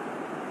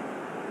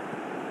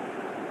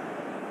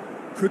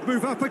 Could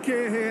move up a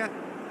gear here.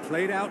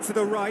 Played out to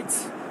the right.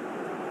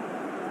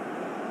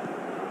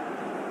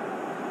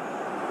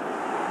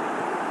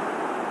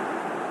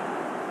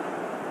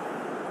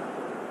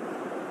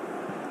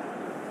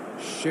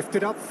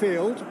 Shifted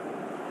upfield.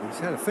 He's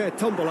had a fair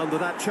tumble under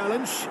that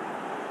challenge.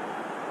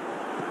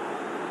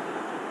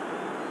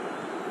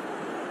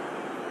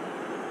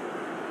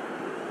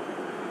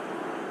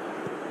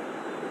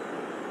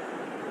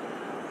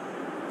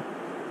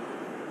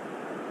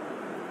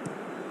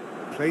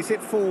 Plays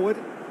it forward.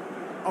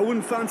 I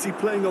wouldn't fancy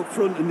playing up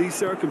front in these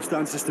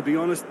circumstances, to be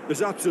honest.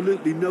 There's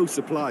absolutely no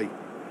supply.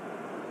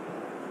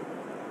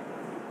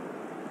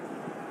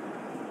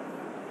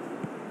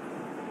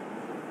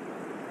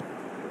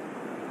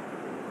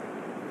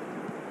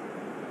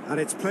 And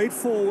it's played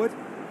forward.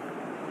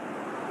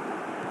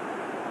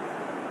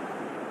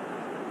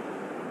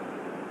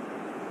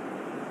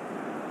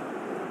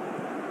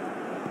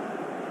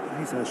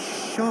 He's a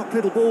sharp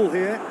little ball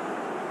here.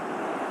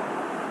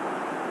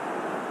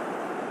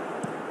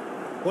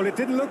 Well, it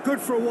didn't look good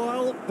for a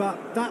while,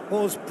 but that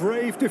was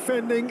brave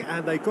defending,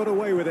 and they got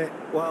away with it.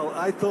 Well,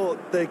 I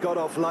thought they got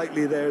off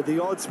lightly there. The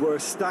odds were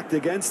stacked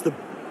against them.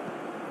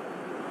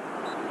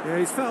 Yeah,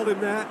 he's fouled him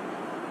there.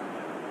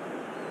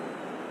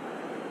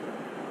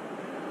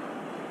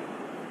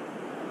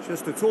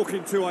 Just a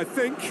talking to, I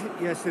think.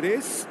 Yes, it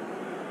is.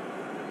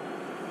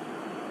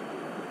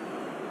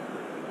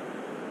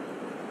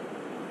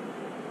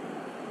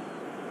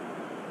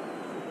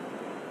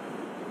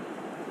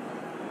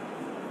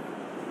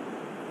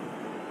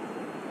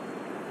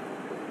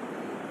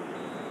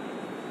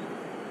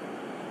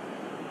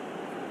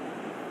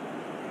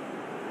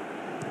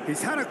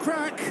 He's had a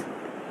crack.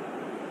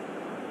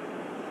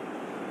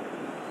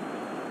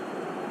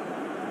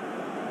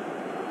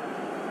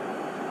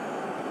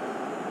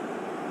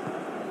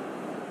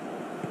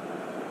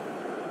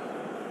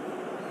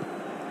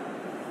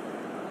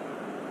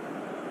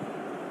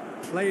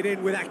 Played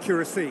in with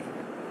accuracy.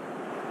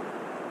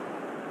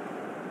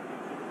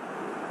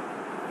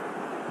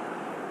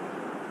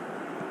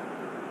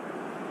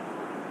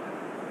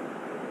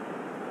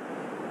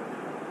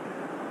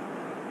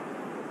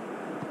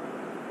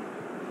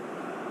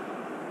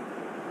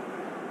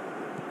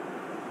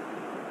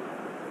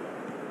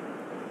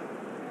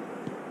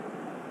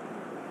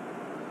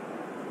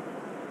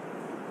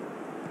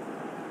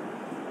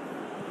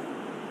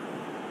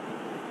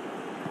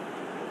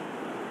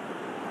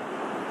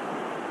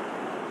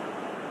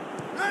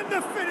 And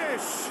the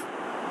finish!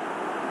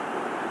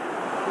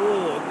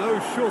 Oh, no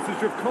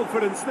shortage of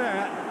confidence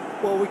there.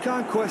 Well, we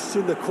can't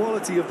question the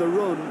quality of the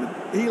run.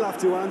 He'll have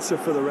to answer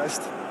for the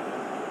rest.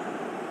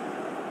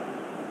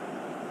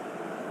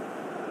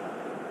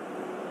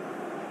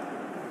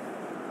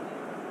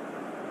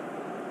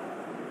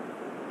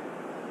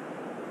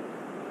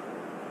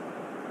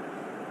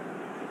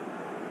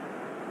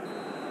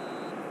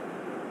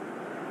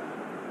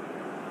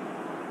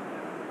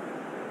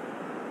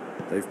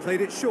 They've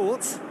played it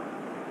short.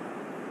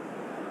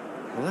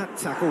 Well, that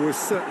tackle was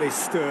certainly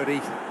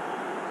sturdy.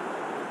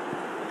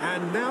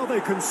 And now they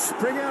can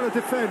spring out of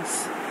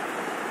defence.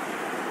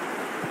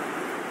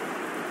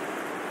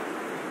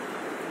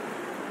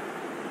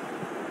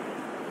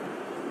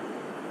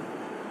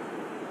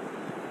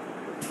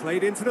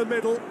 Played into the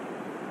middle.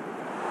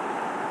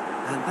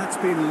 And that's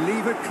been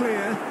levered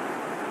clear.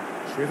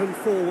 Driven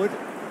forward.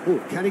 Oh,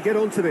 can he get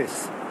onto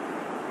this?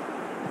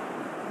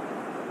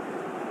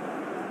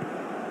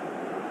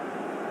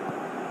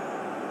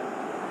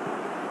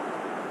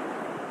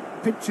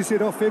 Pinches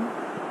it off him.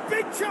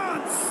 Big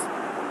chance!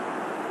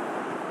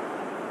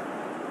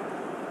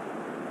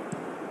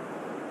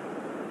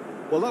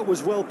 Well, that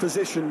was well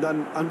positioned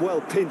and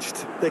well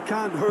pinched. They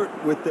can't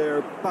hurt with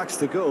their backs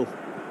to goal.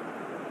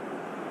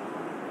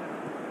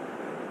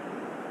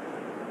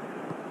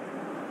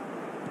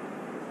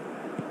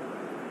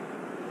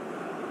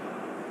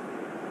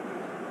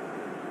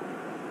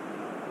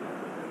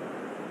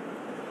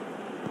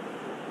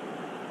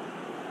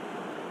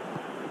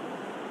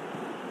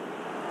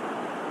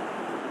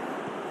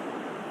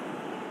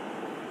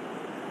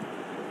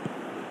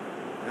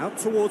 Out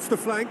towards the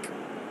flank.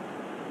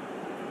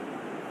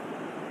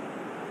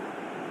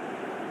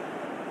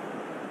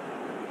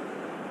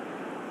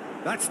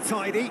 That's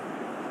tidy.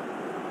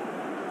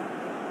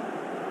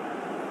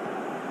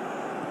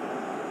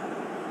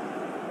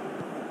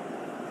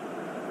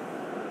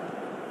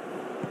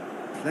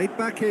 Played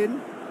back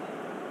in.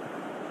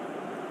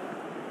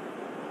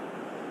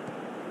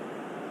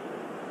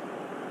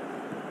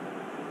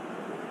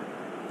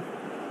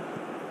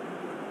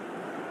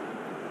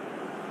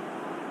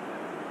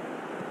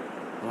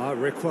 It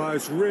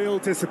requires real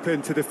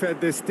discipline to defend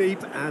this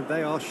deep, and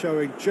they are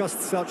showing just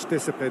such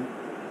discipline.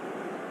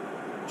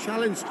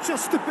 Challenge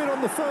just a bit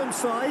on the firm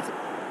side.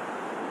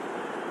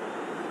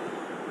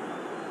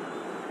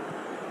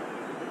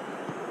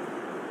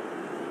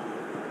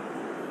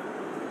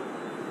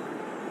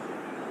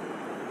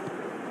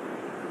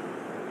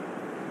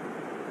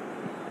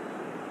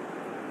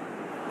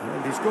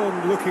 And he's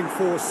gone looking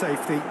for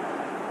safety.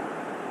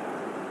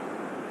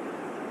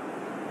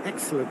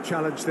 Excellent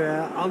challenge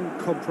there,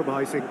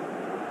 uncompromising.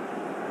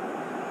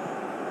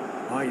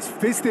 He's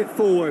fizzed it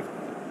forward.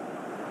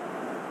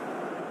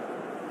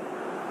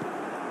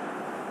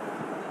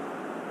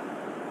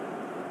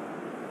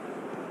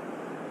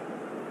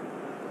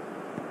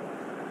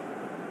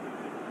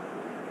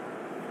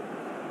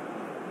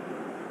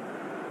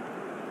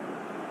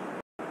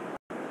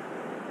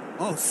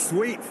 Oh,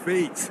 sweet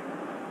feet.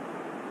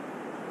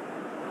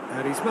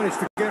 And he's managed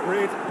to get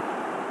rid.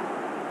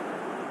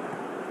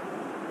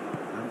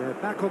 And they're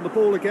back on the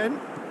ball again.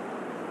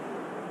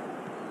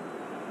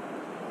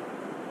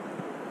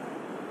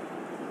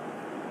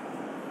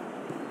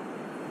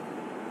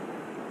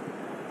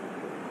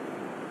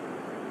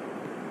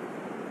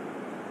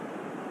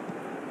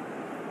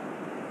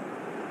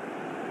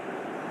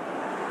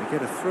 They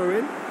get a throw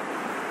in.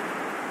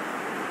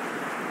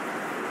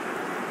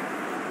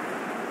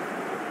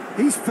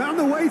 He's found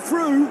the way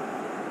through.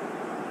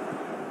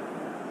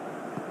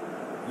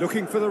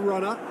 Looking for the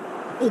runner.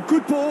 Oh,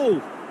 good ball.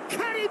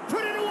 Can he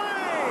put it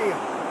away?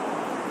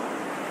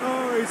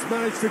 Oh, he's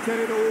managed to get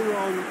it all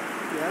wrong.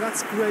 Yeah,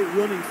 that's great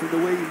running from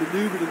the way he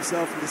manoeuvred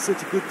himself into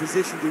such a good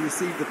position to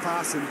receive the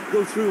pass and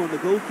go through on the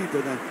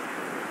goalkeeper then.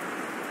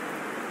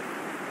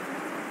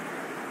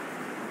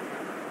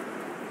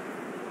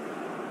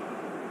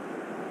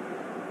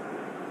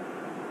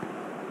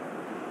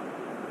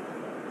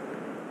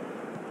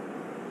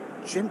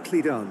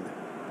 Gently done.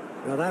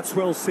 Now that's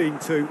well seen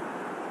too.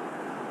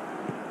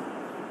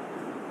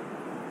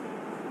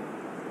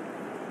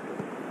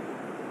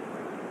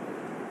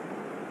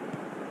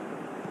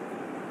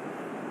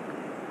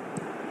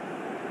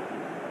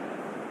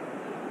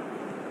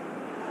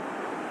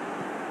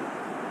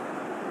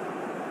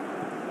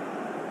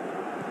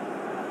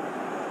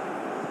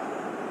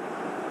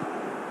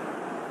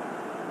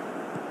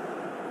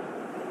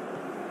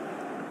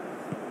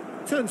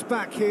 Turns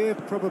back here,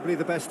 probably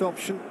the best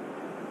option.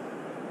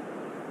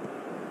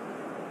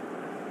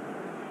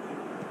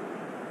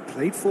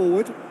 Played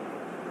forward.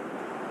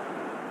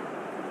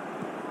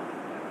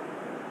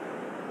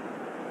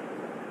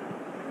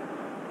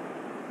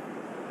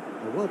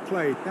 Well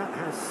played, that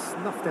has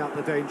snuffed out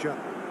the danger.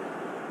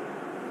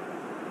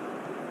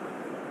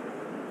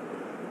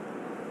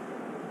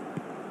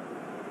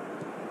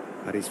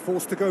 And he's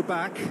forced to go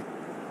back.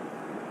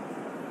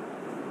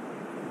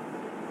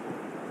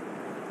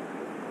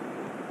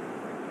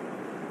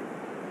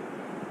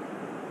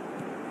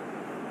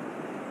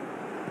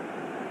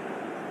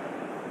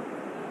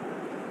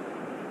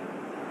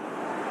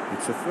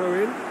 It's a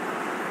throw-in.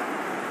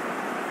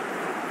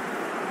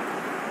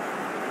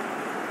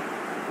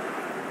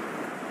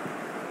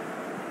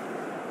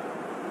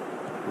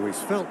 Oh,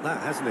 he's felt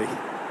that, hasn't he?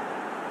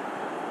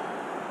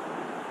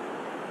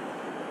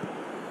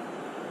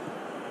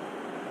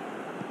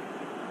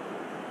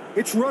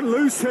 It's run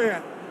loose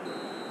here.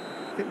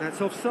 I think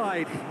that's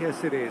offside.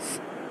 Yes, it is.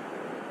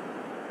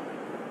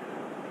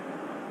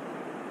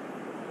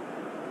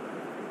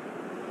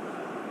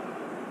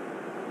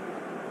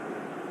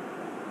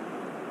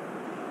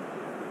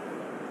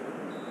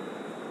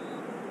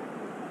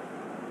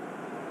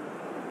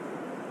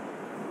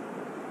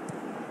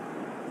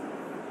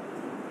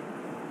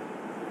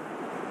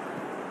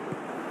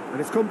 And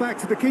it's gone back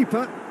to the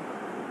keeper.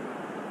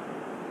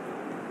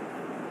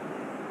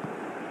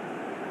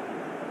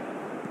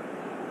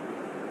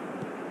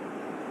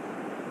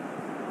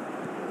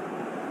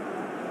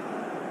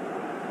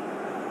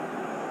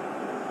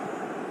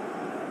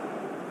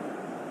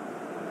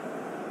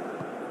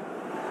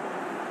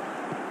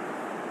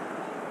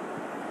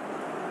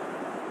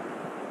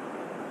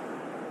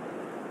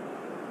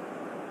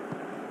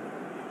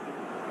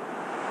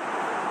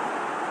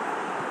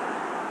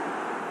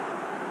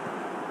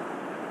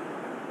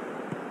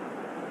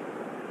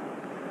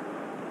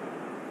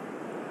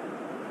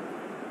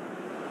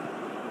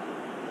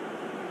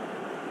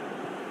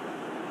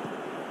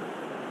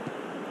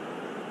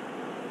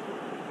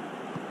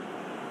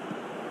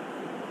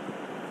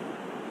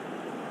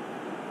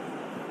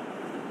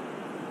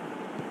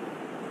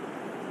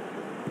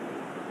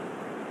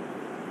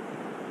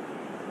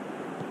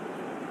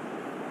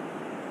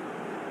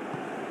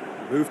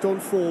 Moved on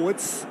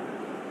forwards.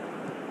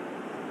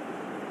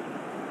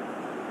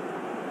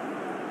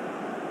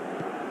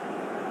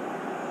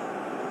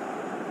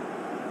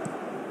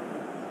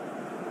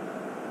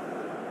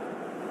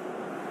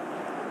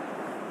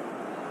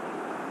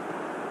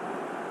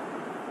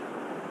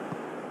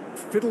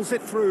 Fiddles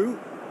it through.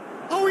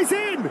 Oh, he's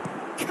in!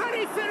 Can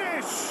he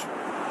finish?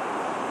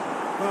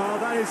 Oh,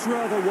 that is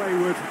rather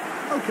wayward.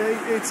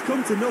 Okay, it's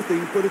come to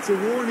nothing, but it's a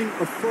warning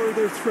of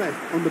further threat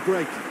on the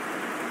break.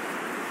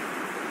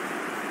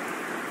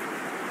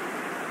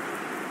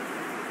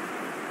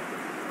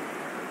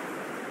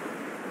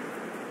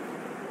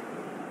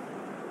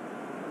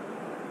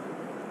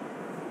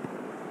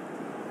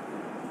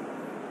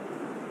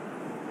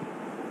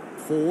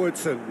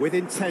 Forwards and with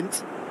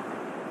intent.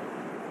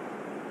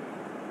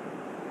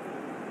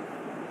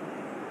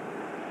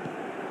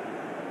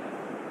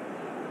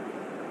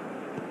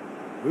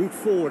 Moved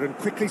forward and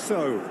quickly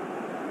so.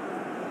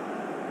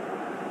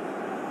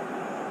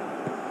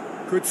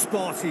 Good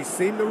spot, he's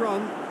seen the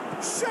run.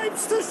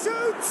 Shapes to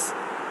shoot!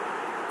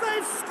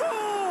 They've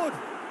scored!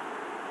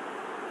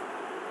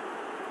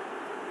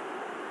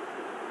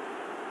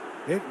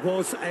 It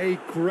was a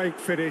great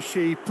finish.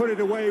 He put it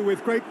away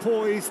with great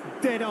poise,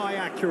 dead-eye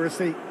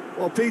accuracy.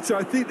 Well, Peter,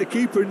 I think the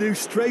keeper knew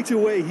straight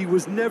away he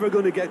was never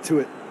going to get to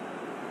it.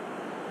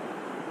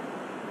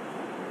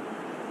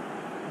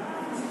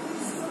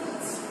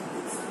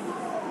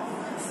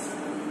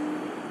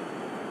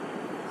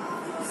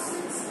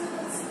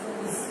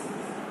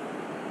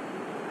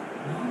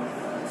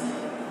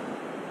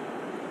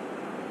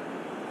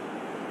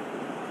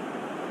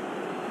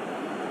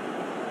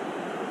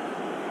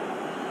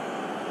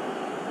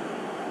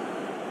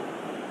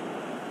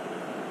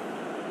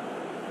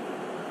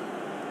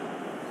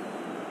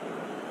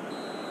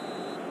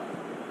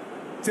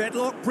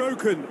 Deadlock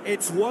broken,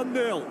 it's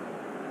 1-0.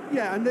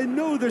 Yeah, and they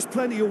know there's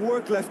plenty of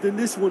work left in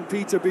this one,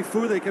 Peter,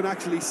 before they can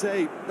actually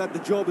say that the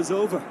job is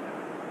over.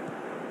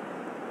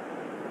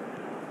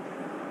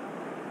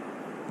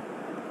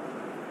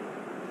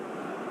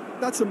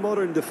 That's a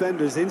modern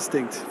defender's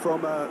instinct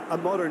from a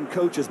modern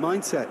coach's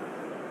mindset.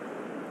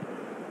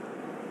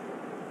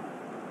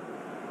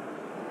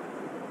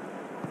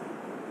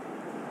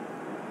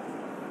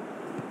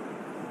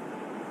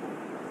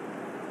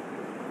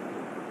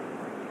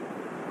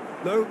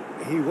 No,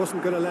 he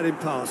wasn't going to let him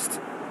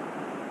past.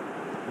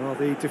 Well,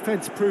 the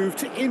defence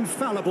proved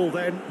infallible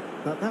then,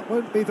 but that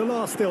won't be the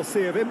last they'll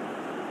see of him.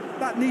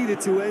 That needed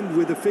to end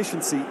with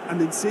efficiency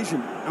and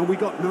incision, and we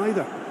got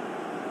neither.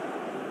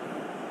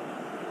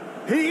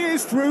 He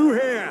is through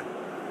here.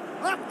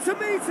 Up to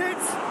meet it.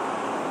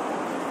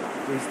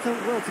 He's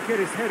done well to get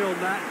his head on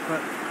that,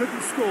 but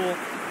couldn't score.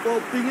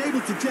 Well, being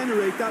able to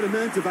generate that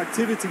amount of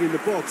activity in the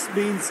box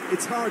means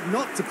it's hard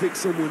not to pick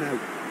someone out.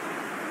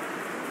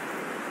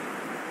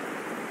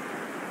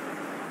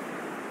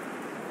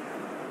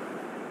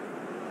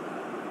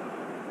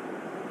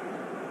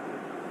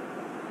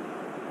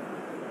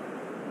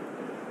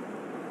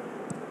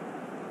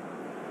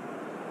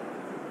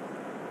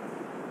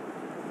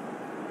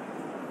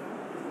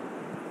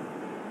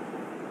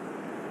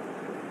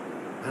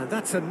 And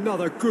that's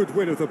another good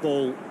win of the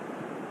ball.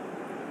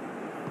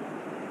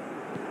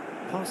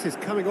 Pass is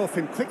coming off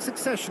in quick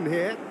succession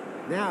here.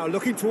 Now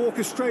looking to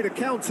orchestrate a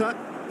counter.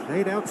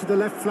 Played out to the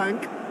left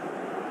flank.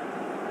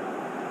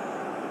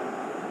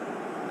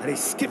 And he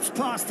skips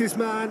past his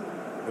man.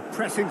 The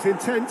pressing's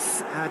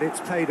intense and it's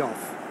paid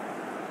off.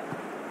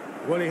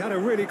 Well, he had a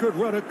really good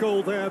run at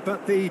goal there,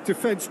 but the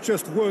defence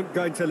just weren't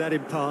going to let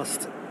him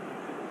past.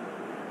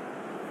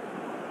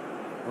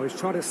 Oh, he's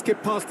trying to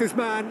skip past his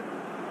man.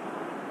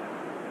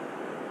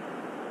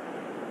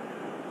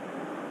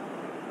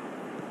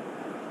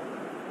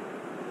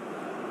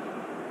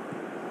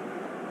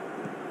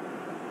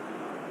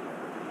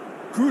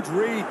 Good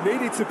read,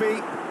 needed to be.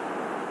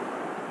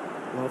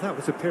 Well, that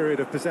was a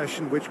period of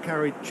possession which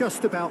carried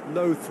just about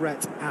no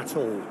threat at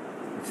all.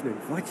 It's an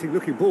inviting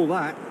looking ball,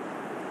 that.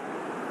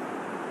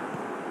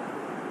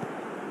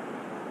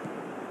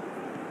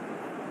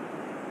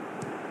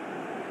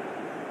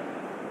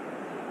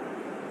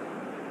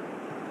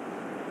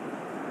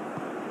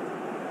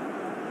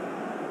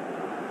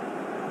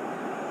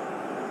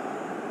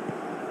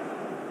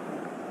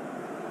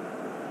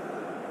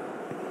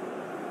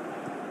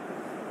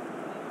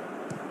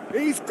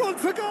 He's gone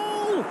for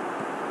goal!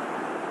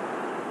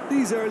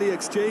 These early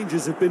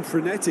exchanges have been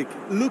frenetic.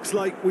 Looks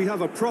like we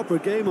have a proper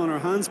game on our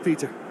hands,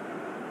 Peter.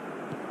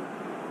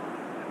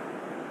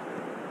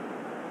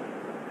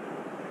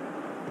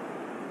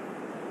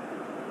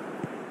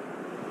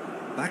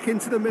 Back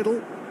into the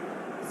middle.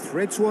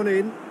 Threads one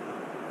in.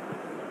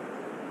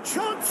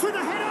 Chance for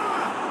the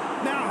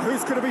header! Now,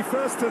 who's going to be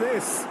first to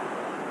this?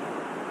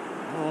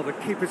 Oh, the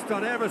keeper's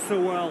done ever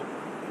so well.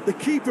 The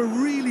keeper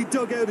really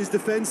dug out his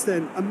defence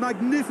then. A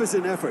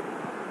magnificent effort.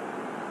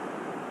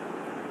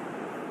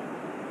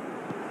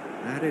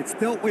 And it's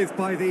dealt with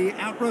by the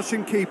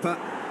outrushing keeper.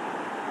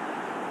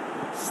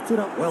 Stood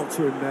up well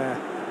to him there.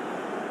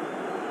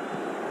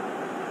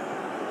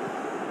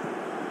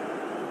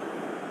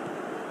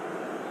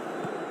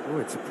 Oh,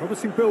 it's a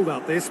promising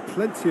build-up, this.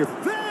 Plenty of...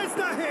 There's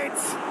the hit!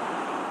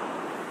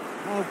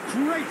 Oh,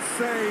 great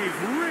save.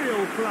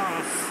 Real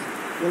class.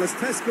 Well, as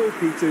tests go,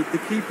 Peter, the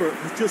keeper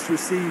has just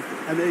received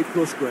an A+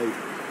 grade.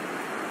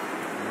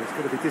 Well, he's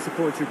going to be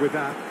disappointed with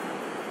that.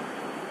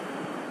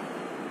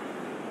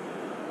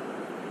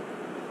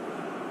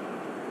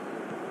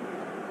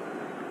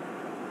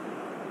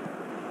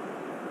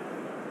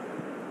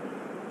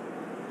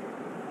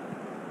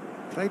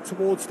 Played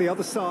towards the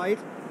other side.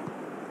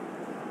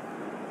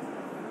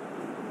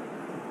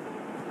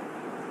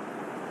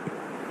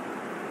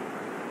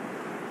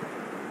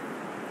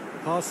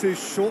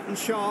 Passes short and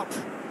sharp.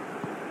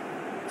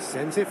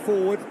 Sends it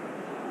forward.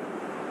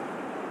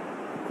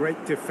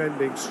 Great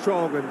defending,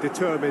 strong and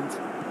determined.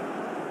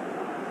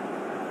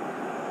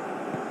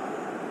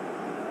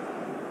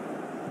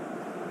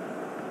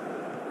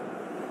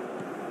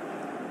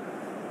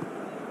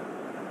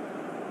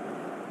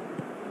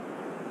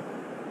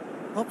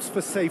 Opts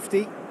for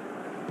safety.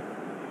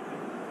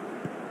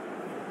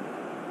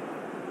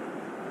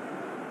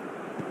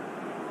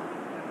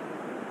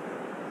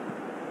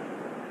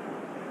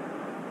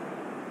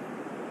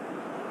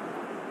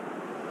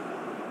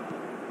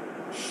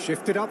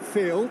 Shifted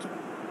upfield.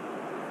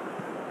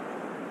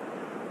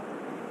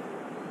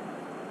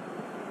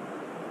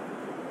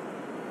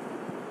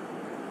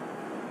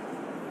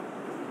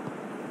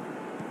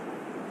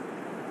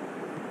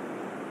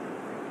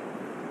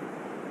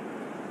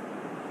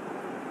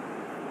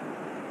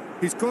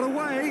 He's got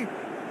away.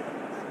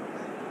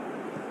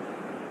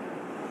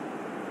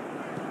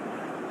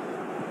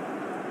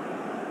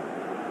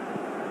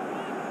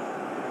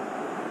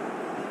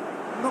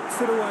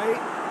 Knocks it away.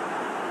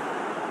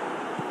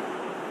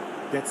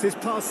 Gets his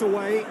pass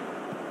away.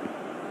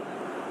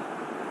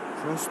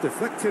 Cross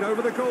deflected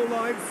over the goal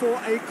line for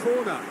a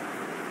corner.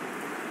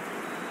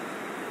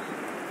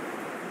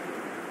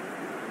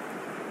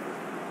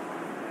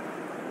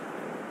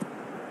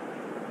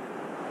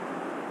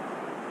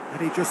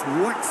 And he just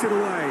whacks it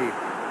away.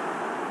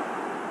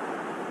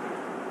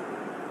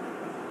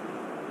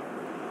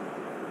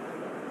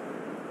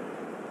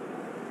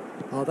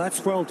 Oh,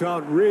 that's well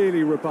done,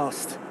 really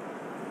robust.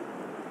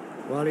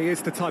 Well, he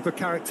is the type of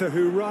character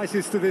who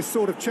rises to this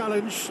sort of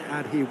challenge,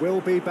 and he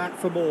will be back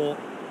for more.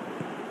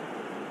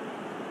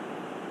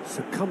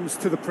 Succumbs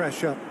to the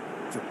pressure.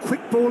 It's a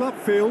quick ball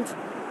upfield.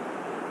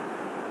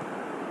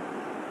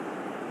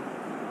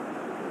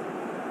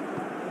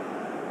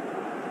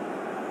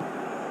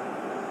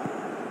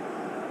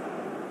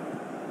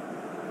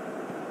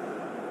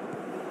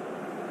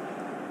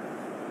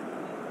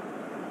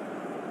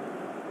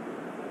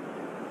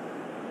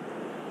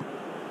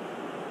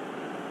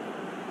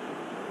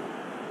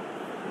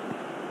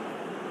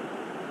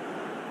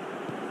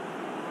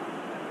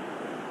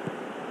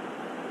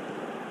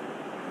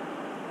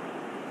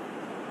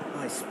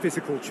 Nice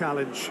physical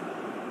challenge.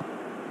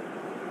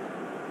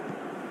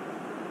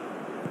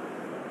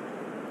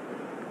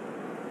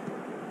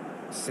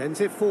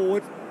 Sends it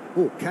forward.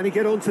 Oh, can he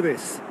get onto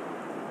this?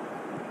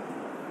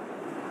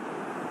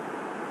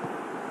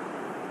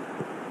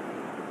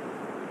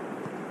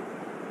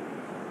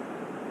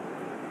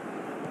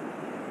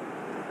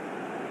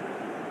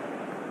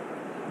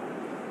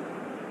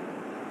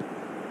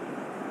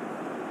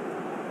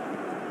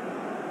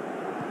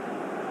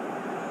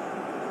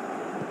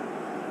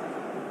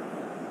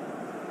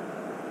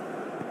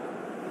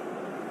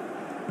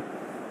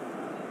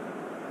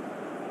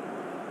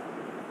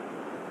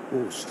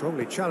 Oh,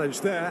 strongly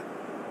challenged there.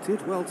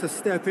 Did well to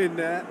step in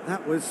there.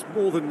 That was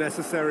more than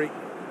necessary.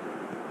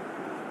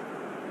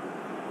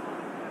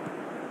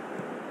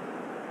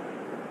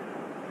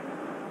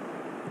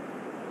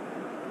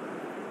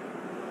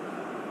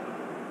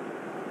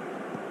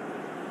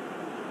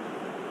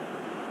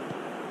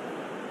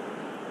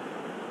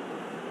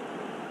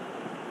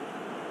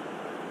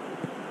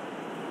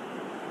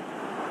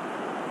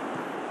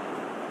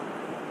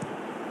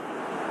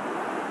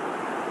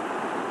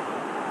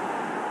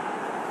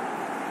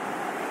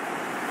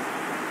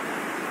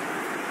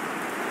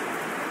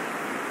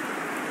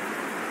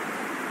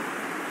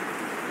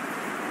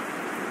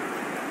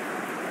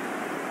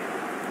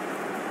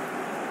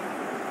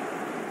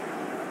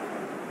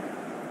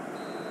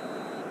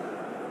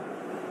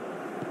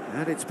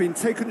 And it's been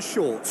taken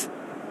short.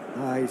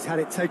 He's had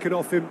it taken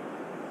off him.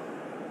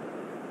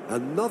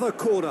 Another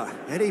corner.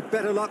 Any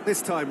better luck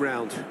this time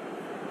round?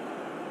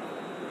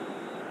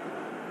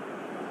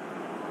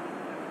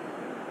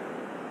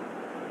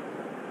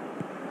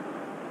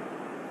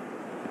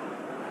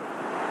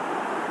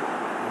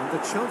 And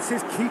the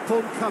chances keep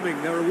on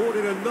coming. They're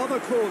awarded another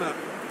corner.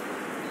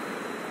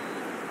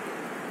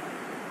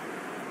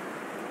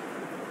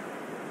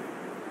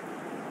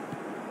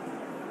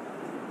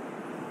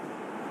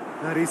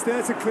 And he's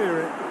there to clear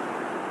it.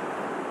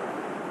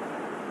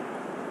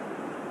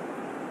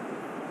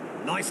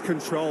 Nice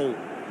control.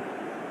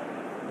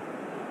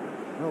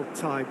 Well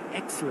timed,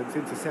 excellent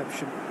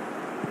interception.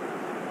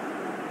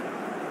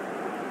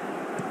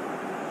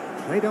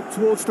 Played up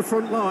towards the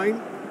front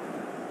line.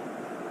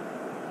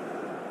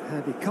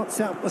 And he cuts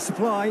out the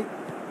supply.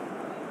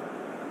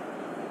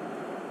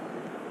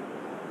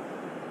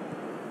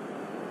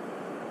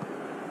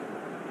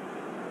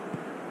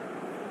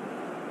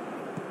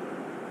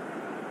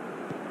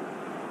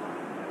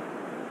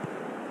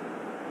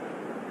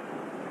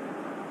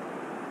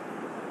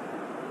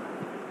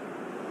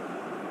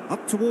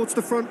 Up towards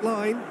the front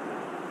line.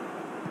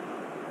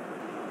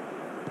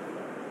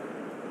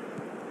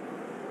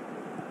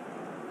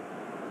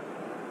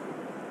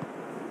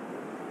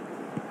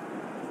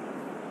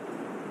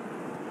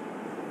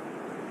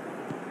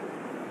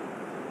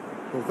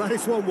 Well, that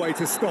is one way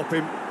to stop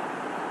him.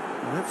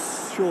 Well,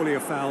 that's surely a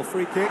foul.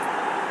 Free kick.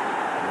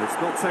 And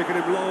it's not taken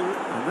him long,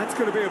 and that's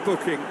going to be a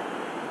booking.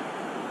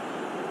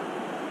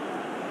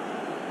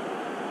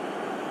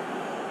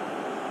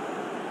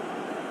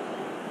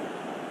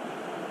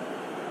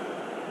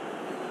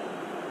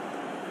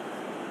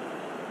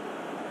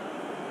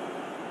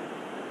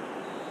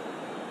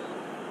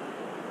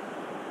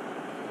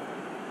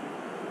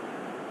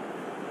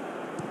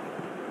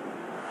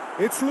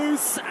 It's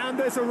loose, and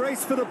there's a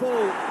race for the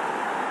ball.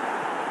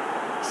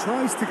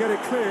 Tries to get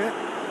it clear.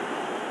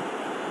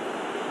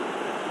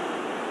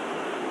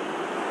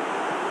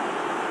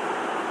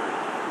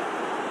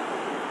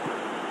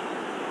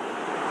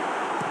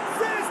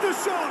 There's the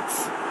shot!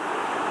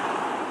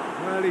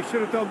 Well, he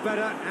should have done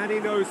better, and he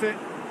knows it.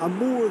 A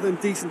more than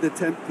decent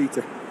attempt,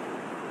 Peter.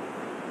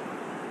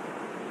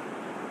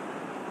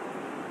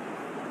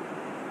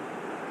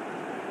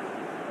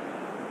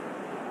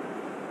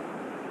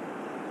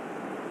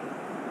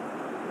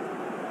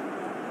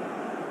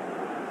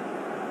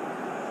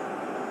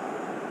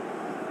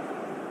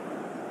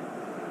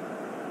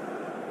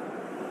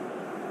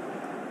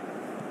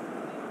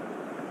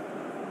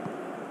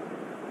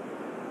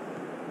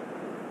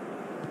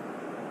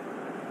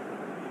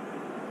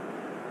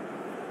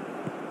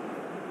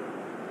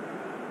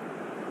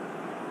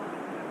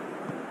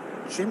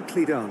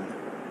 Gently done.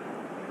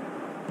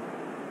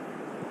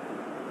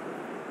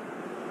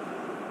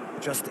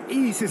 Just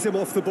eases him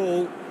off the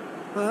ball.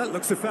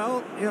 Looks a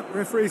foul. Yep,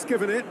 referee's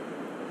given it.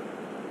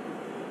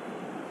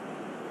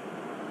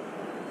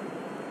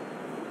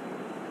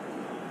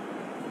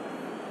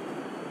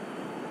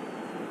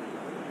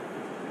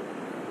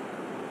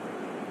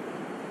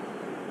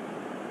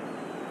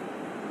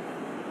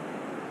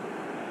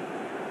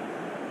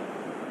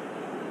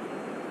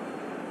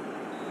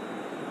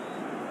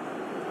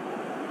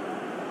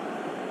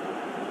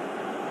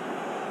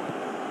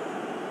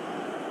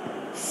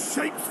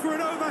 Shapes for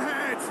an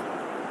overhead.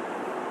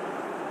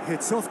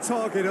 Hits off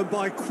target and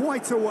by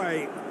quite a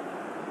way.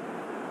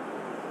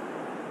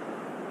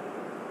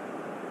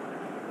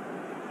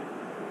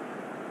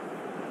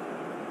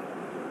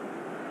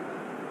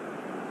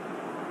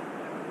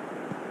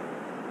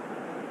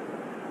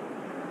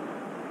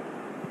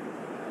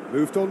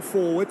 Moved on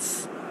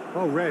forwards.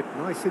 Oh, Red,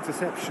 nice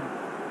interception.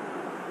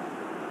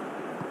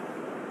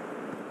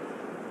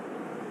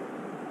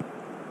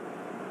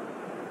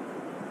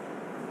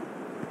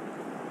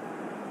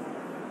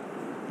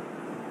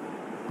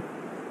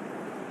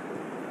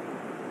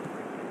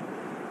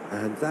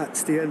 And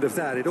that's the end of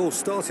that. It all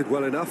started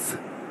well enough.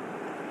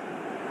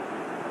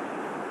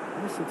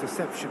 Nice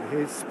interception.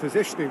 His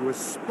positioning was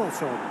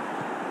spot on.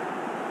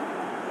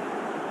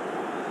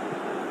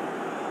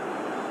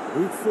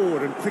 Moved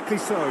forward and quickly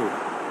so.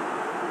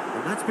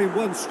 And that's been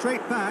won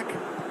straight back.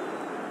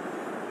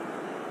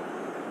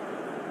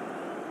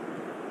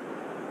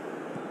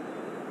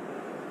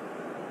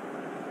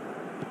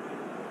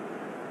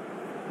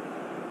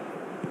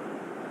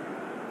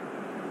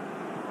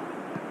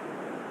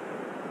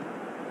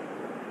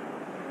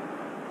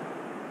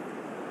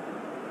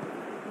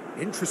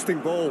 Interesting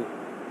ball.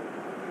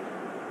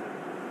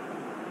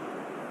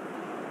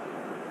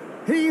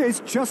 He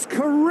is just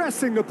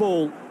caressing the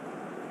ball.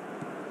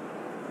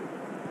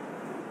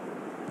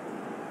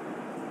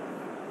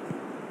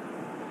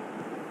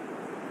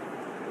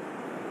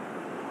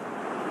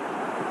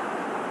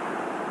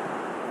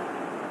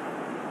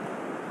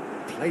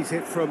 Plays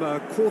it from a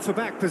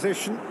quarterback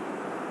position.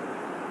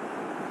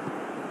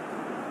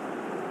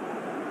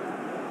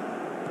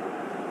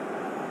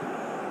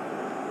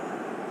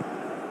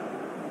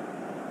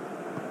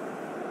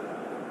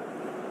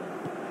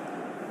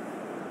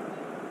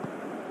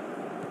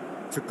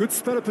 It's a good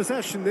spell of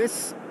possession,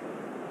 this.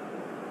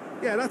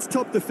 Yeah, that's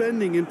top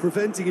defending and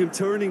preventing him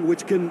turning,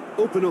 which can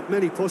open up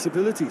many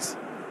possibilities.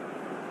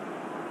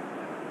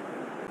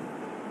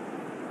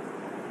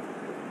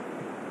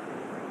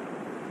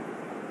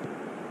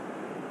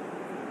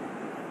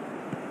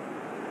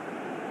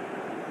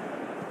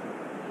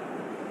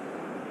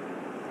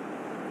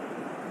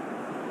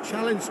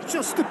 Challenge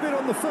just a bit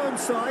on the firm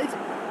side.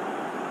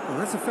 Oh,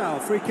 that's a foul.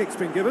 Free kick's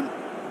been given.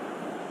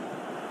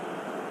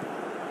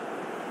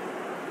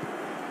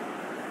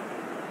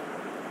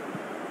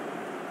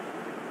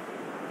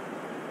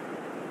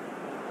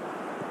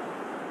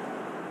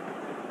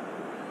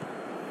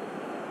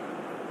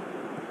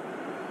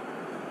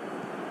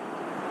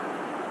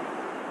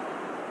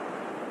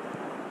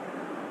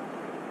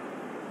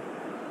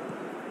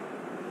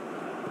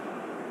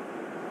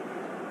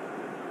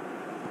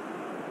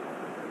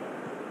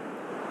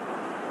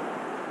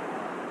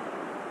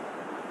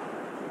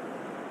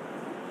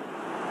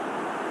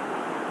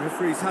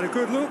 Referee's had a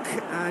good look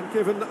and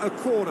given a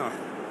corner.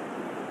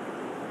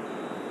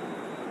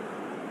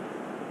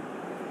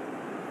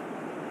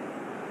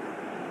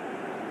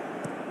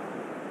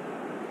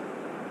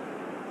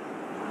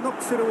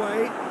 Knocks it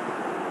away.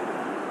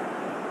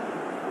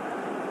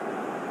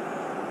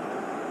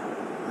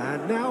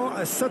 And now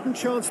a sudden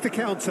chance to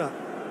counter.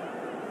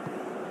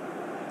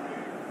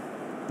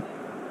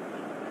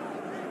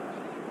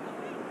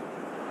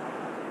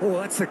 Oh,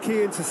 that's a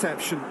key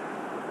interception.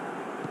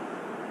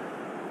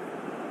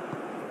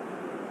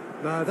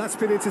 No, that's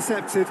been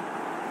intercepted.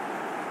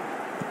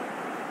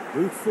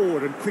 Move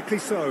forward and quickly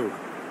so.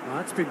 No,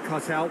 that's been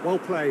cut out, well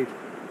played.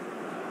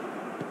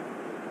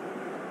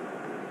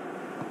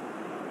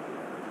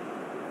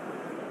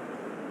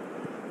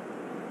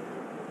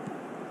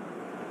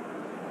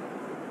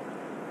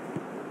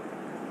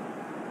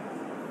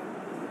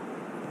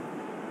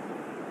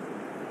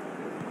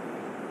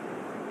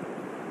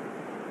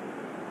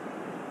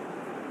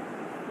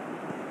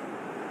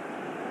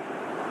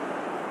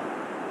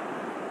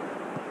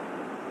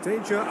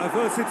 Danger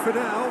averted for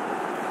now.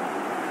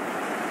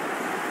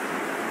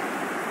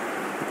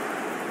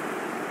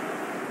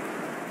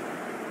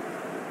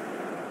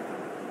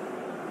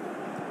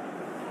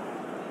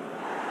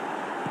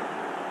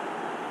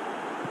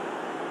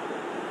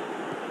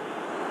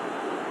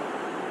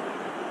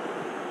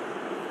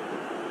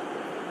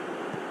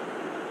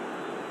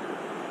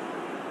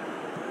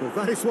 Well,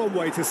 that is one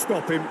way to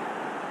stop him.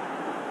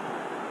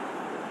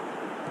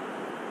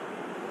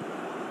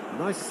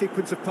 Nice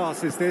sequence of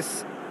passes,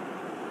 this.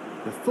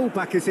 The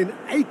fullback is in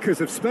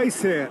acres of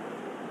space here.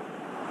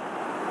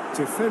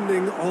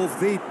 Defending of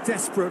the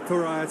desperate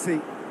variety.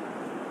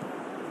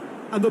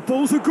 And the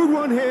ball's a good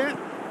one here.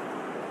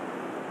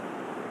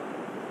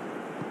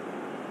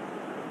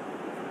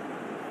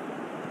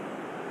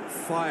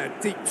 Fired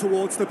deep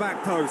towards the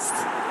back post.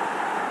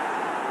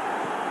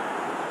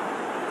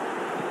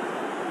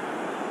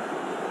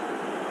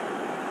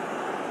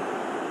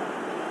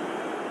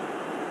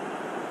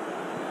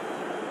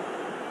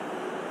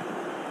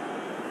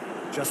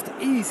 Just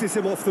eases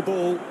him off the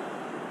ball.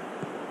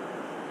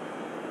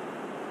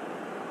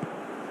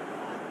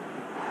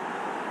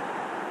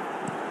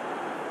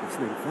 It's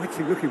an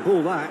inviting looking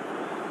ball that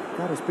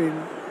has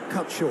been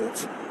cut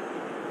short.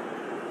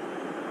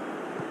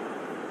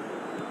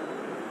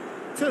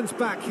 Turns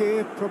back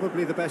here,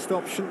 probably the best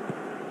option.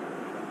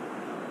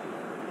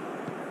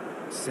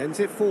 Sends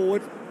it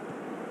forward.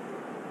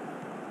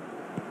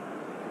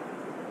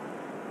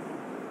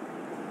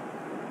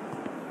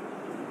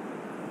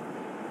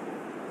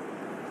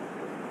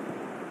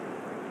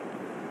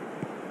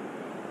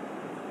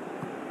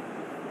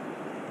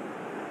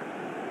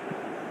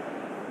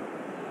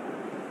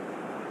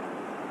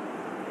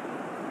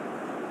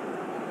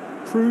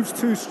 Proves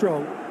too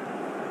strong.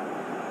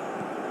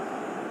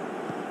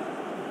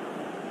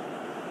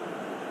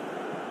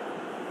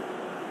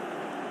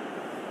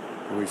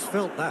 Oh, he's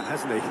felt that,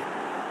 hasn't he?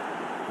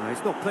 No,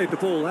 he's not played the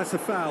ball, that's a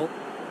foul.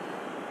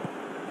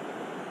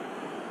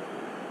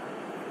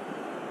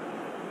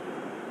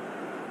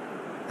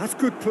 That's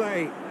good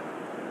play.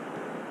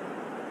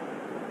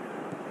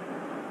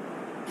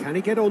 Can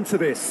he get onto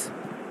this?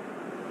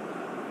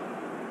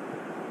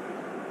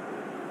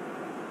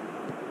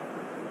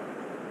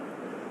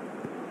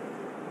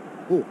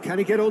 Oh, can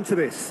he get onto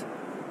this?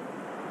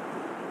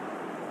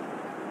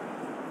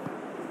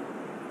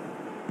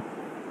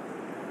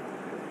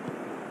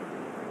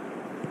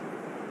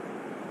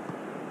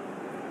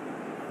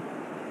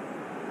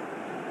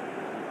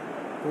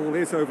 Ball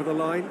is over the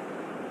line.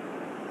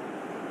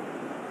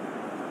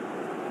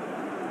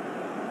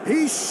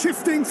 He's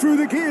shifting through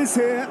the gears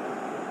here.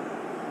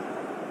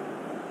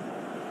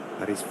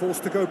 And he's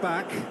forced to go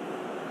back.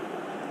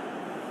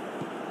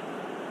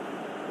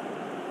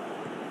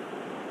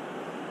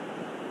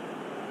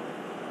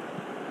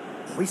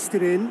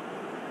 Hoisted in.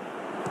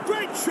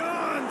 Great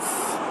chance!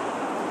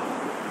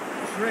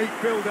 Great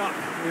build-up.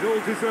 It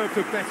all deserved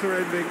a better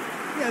ending.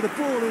 Yeah, the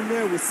ball in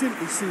there was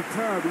simply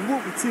superb. We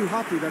won't be too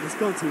happy that it's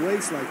gone to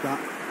waste like that.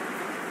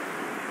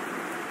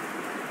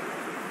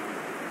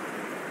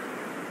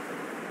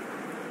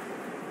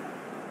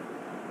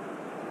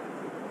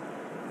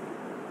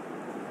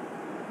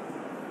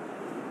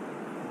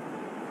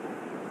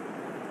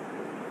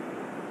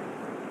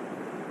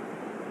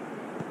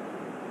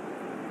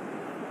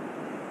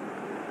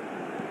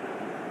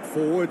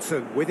 Forwards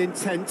and with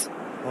intent.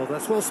 Oh,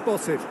 that's well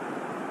spotted.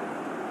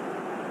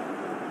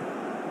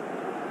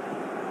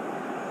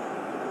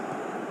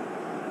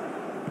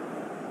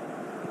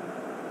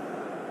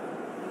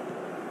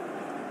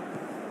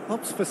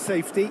 Opts for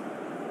safety.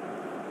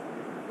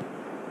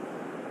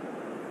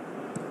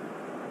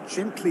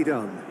 Gently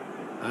done.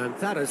 And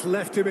that has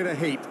left him in a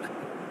heap.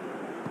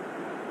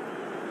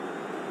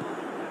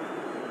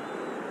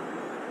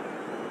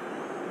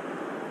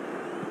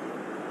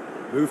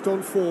 Moved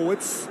on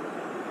forwards.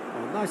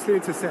 Oh, nicely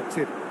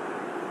intercepted.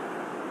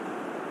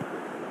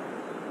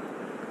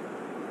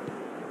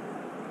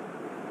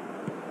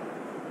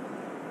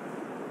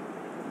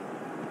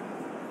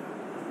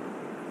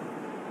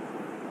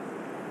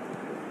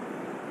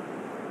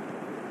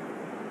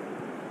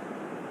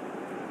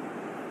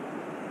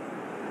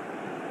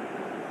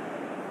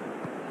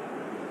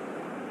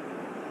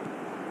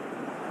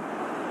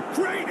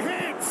 Great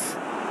hit!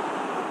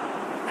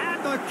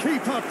 And the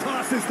keeper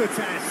passes the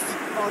test.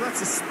 Oh,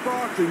 that's a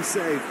sparkling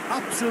save.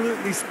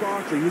 Absolutely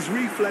sparkling. His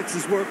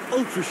reflexes work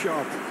ultra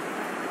sharp.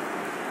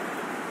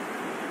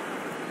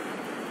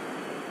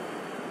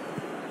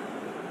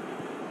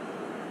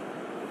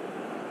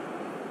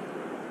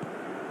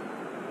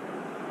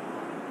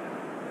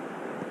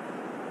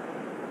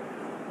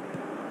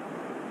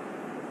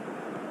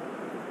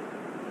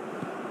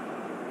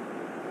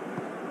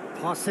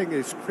 Passing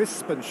is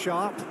crisp and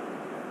sharp.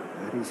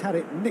 And he's had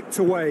it nicked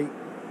away.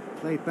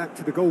 Played back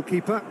to the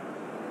goalkeeper.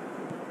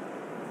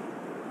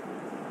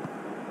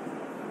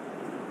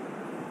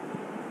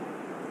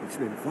 It's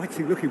an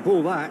inviting looking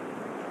ball that.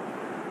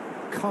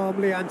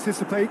 Calmly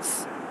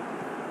anticipates.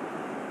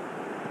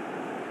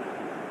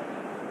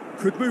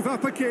 Could move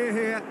up a gear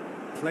here.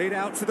 Played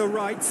out to the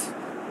right.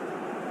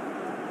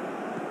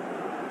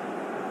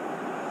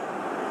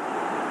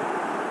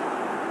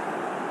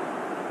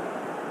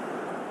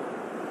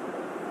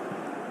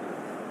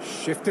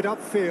 Shifted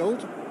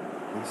upfield.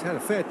 He's had a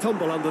fair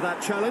tumble under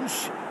that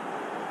challenge.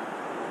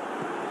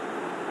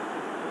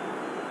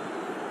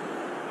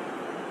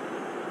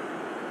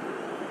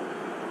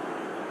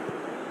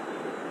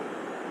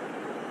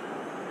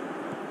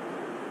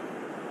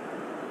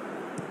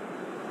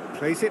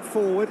 Plays it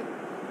forward.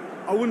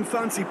 I wouldn't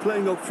fancy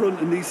playing up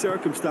front in these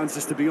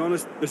circumstances, to be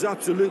honest. There's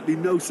absolutely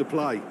no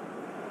supply.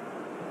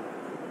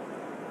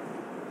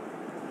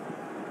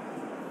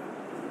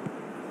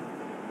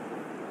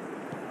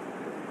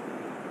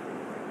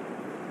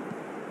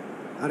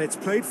 And it's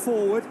played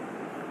forward.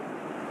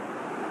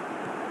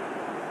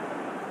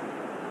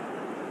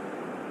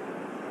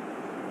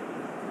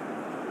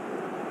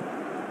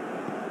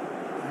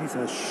 He's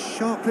a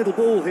sharp little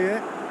ball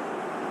here.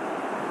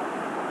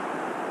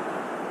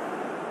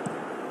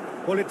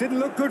 Well, it didn't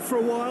look good for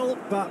a while,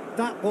 but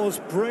that was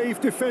brave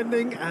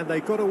defending, and they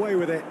got away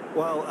with it.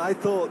 Well, I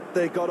thought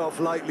they got off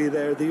lightly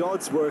there. The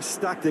odds were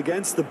stacked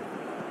against them.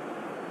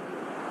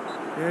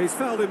 Yeah, he's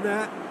fouled him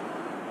there.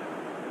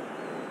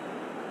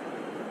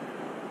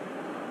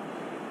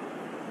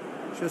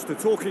 Just a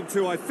talking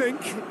to, I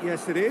think.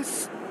 Yes, it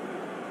is.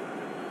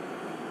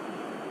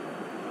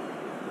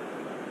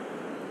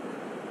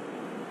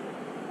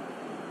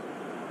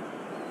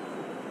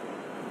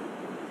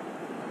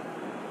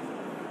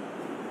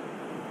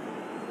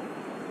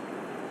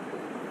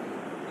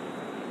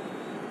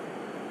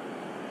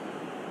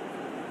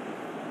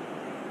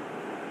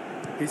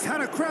 He's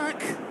had a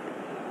crack.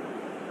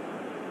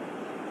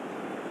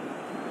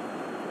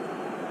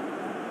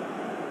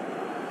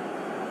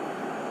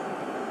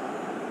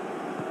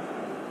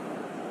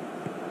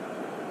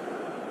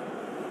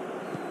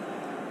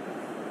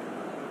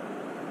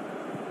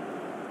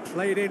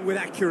 Played in with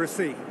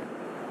accuracy.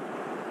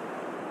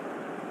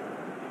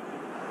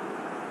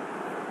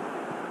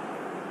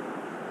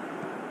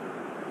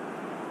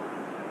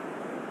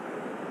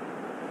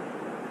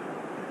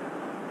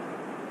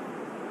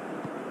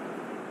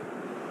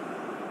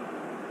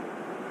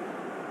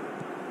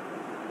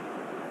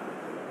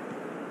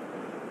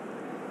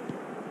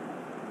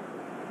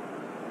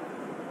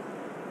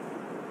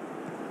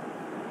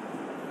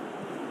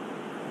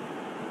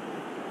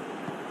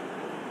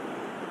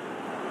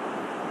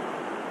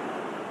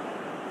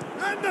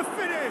 And the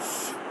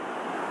finish!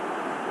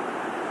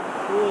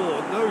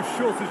 Oh, no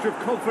shortage of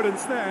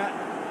confidence there.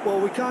 Well,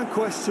 we can't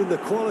question the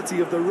quality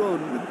of the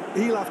run.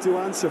 He'll have to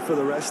answer for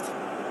the rest.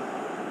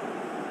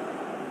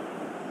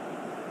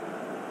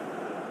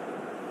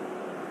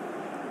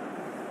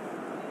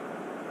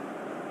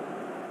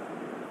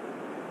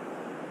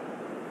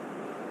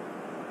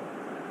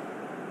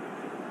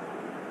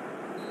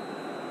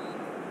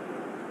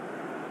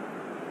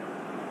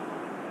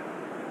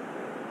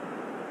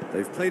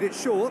 They've played it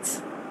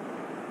short.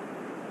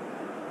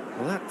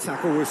 Well, that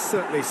tackle was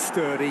certainly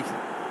sturdy.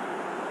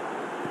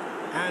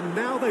 And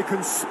now they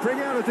can spring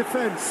out of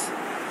defence.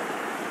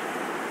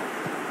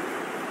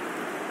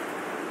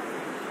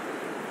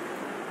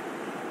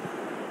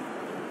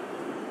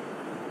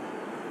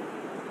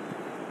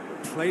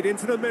 Played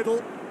into the middle.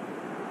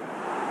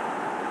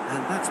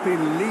 And that's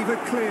been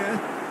levered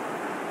clear.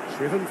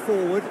 Driven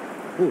forward.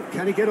 Oh,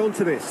 can he get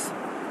onto this?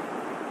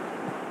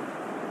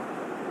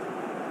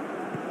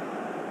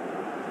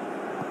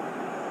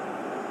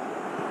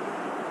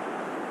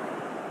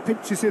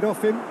 Pinches it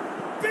off him.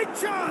 Big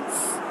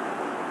chance!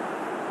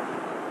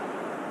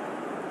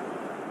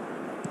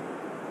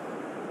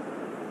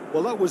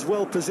 Well, that was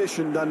well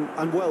positioned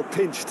and well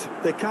pinched.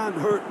 They can't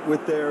hurt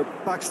with their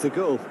backs to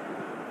goal.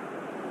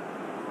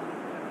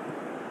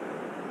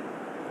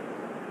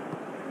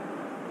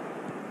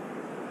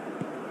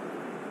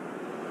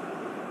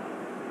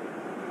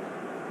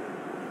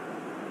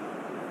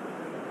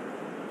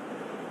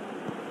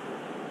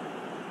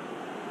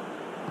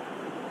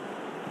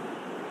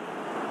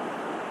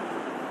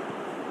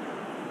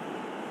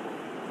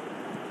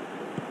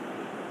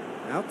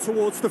 Out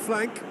towards the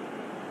flank.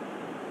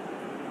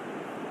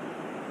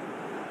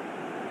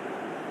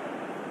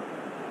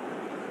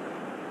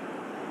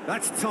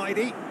 That's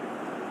tidy.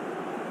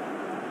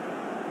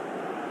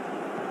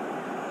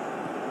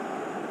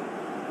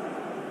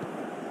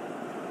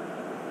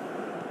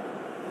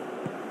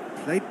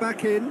 Played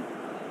back in.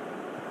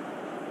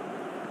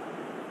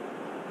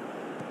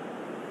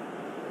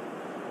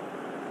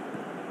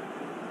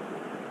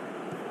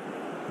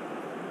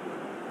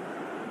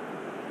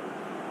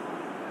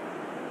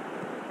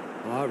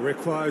 It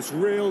requires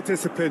real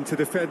discipline to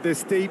defend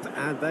this deep,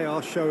 and they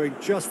are showing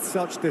just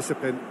such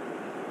discipline.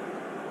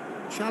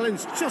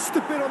 Challenge just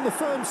a bit on the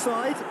firm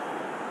side.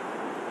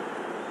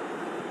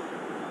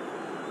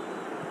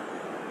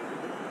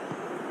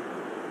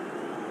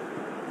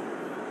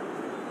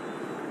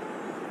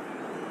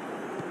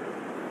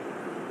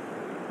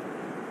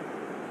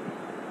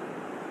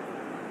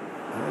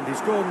 And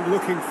he's gone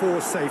looking for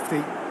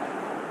safety.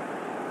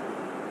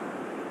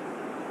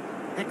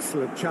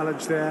 Excellent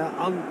challenge there,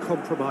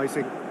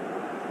 uncompromising.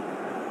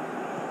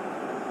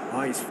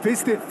 Oh, he's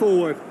fizzed it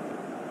forward.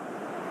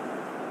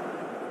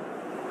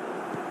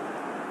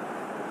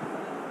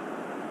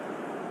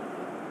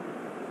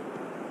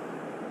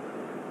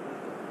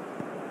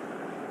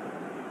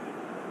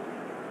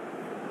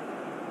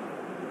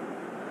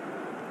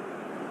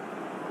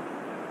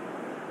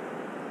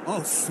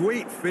 Oh,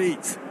 sweet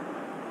feet.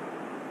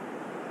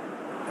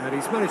 And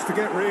he's managed to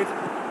get rid.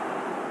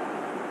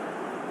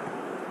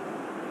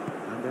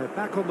 And they're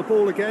back on the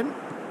ball again.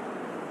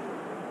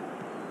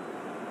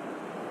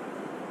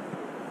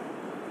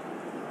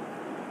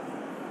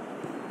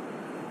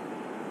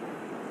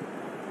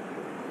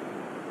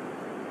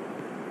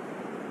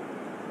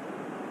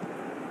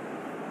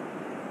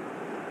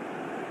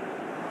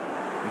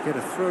 They get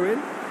a throw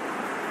in.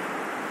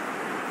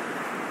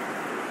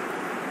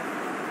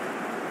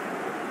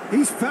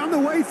 He's found the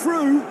way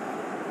through.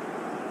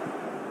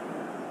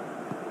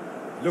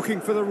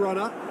 Looking for the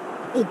runner.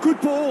 Oh, good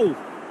ball.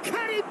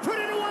 Can he put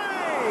it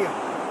away?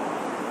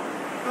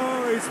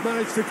 Oh, he's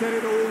managed to get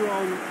it all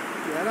wrong.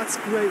 Yeah, that's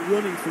great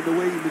running from the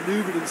way he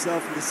manoeuvred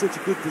himself into such a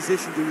good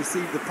position to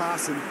receive the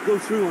pass and go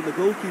through on the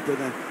goalkeeper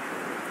then.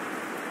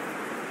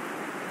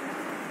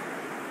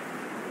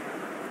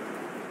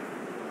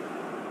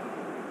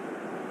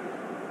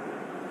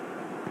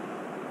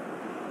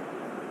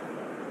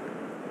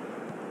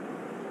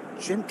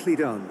 Gently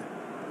done.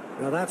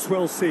 Now that's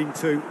well seen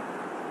too.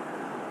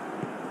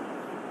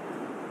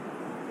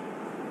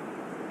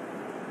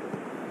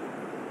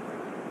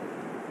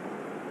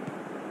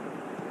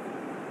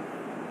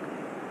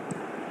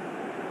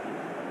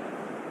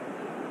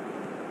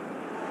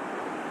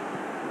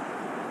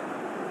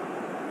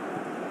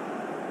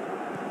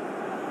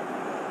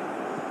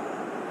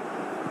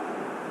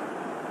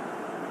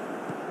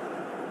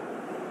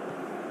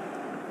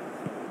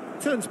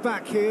 Turns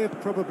back here,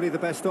 probably the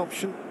best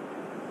option.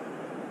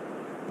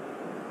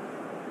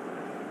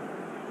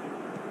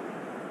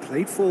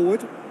 Played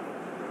forward.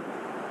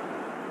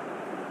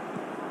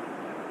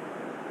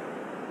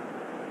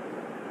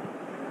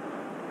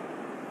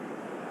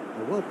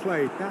 Well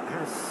played, that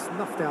has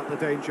snuffed out the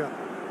danger.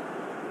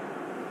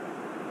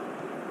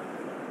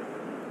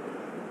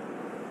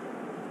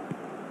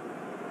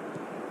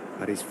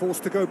 And he's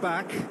forced to go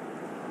back.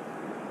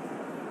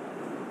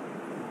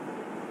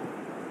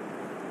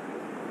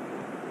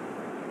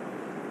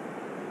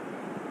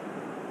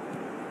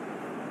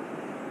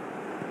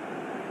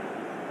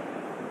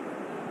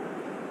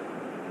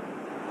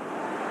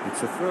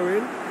 It's a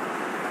throw-in.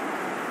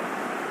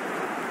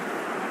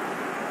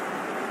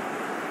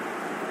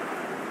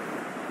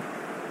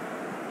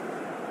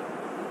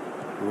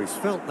 Oh, he's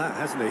felt that,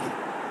 hasn't he?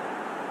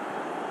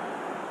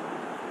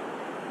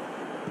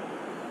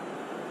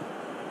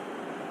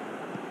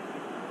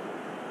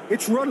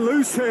 It's run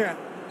loose here.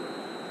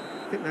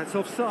 I think that's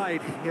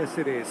offside. Yes,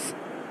 it is.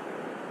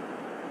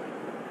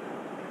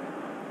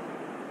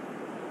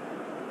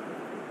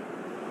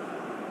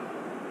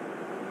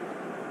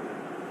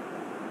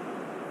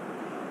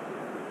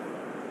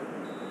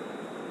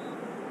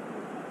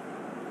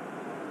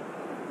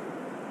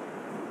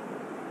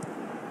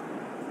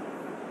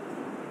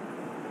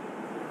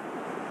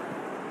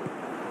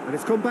 And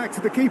it's gone back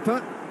to the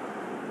keeper.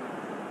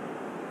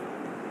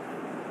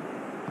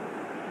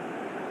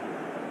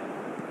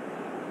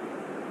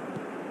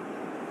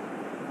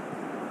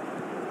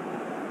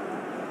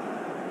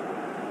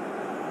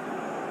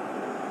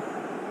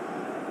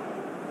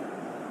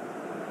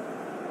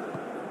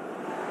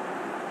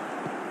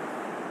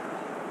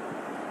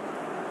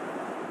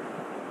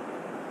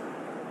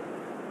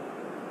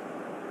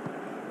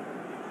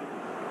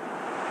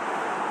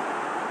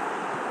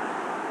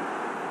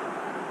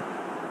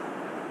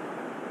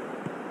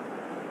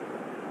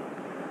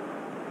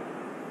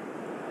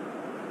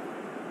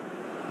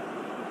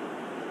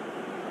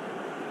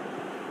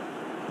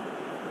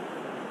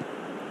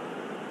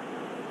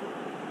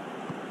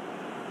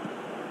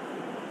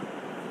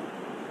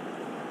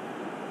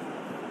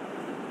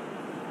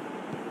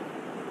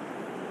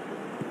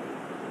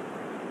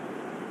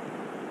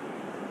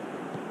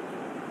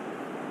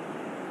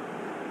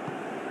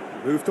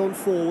 Moved on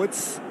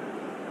forwards.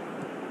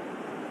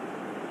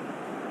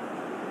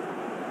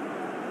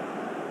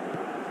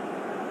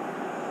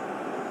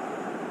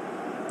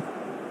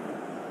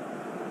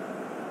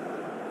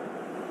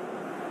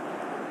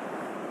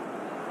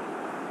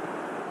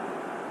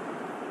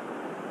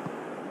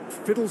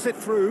 Fiddles it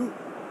through.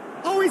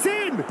 Oh, he's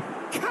in!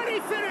 Can he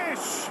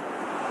finish?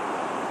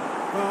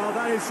 Oh,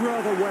 that is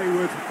rather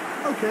wayward.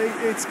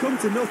 Okay, it's come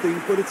to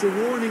nothing, but it's a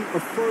warning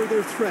of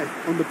further threat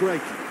on the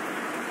break.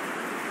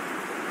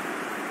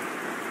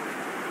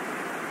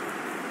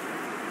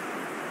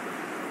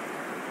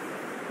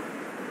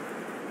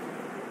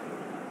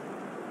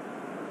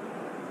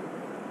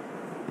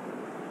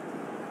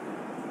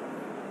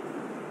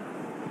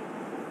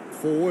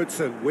 Forwards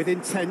and with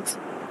intent.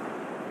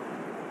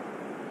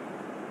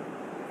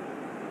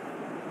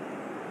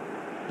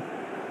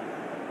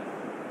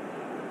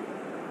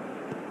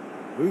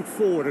 Moved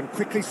forward and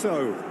quickly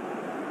so.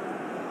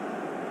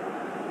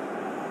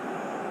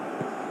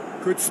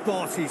 Good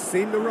spot, he's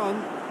seen the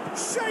run.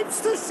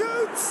 Shapes to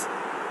shoot!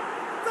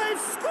 They've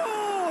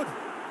scored!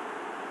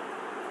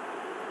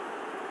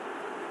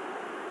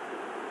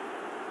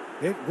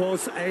 It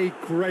was a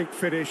great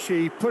finish.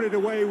 He put it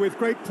away with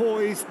great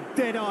poise,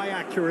 dead-eye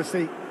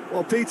accuracy.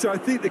 Well, Peter, I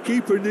think the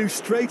keeper knew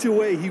straight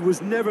away he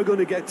was never going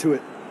to get to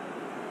it.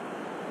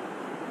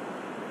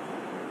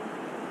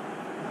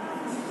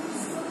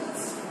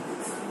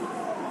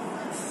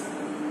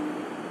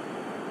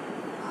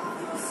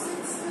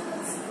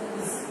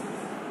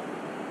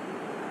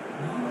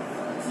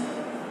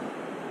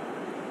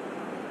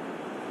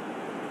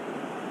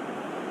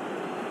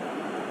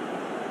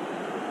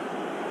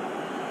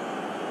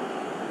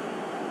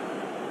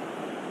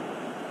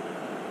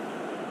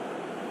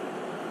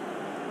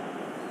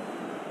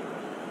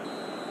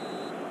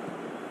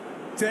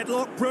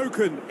 Deadlock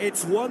broken,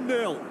 it's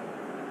 1-0.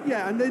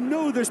 Yeah, and they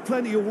know there's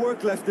plenty of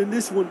work left in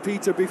this one,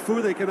 Peter,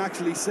 before they can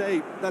actually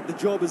say that the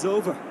job is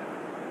over.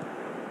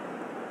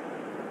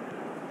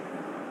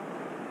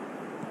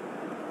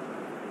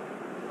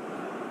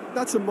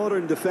 That's a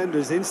modern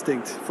defender's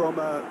instinct from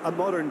a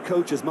modern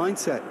coach's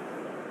mindset.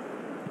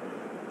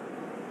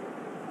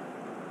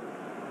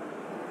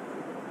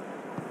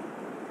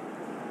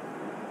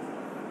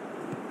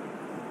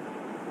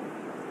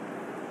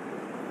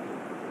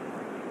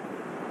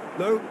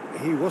 No,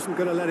 he wasn't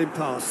going to let him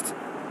past.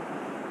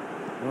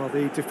 Well,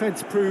 the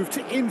defence proved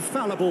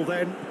infallible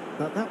then,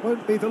 but that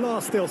won't be the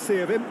last they'll see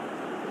of him.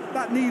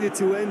 That needed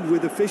to end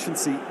with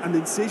efficiency and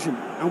incision,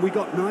 and we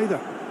got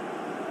neither.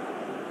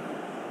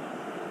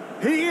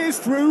 He is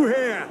through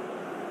here.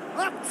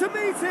 Up to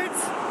meet it.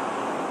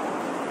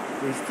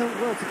 He's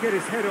done well to get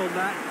his head on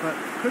that, but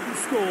couldn't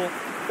score.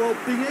 Well,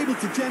 being able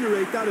to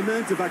generate that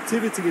amount of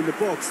activity in the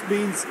box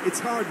means it's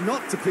hard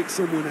not to pick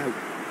someone out.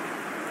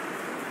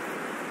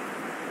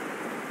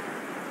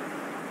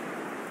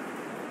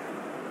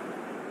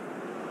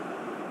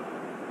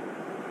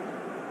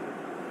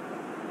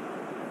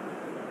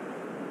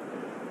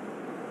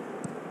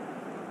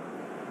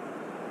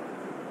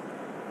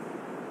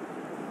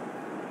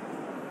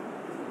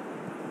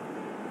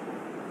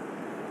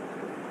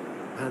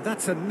 And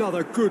that's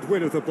another good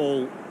win of the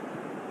ball.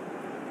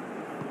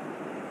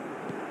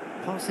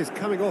 Passes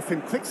coming off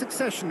in quick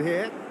succession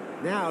here.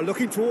 Now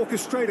looking to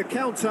orchestrate a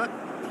counter.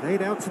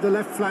 Played out to the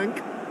left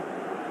flank.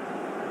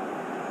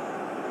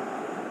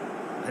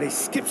 And he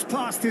skips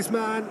past his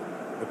man.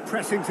 The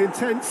pressing's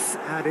intense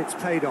and it's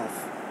paid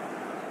off.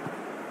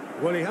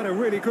 Well, he had a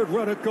really good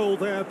run at goal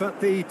there, but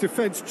the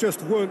defence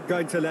just weren't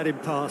going to let him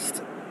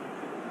past.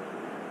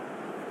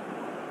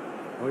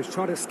 Oh, he's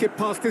trying to skip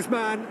past his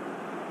man.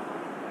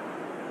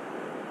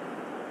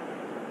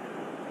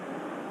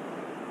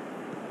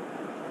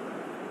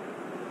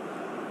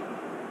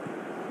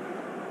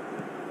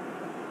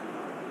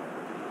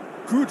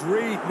 Good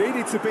read,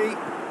 needed to be.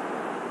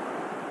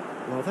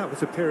 Well, that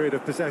was a period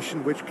of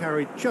possession which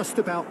carried just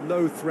about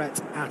no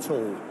threat at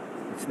all.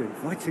 It's an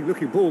inviting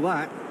looking ball,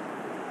 that.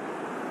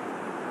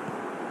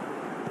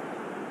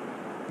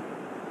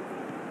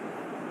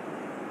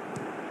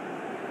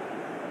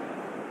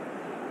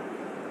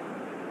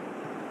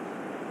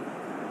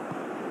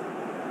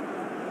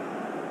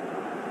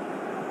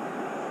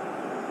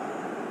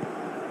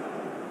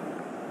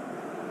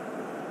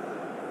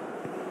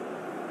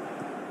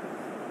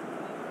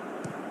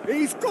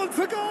 He's gone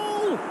for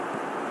goal!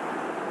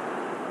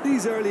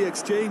 These early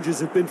exchanges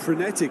have been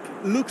frenetic.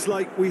 Looks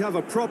like we have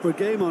a proper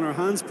game on our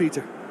hands,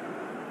 Peter.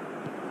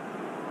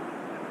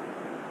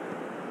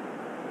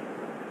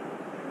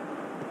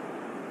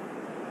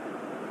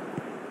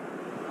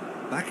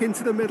 Back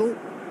into the middle.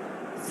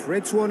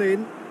 Threads one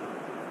in.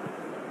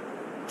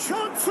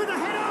 Chance for the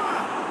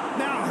header!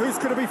 Now, who's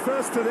going to be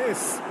first to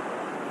this?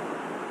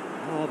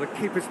 Oh, the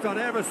keeper's done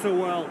ever so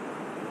well.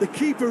 The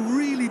keeper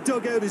really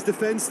dug out his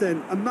defence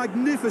then. A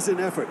magnificent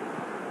effort.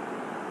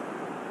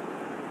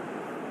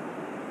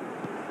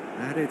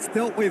 And it's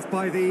dealt with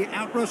by the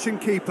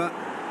outrushing keeper.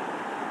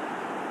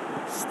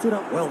 Stood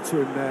up well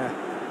to him there.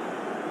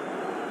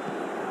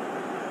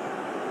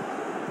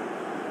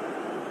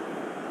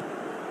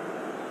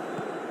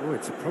 Oh,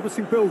 it's a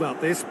promising build-up,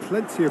 this.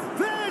 Plenty of...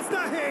 There's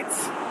the hit!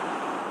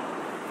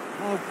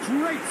 Oh,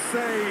 great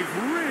save.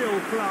 Real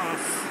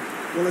class.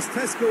 Well, as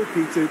tests go,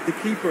 Peter, the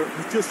keeper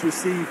has just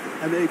received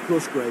an A+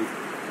 grade.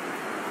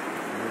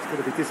 He's going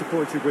to be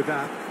disappointed with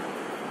that.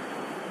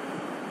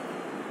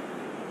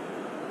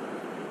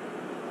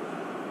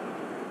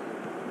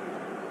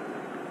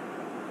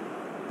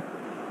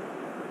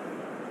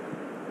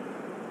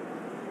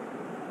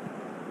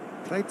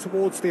 Played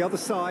towards the other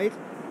side.